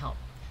you can't help.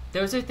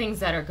 Those are things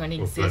that are going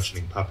to exist.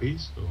 Bludgeoning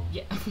puppies? Or,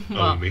 yeah.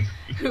 Well,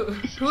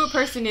 who a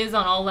person is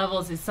on all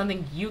levels is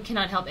something you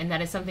cannot help, and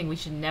that is something we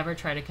should never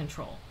try to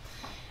control.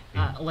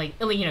 Like,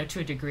 you know,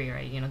 to a degree,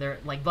 right? You know, they're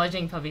like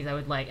bludgeoning puppies.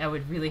 I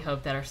would really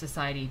hope that our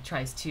society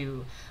tries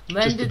to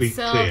lend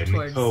itself clear,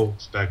 towards. Nicole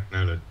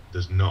Spagnola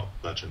does not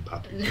bludgeon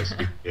puppies. Let's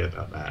be clear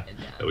about that.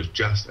 No. That was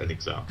just an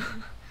example.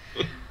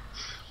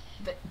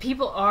 But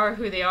people are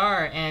who they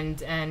are,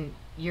 and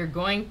you're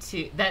going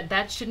to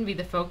that shouldn't be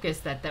the focus.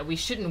 That we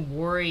shouldn't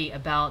worry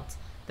about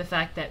the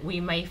fact that we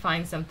may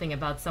find something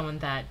about someone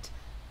that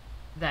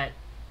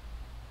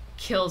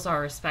kills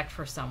our respect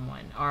for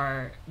someone,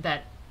 or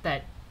that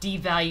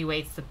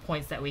devaluates the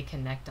points that we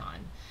connect on.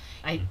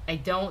 I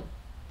don't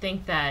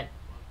think that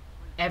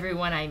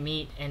everyone I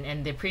meet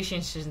and the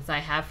appreciations I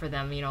have for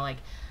them, you know,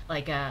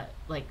 like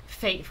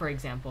Fate, for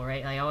example,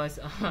 right? I always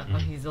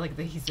he's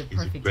a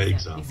perfect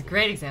example. He's a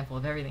great example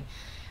of everything.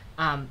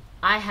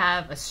 I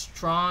have a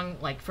strong,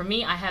 like, for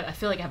me, I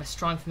feel like I have a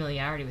strong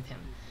familiarity with him.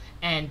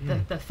 And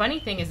the funny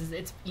thing is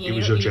it's, you know, he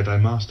was your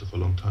Jedi Master for a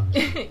long time.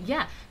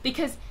 Yeah,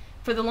 because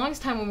for the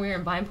longest time when we were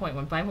in Vine Point,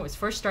 when Vine Point was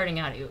first starting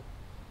out,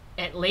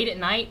 late at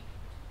night,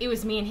 it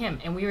was me and him,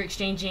 and we were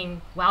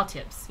exchanging WoW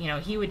tips. You know,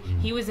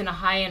 he was in a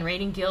high-end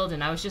raiding guild,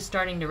 and I was just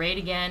starting to raid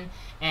again,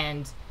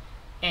 and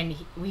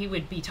we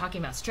would be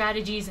talking about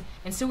strategies,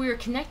 and so we were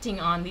connecting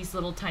on these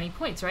little tiny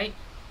points, right?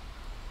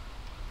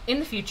 In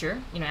the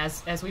future, you know,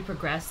 as we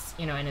progress,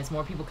 you know, and as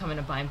more people come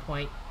into Vine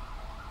Point,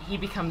 he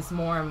becomes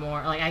more and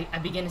more, like, I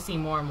begin to see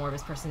more and more of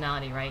his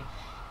personality, right?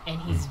 and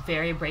he's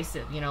very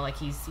abrasive. Like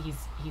he's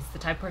the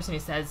type of person who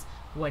says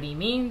what he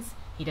means.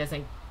 He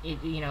doesn't,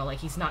 like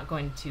he's not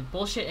going to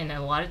bullshit. And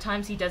a lot of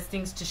times he does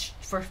things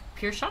for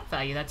pure shock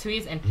value. That's who he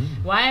is. And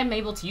why I'm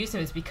able to use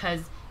him is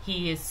because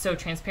he is so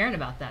transparent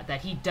about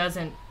that he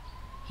doesn't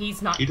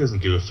give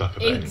a fuck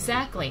about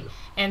exactly anything.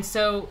 And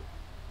so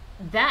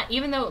that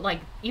even though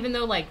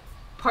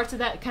parts of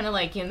that kind of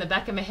like in the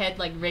back of my head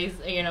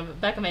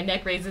back of my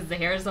neck raises the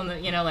hairs on the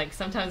like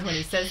sometimes when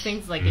he says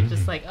things like it's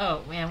just like,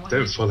 oh man,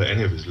 don't follow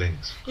any of his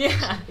links.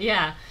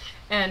 Yeah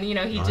and he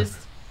just,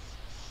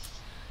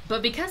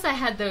 but because I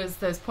had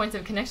those points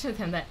of connection with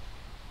him,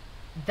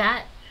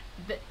 that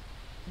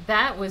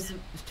was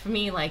for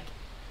me like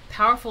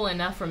powerful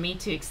enough for me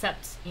to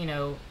accept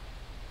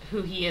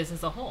who he is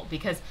as a whole,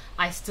 because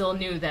I still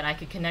knew that I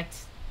could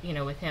connect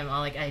with him.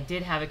 I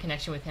did have a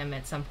connection with him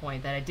at some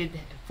point, that I did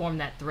form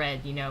that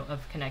thread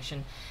of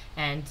connection.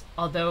 And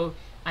although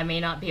I may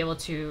not be able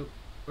to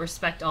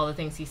respect all the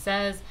things he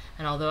says,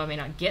 and although I may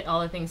not get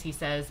all the things he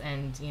says,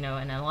 and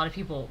and a lot of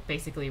people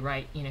basically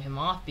write him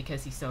off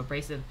because he's so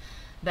abrasive,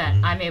 that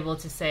I'm able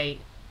to say,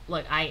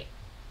 look, I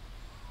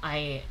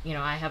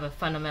have a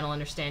fundamental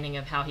understanding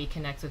of how he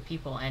connects with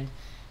people,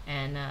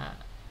 and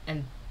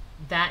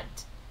that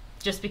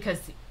just because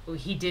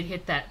he did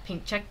hit that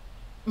pink check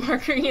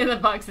marker in the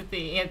box at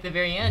the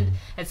very end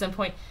at some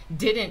point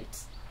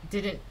didn't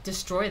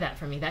destroy that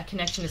for me. That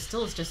connection is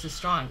still just as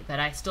strong, that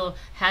I still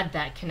had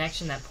that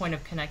connection, that point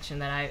of connection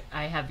that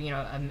I have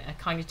a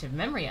cognitive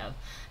memory of.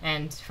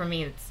 And for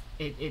me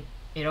it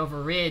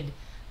overrid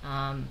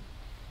and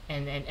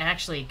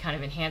actually kind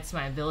of enhanced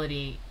my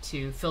ability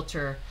to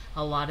filter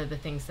a lot of the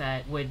things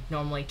that would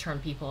normally turn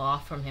people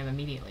off from him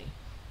immediately.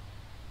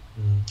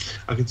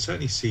 I can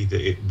certainly see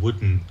that it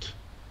wouldn't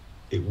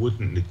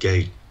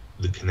negate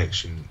the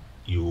connection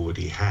you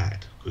already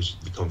had, because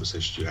the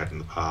conversations you had in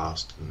the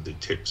past and the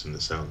tips and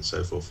the so on and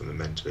so forth and the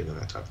mentoring and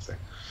that type of thing.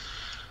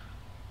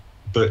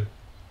 But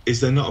is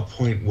there not a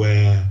point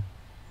where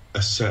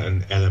a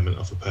certain element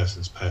of a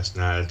person's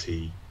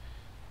personality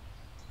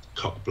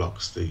cock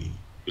blocks the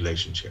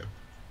relationship?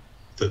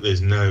 That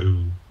there's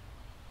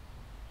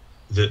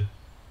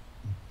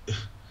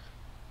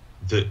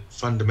that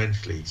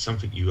fundamentally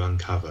something you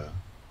uncover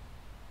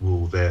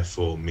will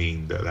therefore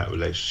mean that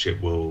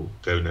relationship will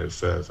go no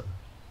further,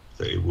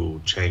 that it will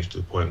change to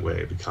the point where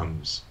it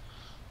becomes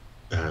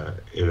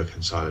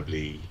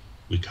irreconcilably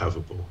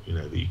recoverable,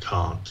 that you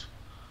can't.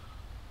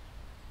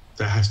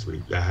 That has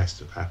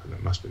to happen.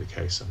 That must be the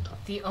case sometimes.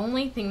 The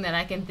only thing that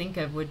I can think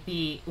of wouldn't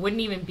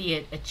even be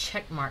a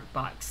check mark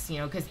box,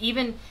 because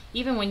even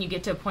when you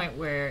get to a point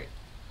where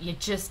you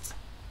just,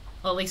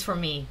 well, at least for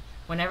me,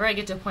 whenever I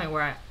get to a point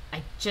where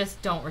I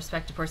just don't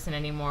respect a person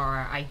anymore,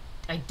 or I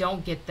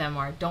don't get them,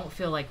 or I don't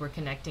feel like we're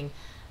connecting,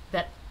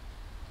 that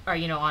are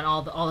on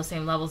all the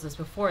same levels as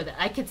before, that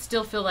I could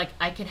still feel like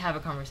I could have a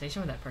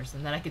conversation with that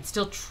person, that I could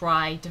still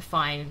try to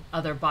find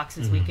other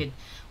boxes we could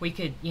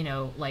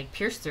like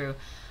pierce through.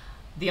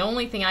 The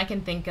only thing I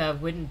can think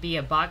of wouldn't be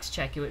a box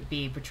check; it would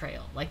be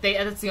betrayal.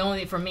 That's the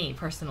only, for me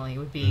personally, it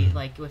would be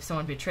like if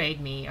someone betrayed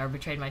me or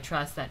betrayed my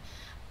trust, that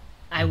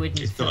I wouldn't.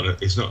 It's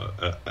not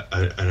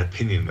an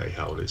opinion they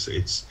hold. It's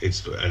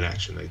an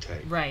action they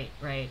take. Right.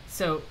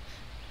 So,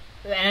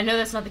 and I know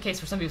that's not the case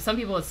for some people. Some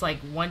people, it's like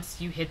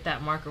once you hit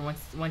that marker,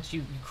 once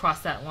you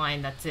cross that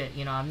line, that's it.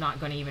 I'm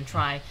not going to even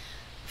try.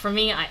 For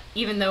me,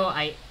 even though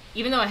I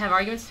have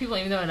arguments with people,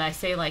 even though I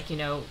say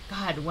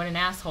God, what an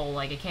asshole!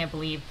 I can't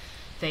believe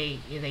they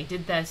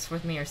did this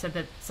with me or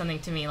said something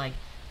to me.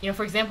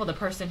 For example, the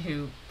person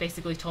who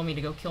basically told me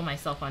to go kill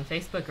myself on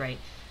Facebook, right?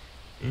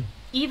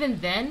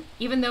 Even then,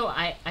 even though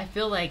I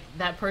feel like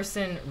that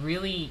person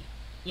really,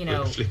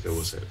 Flickr,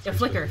 was it?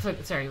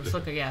 Flickr, sorry, it was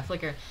Flickr, yeah,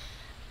 Flickr.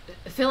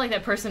 I feel like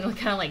that person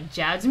kind of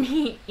jabs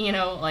me, in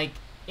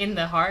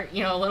the heart,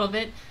 a little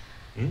bit.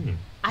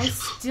 I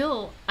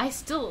still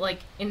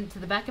into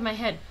the back of my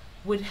head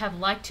would have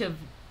liked to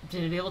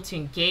be able to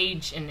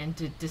engage and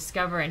to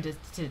discover and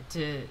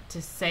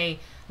to say,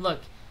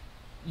 look,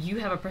 you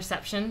have a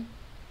perception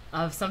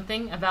of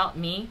something about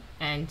me,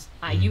 and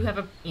I have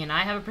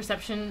a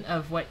perception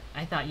of what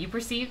I thought you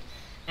perceived,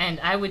 and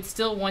I would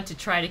still want to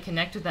try to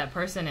connect with that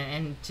person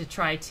and to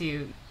try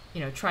to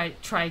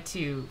try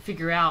to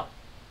figure out,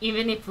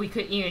 even if we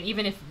could,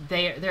 even if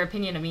their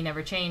opinion of me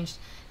never changed,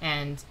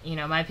 and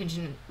my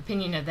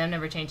opinion of them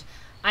never changed,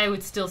 I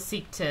would still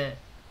seek to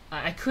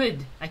I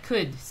could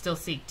still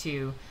seek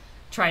to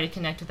try to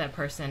connect with that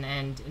person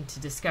and to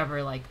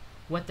discover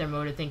what their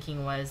mode of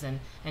thinking was,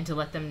 and to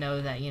let them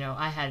know that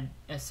I had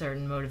a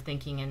certain mode of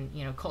thinking,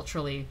 and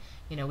culturally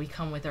we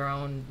come with our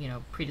own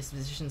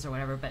predispositions or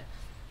whatever.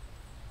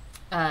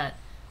 But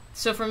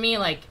so for me,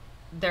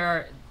 there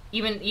are,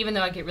 even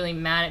though I get really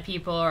mad at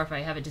people, or if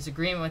I have a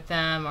disagreement with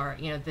them, or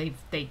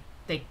they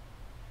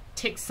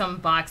tick some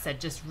box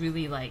that just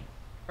really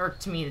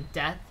irked me to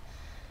death,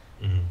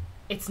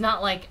 it's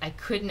not like I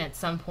couldn't at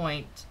some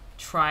point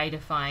try to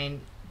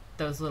find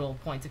those little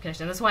points of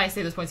connection. That's why I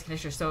say those points of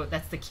connection. So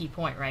that's the key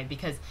point, right?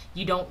 Because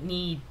you don't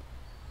need,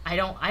 I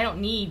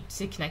don't need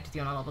to connect with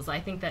you on all levels. I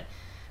think that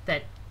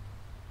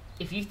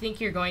if you think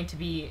you're going to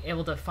be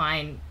able to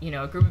find,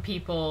 a group of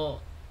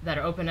people that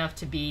are open enough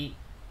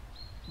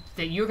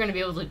that you're going to be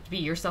able to be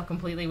yourself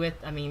completely with,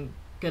 I mean,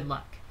 good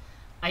luck.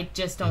 I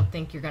just don't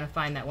think you're going to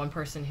find that one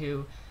person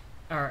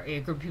or a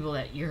group of people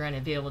that you're going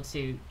to be able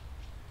to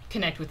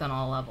connect with on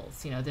all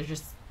levels. There's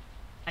just,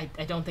 I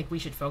don't think we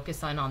should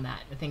focus on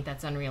that. I think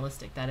that's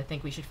unrealistic. I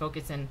think we should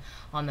focus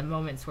on the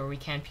moments where we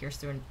can pierce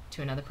through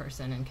to another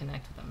person and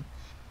connect with them,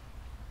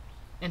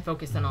 and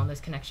focus on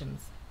those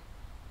connections.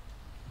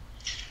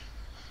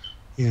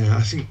 Yeah,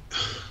 I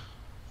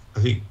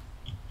think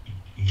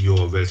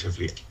you're a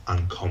relatively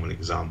uncommon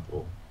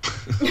example,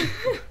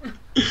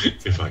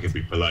 if I can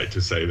be polite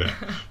to say that.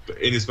 But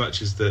in as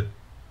much as that,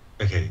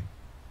 okay,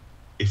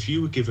 if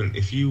you were given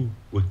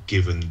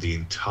the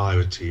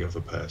entirety of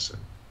a person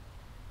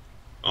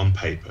on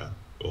paper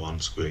or on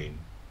screen,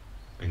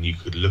 and you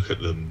could look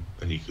at them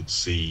and you could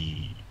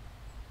see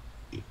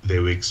they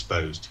were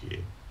exposed to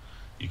you,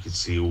 you could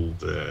see all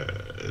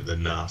the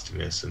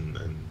nastiness and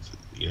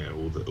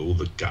all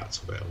the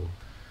guts of it all,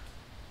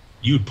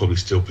 you would probably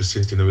still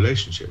persist in a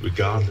relationship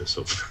regardless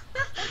of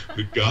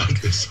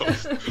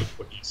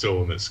what you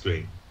saw on that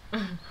screen.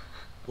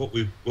 What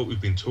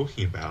we've been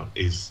talking about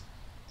is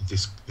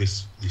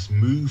this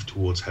move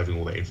towards having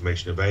all that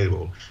information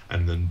available,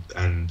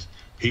 and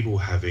people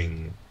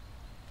having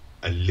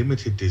a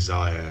limited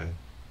desire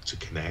to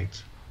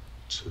connect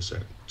to a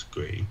certain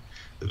degree,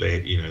 that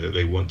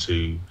they want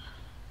to,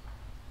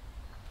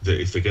 that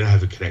if they're going to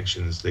have the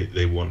connections,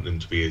 they want them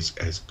to be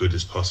as good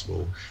as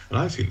possible. And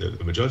I think that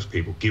the majority of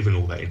people, given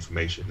all that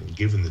information and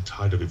given the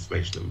tide of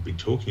information that we've been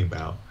talking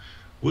about,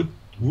 would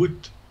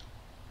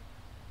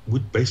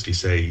basically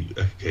say,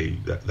 okay,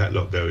 that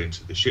lot go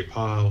into the shit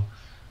pile.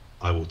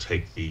 I will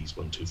take these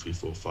 1, 2, 3,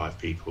 4, 5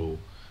 people,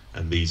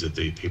 and these are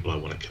the people I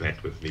want to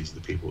connect with, and these are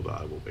the people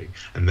that I will be.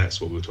 And that's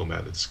what we were talking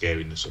about, the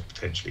scariness of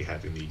potentially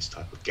having these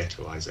type of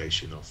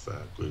ghettoization of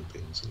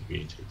groupings and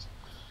communities.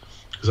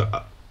 Because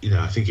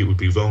I think it would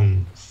be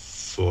wrong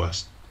for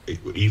us,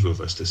 either of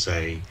us, to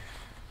say,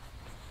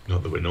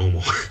 not that we're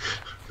normal,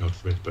 God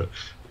forbid, but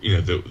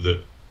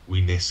that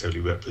we necessarily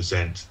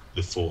represent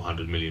the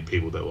 400 million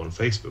people that are on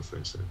Facebook, for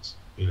instance.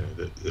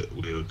 That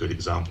we're a good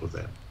example of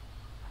them.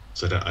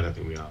 So I don't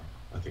think we are.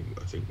 I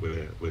think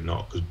we're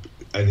not,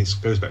 and it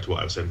goes back to what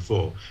I was saying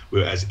before.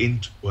 We're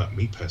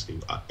me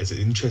personally, as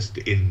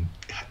interested in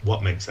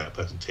what makes that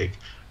person tick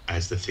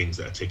as the things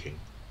that are ticking.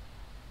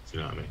 If you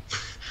know what I mean.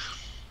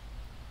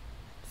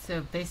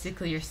 So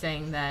basically, you're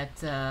saying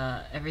that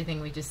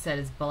everything we just said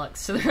is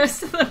bollocks to the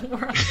rest of the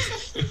world.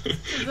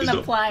 Doesn't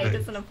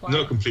apply.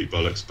 Not complete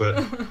bollocks,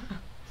 but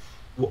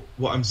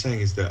what I'm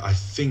saying is that I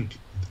think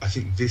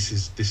this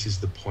is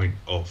the point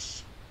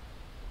of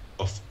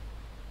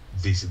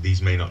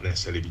these may not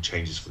necessarily be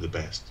changes for the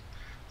best.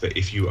 That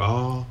if you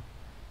are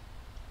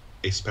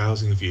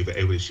espousing a view that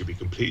everybody should be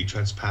completely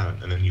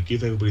transparent, and then you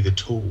give everybody the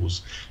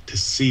tools to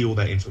see all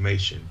that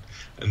information,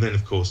 and then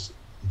of course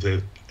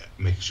they're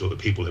making sure that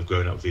people have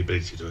grown up with the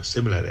ability to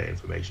assimilate that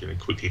information and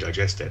quickly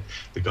digest it.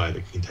 The guy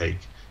that can take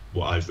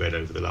what I've read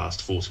over the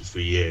last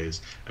 43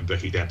 years and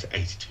break it down to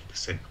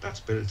 82%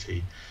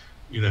 compatibility,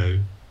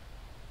 and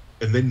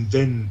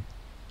then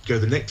go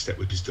the next step,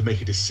 which is to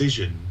make a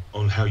decision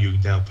on how you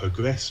now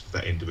progress with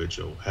that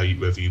individual,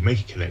 whether you make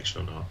a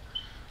connection or not,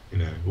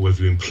 or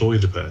whether you employ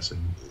the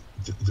person.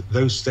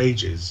 Those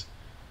stages,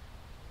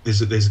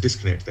 there's a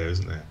disconnect there,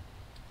 isn't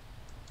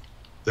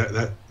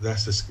there?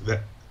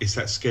 It's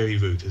that scary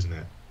route, isn't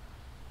it?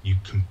 You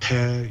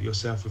compare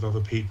yourself with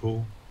other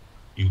people,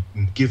 you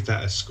give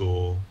that a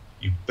score,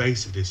 you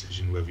base a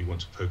decision whether you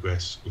want to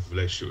progress with a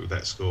relationship with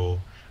that score,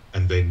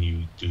 and then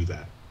you do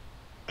that.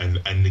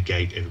 And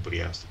negate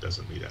everybody else that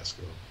doesn't meet that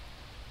score.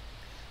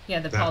 Yeah,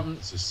 the problem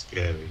is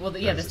scary. Well,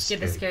 the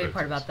scary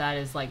part about that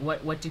is like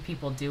what do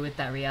people do with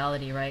that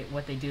reality, right?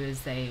 What they do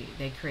is they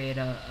create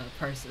a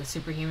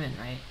superhuman,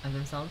 right, of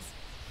themselves,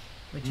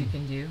 which you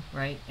can do,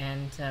 right,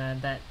 and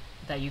that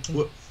you can.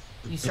 Well,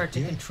 you start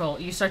to control.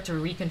 You start to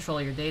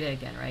recontrol your data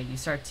again, right? You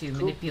start to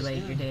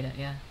manipulate your data.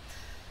 Yeah.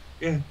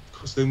 Yeah, of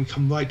course. Then we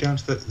come right down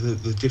to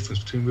the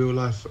difference between real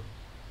life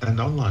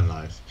and online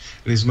life,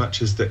 and as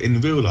much as that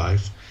in real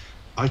life,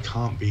 I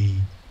can't be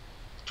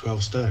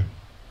 12 stone.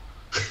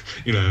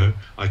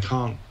 I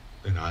can't.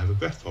 I have a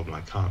breath problem.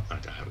 I don't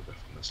have a breath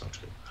problem. That's not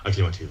true. I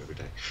clean my teeth every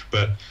day.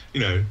 But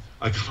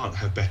I can't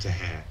have better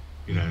hair.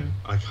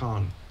 I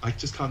can't. I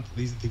just can't.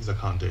 These are things I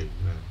can't do.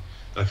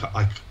 Like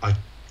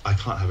I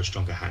can't have a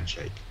stronger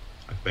handshake.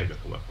 Maybe I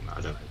can work on that.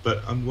 I don't know.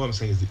 But what I'm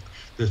saying is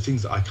the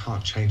things that I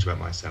can't change about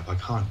myself. I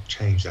can't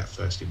change that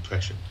first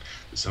impression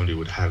that somebody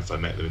would have if I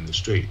met them in the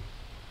street.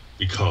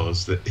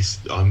 Because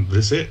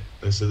that's it.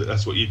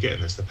 That's what you get,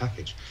 and that's the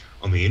package.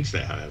 On the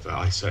internet, however,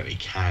 I certainly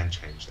can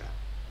change that.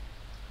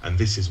 And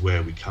this is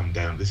where we come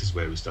down. This is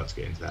where we start to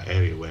get into that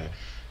area where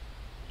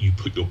you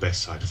put your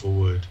best side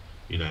forward.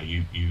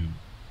 You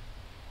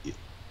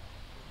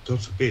God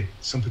forbid,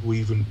 some people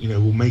even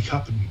will make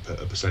up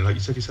a persona, like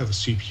you said yourself, a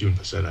superhuman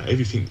persona.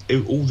 Everything,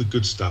 all the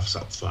good stuff's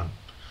up front.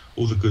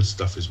 All the good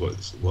stuff is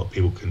what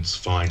people can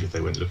find if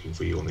they went looking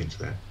for you on the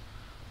internet.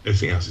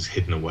 everything else is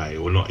hidden away,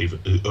 or not even,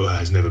 or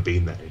has never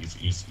been there.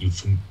 You've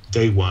from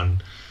day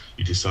one,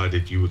 you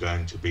decided you were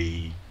going to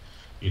be,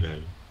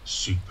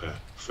 super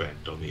friend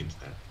on the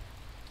internet.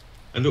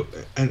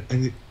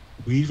 And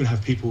we even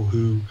have people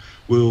who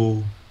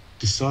will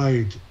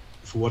decide,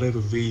 for whatever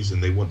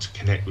reason, they want to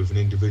connect with an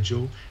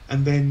individual,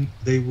 and then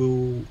they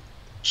will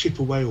chip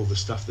away all the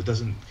stuff that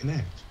doesn't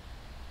connect,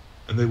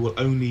 and they will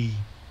only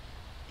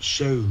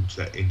show to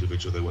that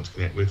individual they want to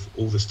connect with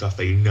all the stuff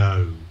they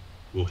know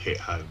will hit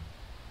home.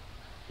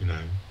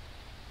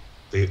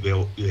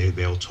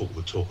 They'll talk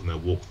the talk and they'll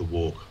walk the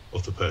walk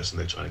of the person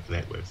they're trying to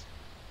connect with,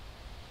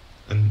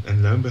 and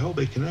lo and behold,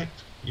 they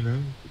connect.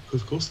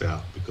 Because of course they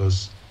are,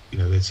 because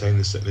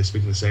they're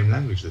speaking the same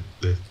language,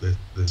 they're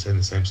saying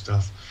the same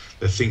stuff,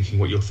 they're thinking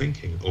what you're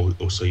thinking,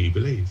 or so you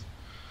believe.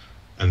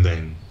 And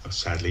then,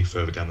 sadly,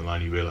 further down the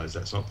line, you realise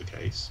that's not the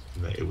case,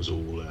 and that it was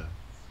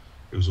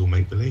all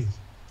make believe.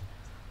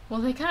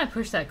 Well, they kind of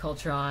push that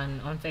culture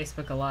on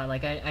Facebook a lot.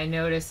 Like, I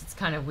notice it's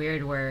kind of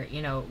weird where,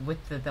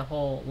 with the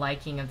whole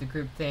liking of the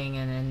group thing,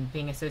 and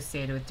being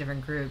associated with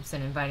different groups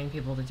and inviting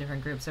people to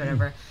different groups or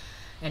whatever,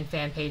 and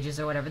fan pages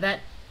or whatever,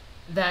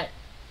 that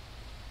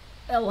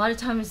a lot of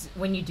times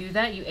when you do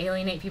that, you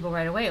alienate people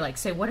right away. Like,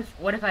 say, what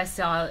if I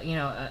saw,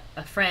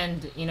 a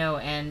friend,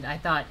 and I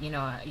thought,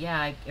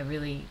 I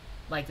really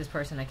like this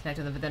person, I connect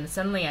with them, but then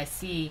suddenly I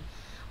see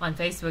on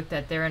Facebook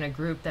that they're in a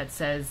group that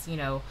says,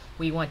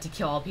 we want to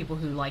kill all people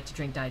who like to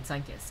drink Diet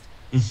Sunkist.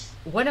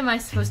 How am I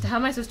supposed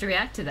to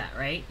react to that,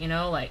 right?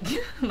 Like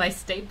my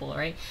staple,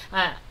 right?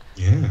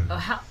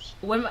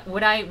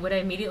 Would I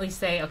immediately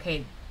say,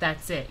 okay,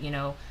 that's it,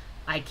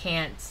 I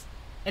can't.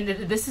 And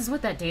this is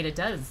what that data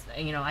does.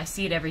 I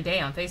see it every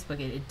day on Facebook.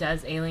 It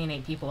does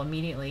alienate people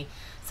immediately.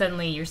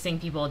 Suddenly you're seeing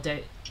people,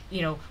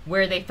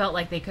 where they felt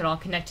like they could all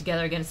connect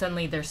together again,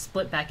 suddenly they're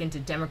split back into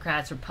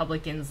Democrats,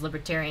 Republicans,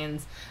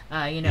 Libertarians,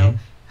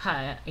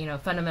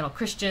 fundamental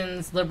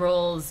Christians,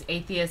 liberals,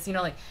 atheists.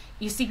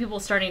 You see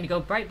people starting to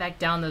go right back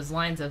down those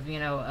lines of,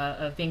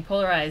 of being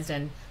polarized,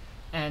 and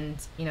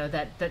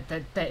that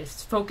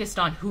is focused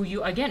on who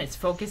you, again, it's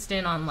focused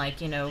in on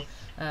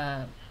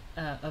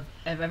of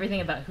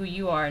everything about who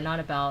you are, not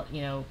about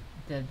the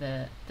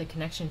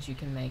connections you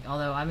can make.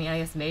 Although, I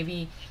guess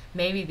maybe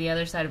the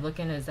other side of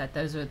looking is that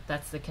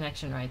that's the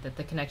connection, right? That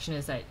the connection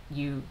is that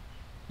you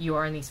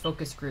are in these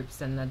focus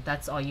groups, and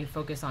that's all you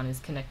focus on is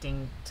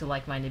connecting to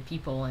like-minded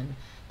people and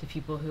to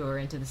people who are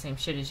into the same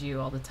shit as you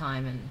all the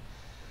time. And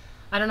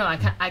I don't know,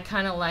 I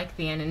kind of like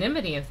the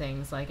anonymity of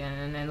things,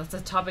 and that's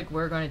a topic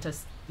we're going to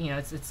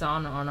it's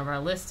on our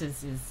list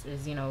is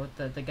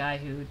the guy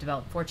who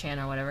developed 4chan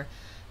or whatever.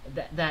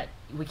 That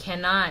we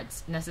cannot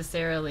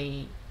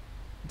necessarily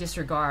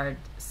disregard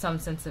some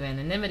sense of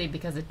anonymity,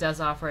 because it does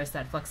offer us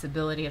that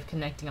flexibility of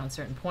connecting on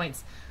certain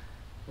points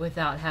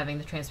without having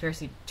the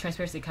transparency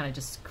kind of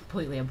just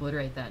completely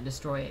obliterate that and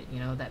destroy it,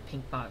 that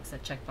pink box,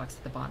 that check box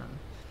at the bottom.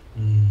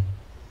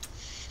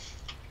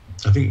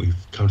 I think we've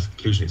come to the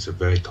conclusion it's a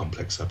very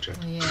complex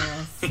subject.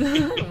 Yes.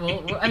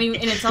 Well, and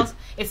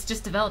it's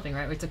just developing,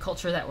 right? It's a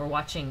culture that we're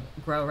watching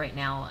grow right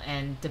now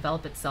and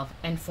develop itself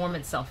and form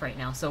itself right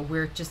now. So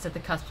we're just at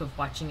the cusp of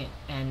watching it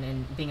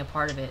and being a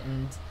part of it.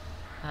 And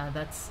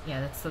that's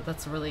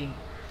really,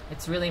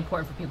 it's really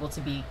important for people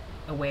to be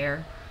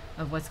aware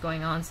of what's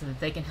going on, so that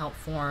they can help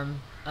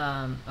form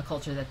a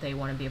culture that they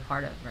want to be a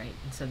part of, right?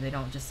 And so they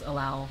don't just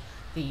allow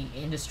the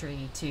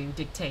industry to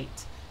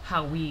dictate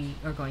how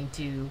we're going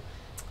to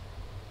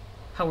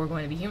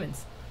be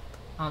humans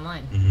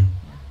online.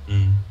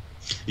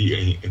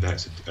 Yeah,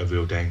 that's a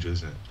real danger,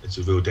 isn't it? It's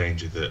a real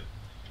danger that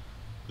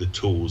the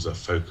tools are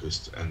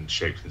focused and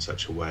shaped in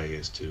such a way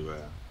as to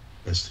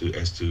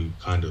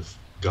kind of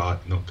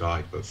not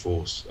guide, but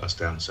force us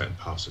down certain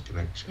paths of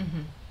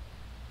connection.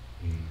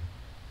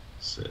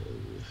 So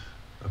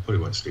I probably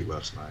won't sleep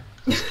well tonight.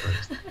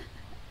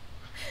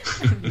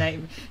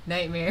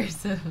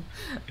 Nightmares of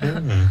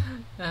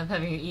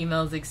having your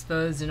emails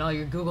exposed and all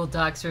your Google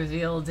Docs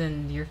revealed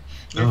and your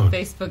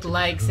Facebook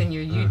likes and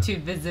your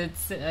YouTube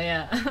visits.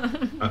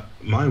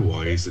 My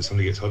worry is that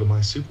somebody gets hold of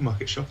my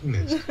supermarket shopping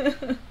list.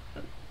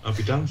 I'll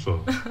be done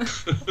for.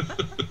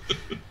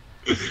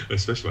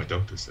 Especially my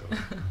doctor's cell.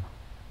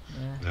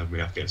 And have me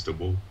up against a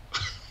wall.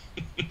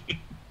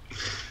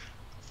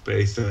 But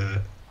it's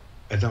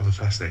another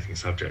fascinating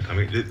subject.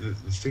 The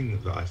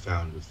thing that I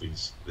found with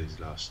these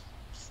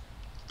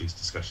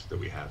discussions that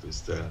we have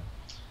is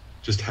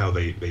just how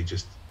they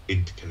just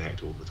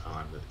interconnect all the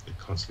time. They're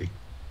constantly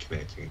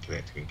connecting.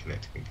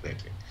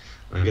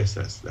 And I guess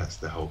that's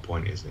the whole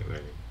point, isn't it?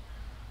 Really,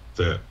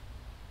 that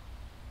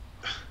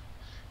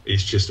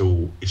it's just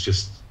all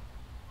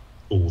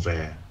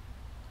there.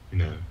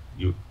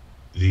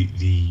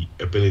 The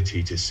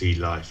ability to see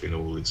life in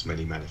all its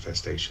many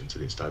manifestations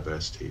and its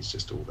diversity is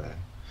just all there.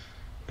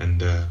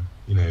 And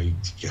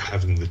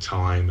having the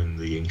time and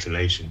the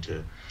inclination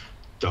to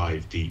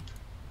dive deep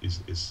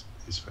is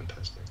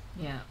fantastic.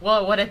 Yeah.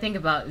 Well, what I think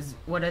about is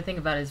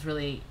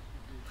really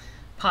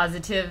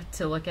positive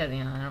to look at, I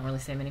don't really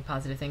say many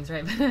positive things,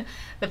 right? But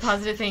the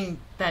positive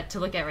thing to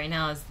look at right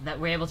now is that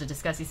we're able to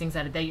discuss these things.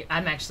 I'm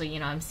actually,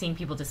 I'm seeing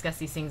people discuss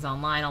these things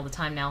online all the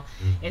time now.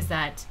 Mm-hmm. Is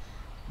that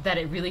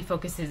it really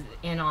focuses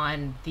in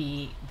on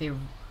the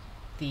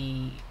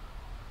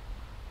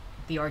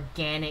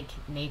organic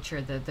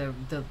nature,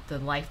 the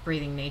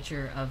life-breathing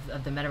nature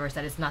of the metaverse.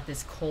 That it's not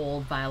this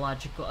cold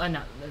biological,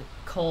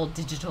 cold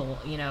digital,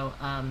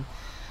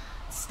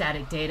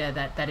 static data.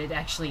 That it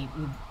actually,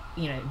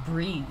 it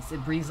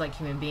breathes like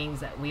human beings.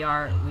 That we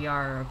are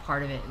a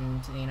part of it,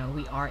 and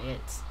we are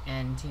it,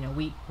 and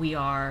we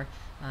are.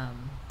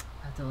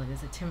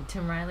 Is it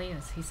Tim Riley?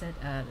 As he said,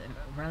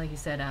 Riley. He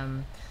said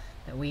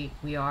that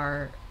we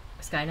are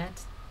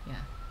Skynet. Yeah.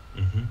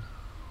 Mm-hmm.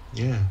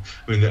 Yeah,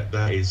 I mean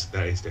that is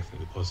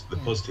definitely positive.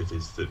 The positive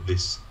is that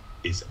this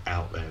is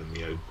out there in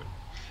the open.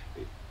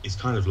 It's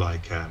kind of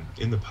like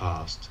in the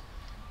past,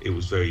 it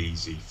was very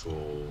easy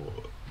for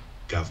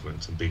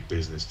government and big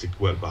business to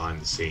work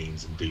behind the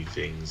scenes and do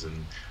things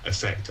and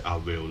affect our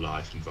real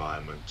life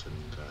environment and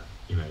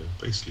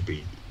basically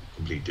be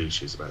complete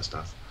douches about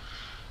stuff.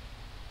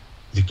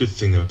 The good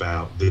thing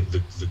about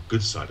the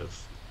good side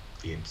of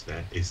the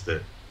internet is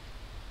that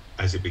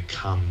as it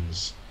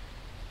becomes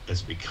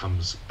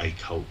a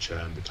culture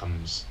and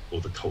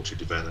the culture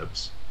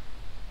develops,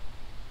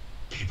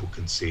 people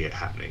can see it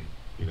happening.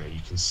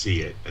 You can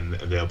see it, and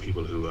there are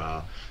people who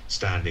are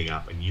standing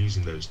up and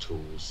using those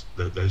tools.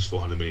 Those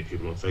 400 million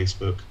people on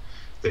Facebook,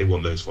 they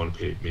want those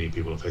 400 million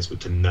people on Facebook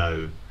to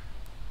know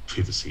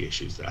privacy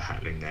issues that are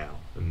happening now,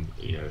 and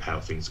how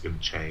things are going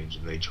to change,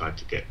 and they try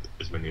to get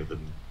as many of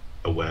them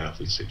aware of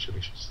these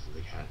situations as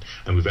they can.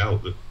 And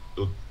without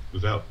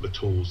the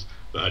tools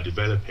that are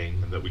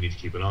developing and that we need to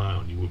keep an eye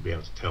on, you wouldn't be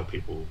able to tell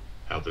people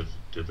how they're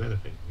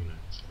developing.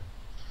 So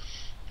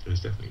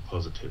there's definitely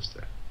positives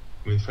there.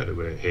 I mean, the fact that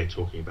we're here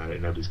talking about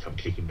it, nobody's come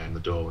kicking down the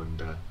door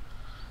and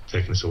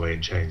taking us away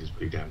in chains is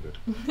pretty damn good.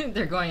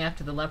 They're going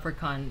after the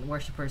leprechaun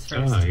worshippers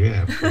first. Oh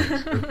yeah, of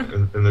course.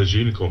 and those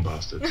unicorn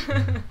bastards.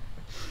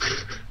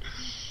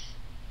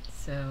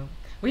 So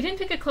we didn't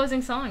pick a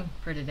closing song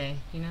for today,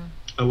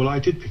 Oh well, I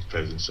did pick a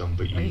closing song,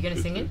 but are you going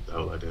to sing it? The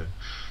whole idea.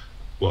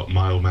 What,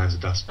 My Old Man's a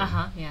Dustman?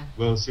 Yeah.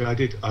 Well, see,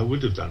 I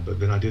would have done, but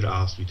then I did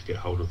ask you to get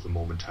hold of the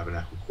Mormon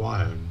Tabernacle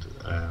Choir, and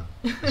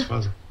as far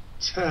as I can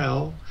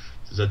tell,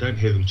 since I don't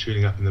hear them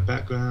tuning up in the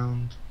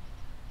background,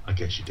 I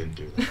guess you didn't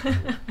do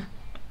that.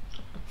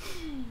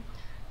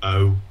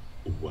 Oh,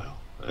 well.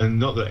 And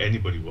not that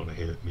anybody want to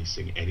hear me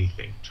sing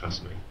anything,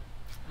 trust me.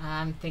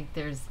 I think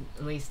there's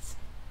at least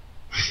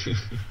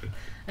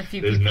a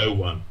few There's people. no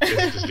one.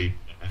 Just leave.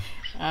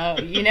 Oh,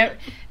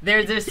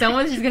 there's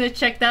someone who's going to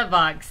check that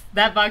box.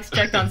 That box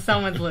checked on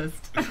someone's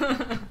list.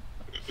 I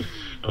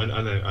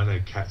know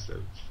cats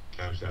that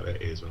gouge out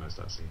their ears when I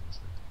start singing.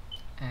 So.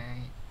 All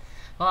right.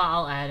 Well,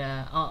 I'll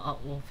add.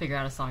 We'll figure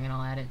out a song and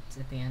I'll add it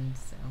at the end.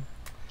 So.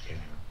 Yeah,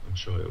 I'm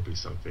sure it'll be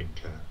something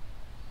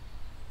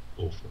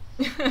awful.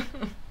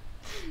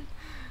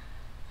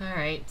 All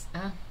right.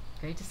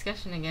 Great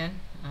discussion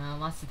again.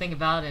 Lots to think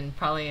about, and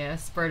probably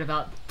spurred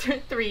about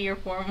 3 or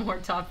 4 more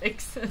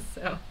topics.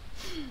 So.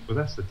 Well,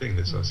 that's the thing.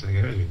 That's what I was saying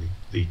earlier.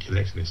 The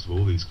connectedness of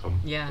all these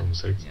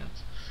conversations.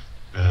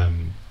 Yeah.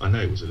 I know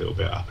it was a little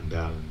bit up and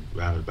down and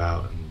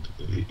roundabout, and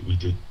we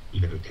did,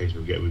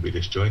 occasionally get a wee bit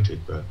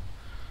disjointed. But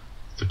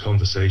the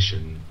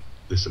conversation,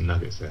 there's some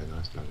nuggets there,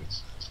 nice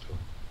nuggets. That's cool.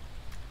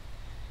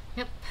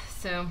 Yep.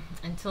 So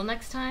until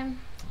next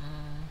time,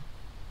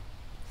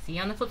 see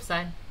you on the flip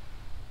side.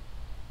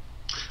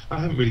 I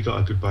haven't really got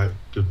a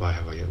goodbye,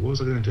 have I yet? What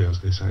was I going to do? I was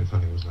going to say something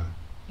funny, wasn't I?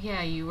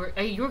 Yeah, you were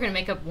going to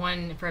make up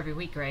one for every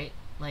week, right?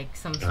 Like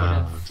some sort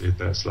of... Dude,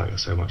 that's like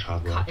so much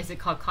hard work. Is it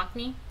called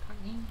Cockney?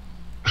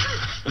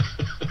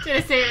 Did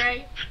I say it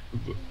right?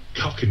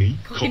 Cockney.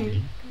 I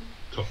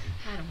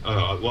don't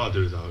know. What I'll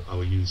do is I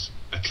will use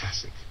a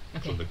classic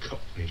from the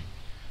Cockney.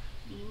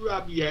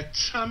 Rub your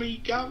tummy,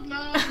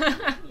 governor.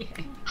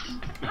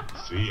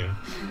 See ya.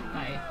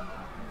 Bye.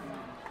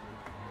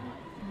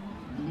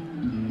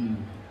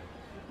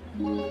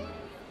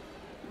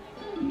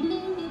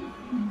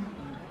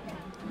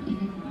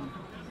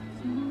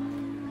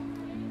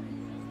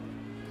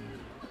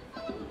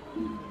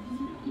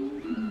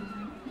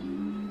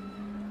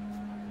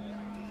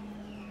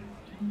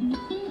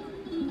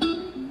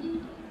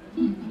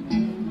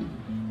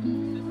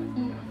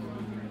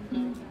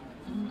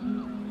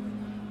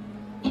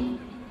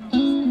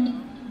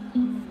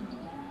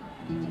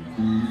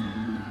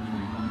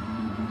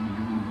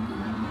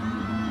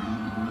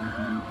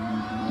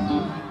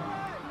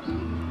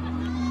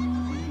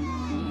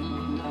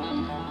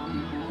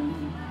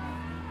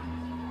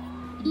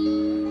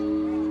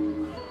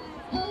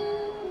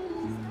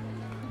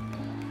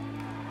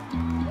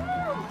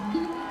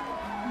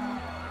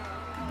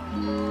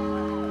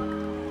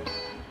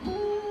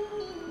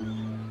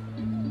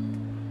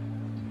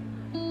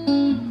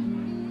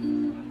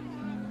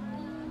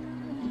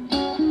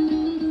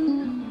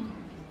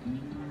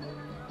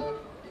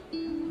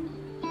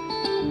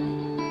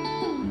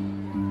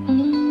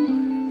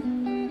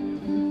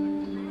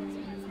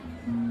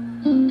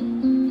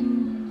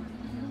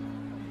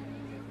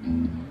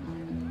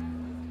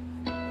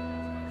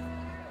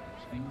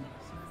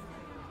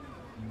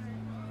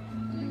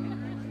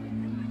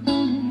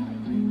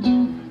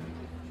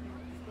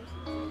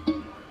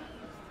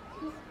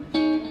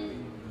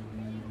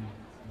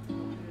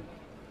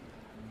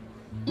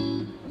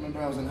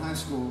 I was in high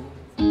school,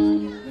 I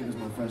think it was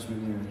my freshman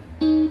year.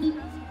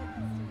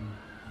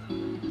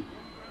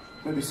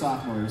 Maybe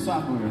sophomore year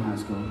in high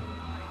school.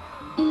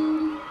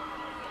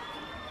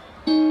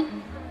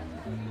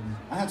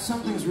 I had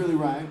some things really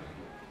right,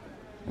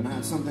 and I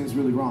had some things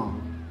really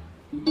wrong.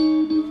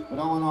 But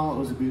all in all, it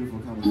was a beautiful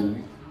kind of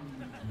thing.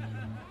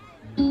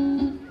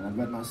 And I've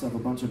read myself a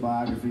bunch of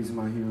biographies of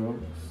my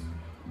heroes.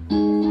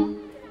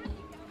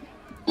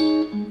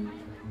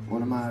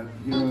 One of my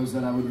heroes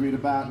that I would read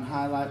about and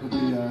highlight would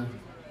be the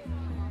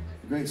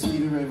great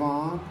Stevie Ray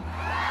Vaughan.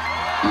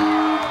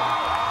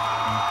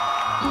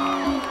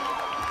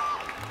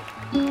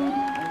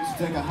 I used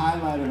to take a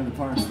highlighter to the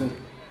parts that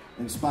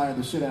inspired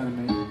the shit out of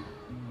me.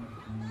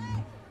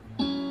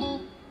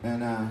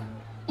 And I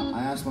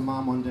asked my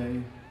mom one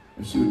day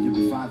if she would give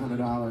me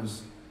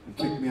 $500 and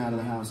kick me out of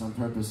the house on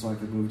purpose so I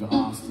could move to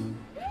Austin.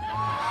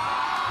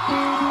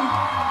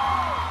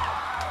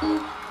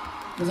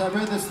 Because I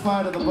read this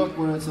part of the book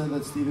where it said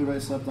that Stevie Ray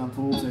slept on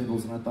pool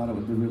tables, and I thought it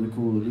would be really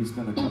cool to at least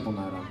spend a couple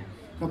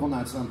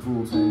nights on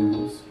pool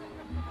tables.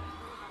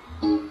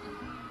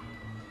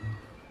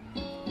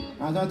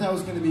 I thought that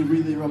was going to be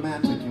really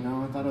romantic, you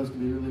know? I thought it was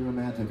going to be really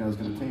romantic. I was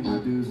going to pay my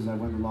dues as I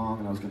went along,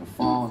 and I was going to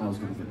fall, and I was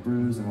going to get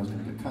bruised, and I was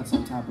going to get cuts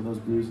on top of those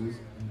bruises.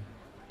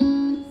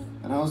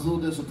 And I was a little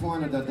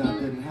disappointed that that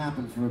didn't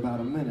happen for about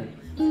a minute.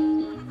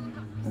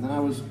 And then I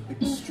was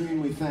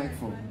extremely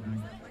thankful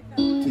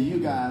to you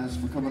guys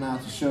for coming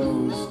out to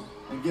shows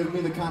and giving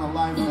me the kind of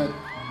life that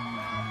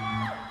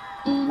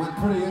went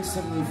pretty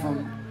instantly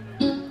from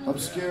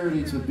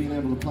obscurity to being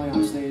able to play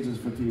on stages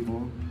for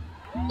people.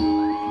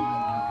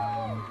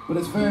 But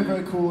it's very,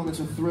 very cool, and it's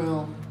a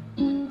thrill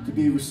to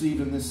be received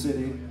in this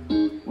city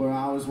where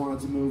I always wanted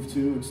to move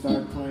to and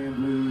start playing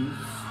blues.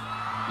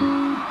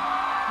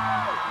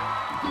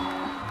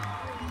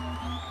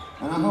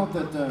 And I hope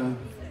that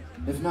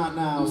if not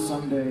now,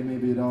 someday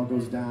maybe it all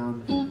goes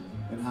down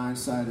in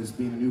hindsight as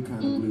being a new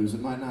kind of blues.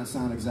 It might not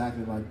sound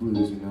exactly like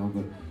blues, you know,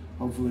 but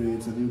hopefully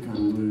it's a new kind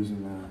of blues,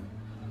 and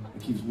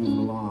it keeps moving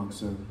along.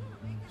 So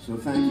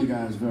thank you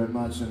guys very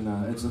much, and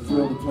it's a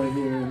thrill to play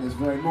here in this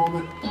very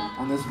moment,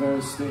 on this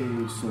very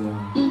stage. So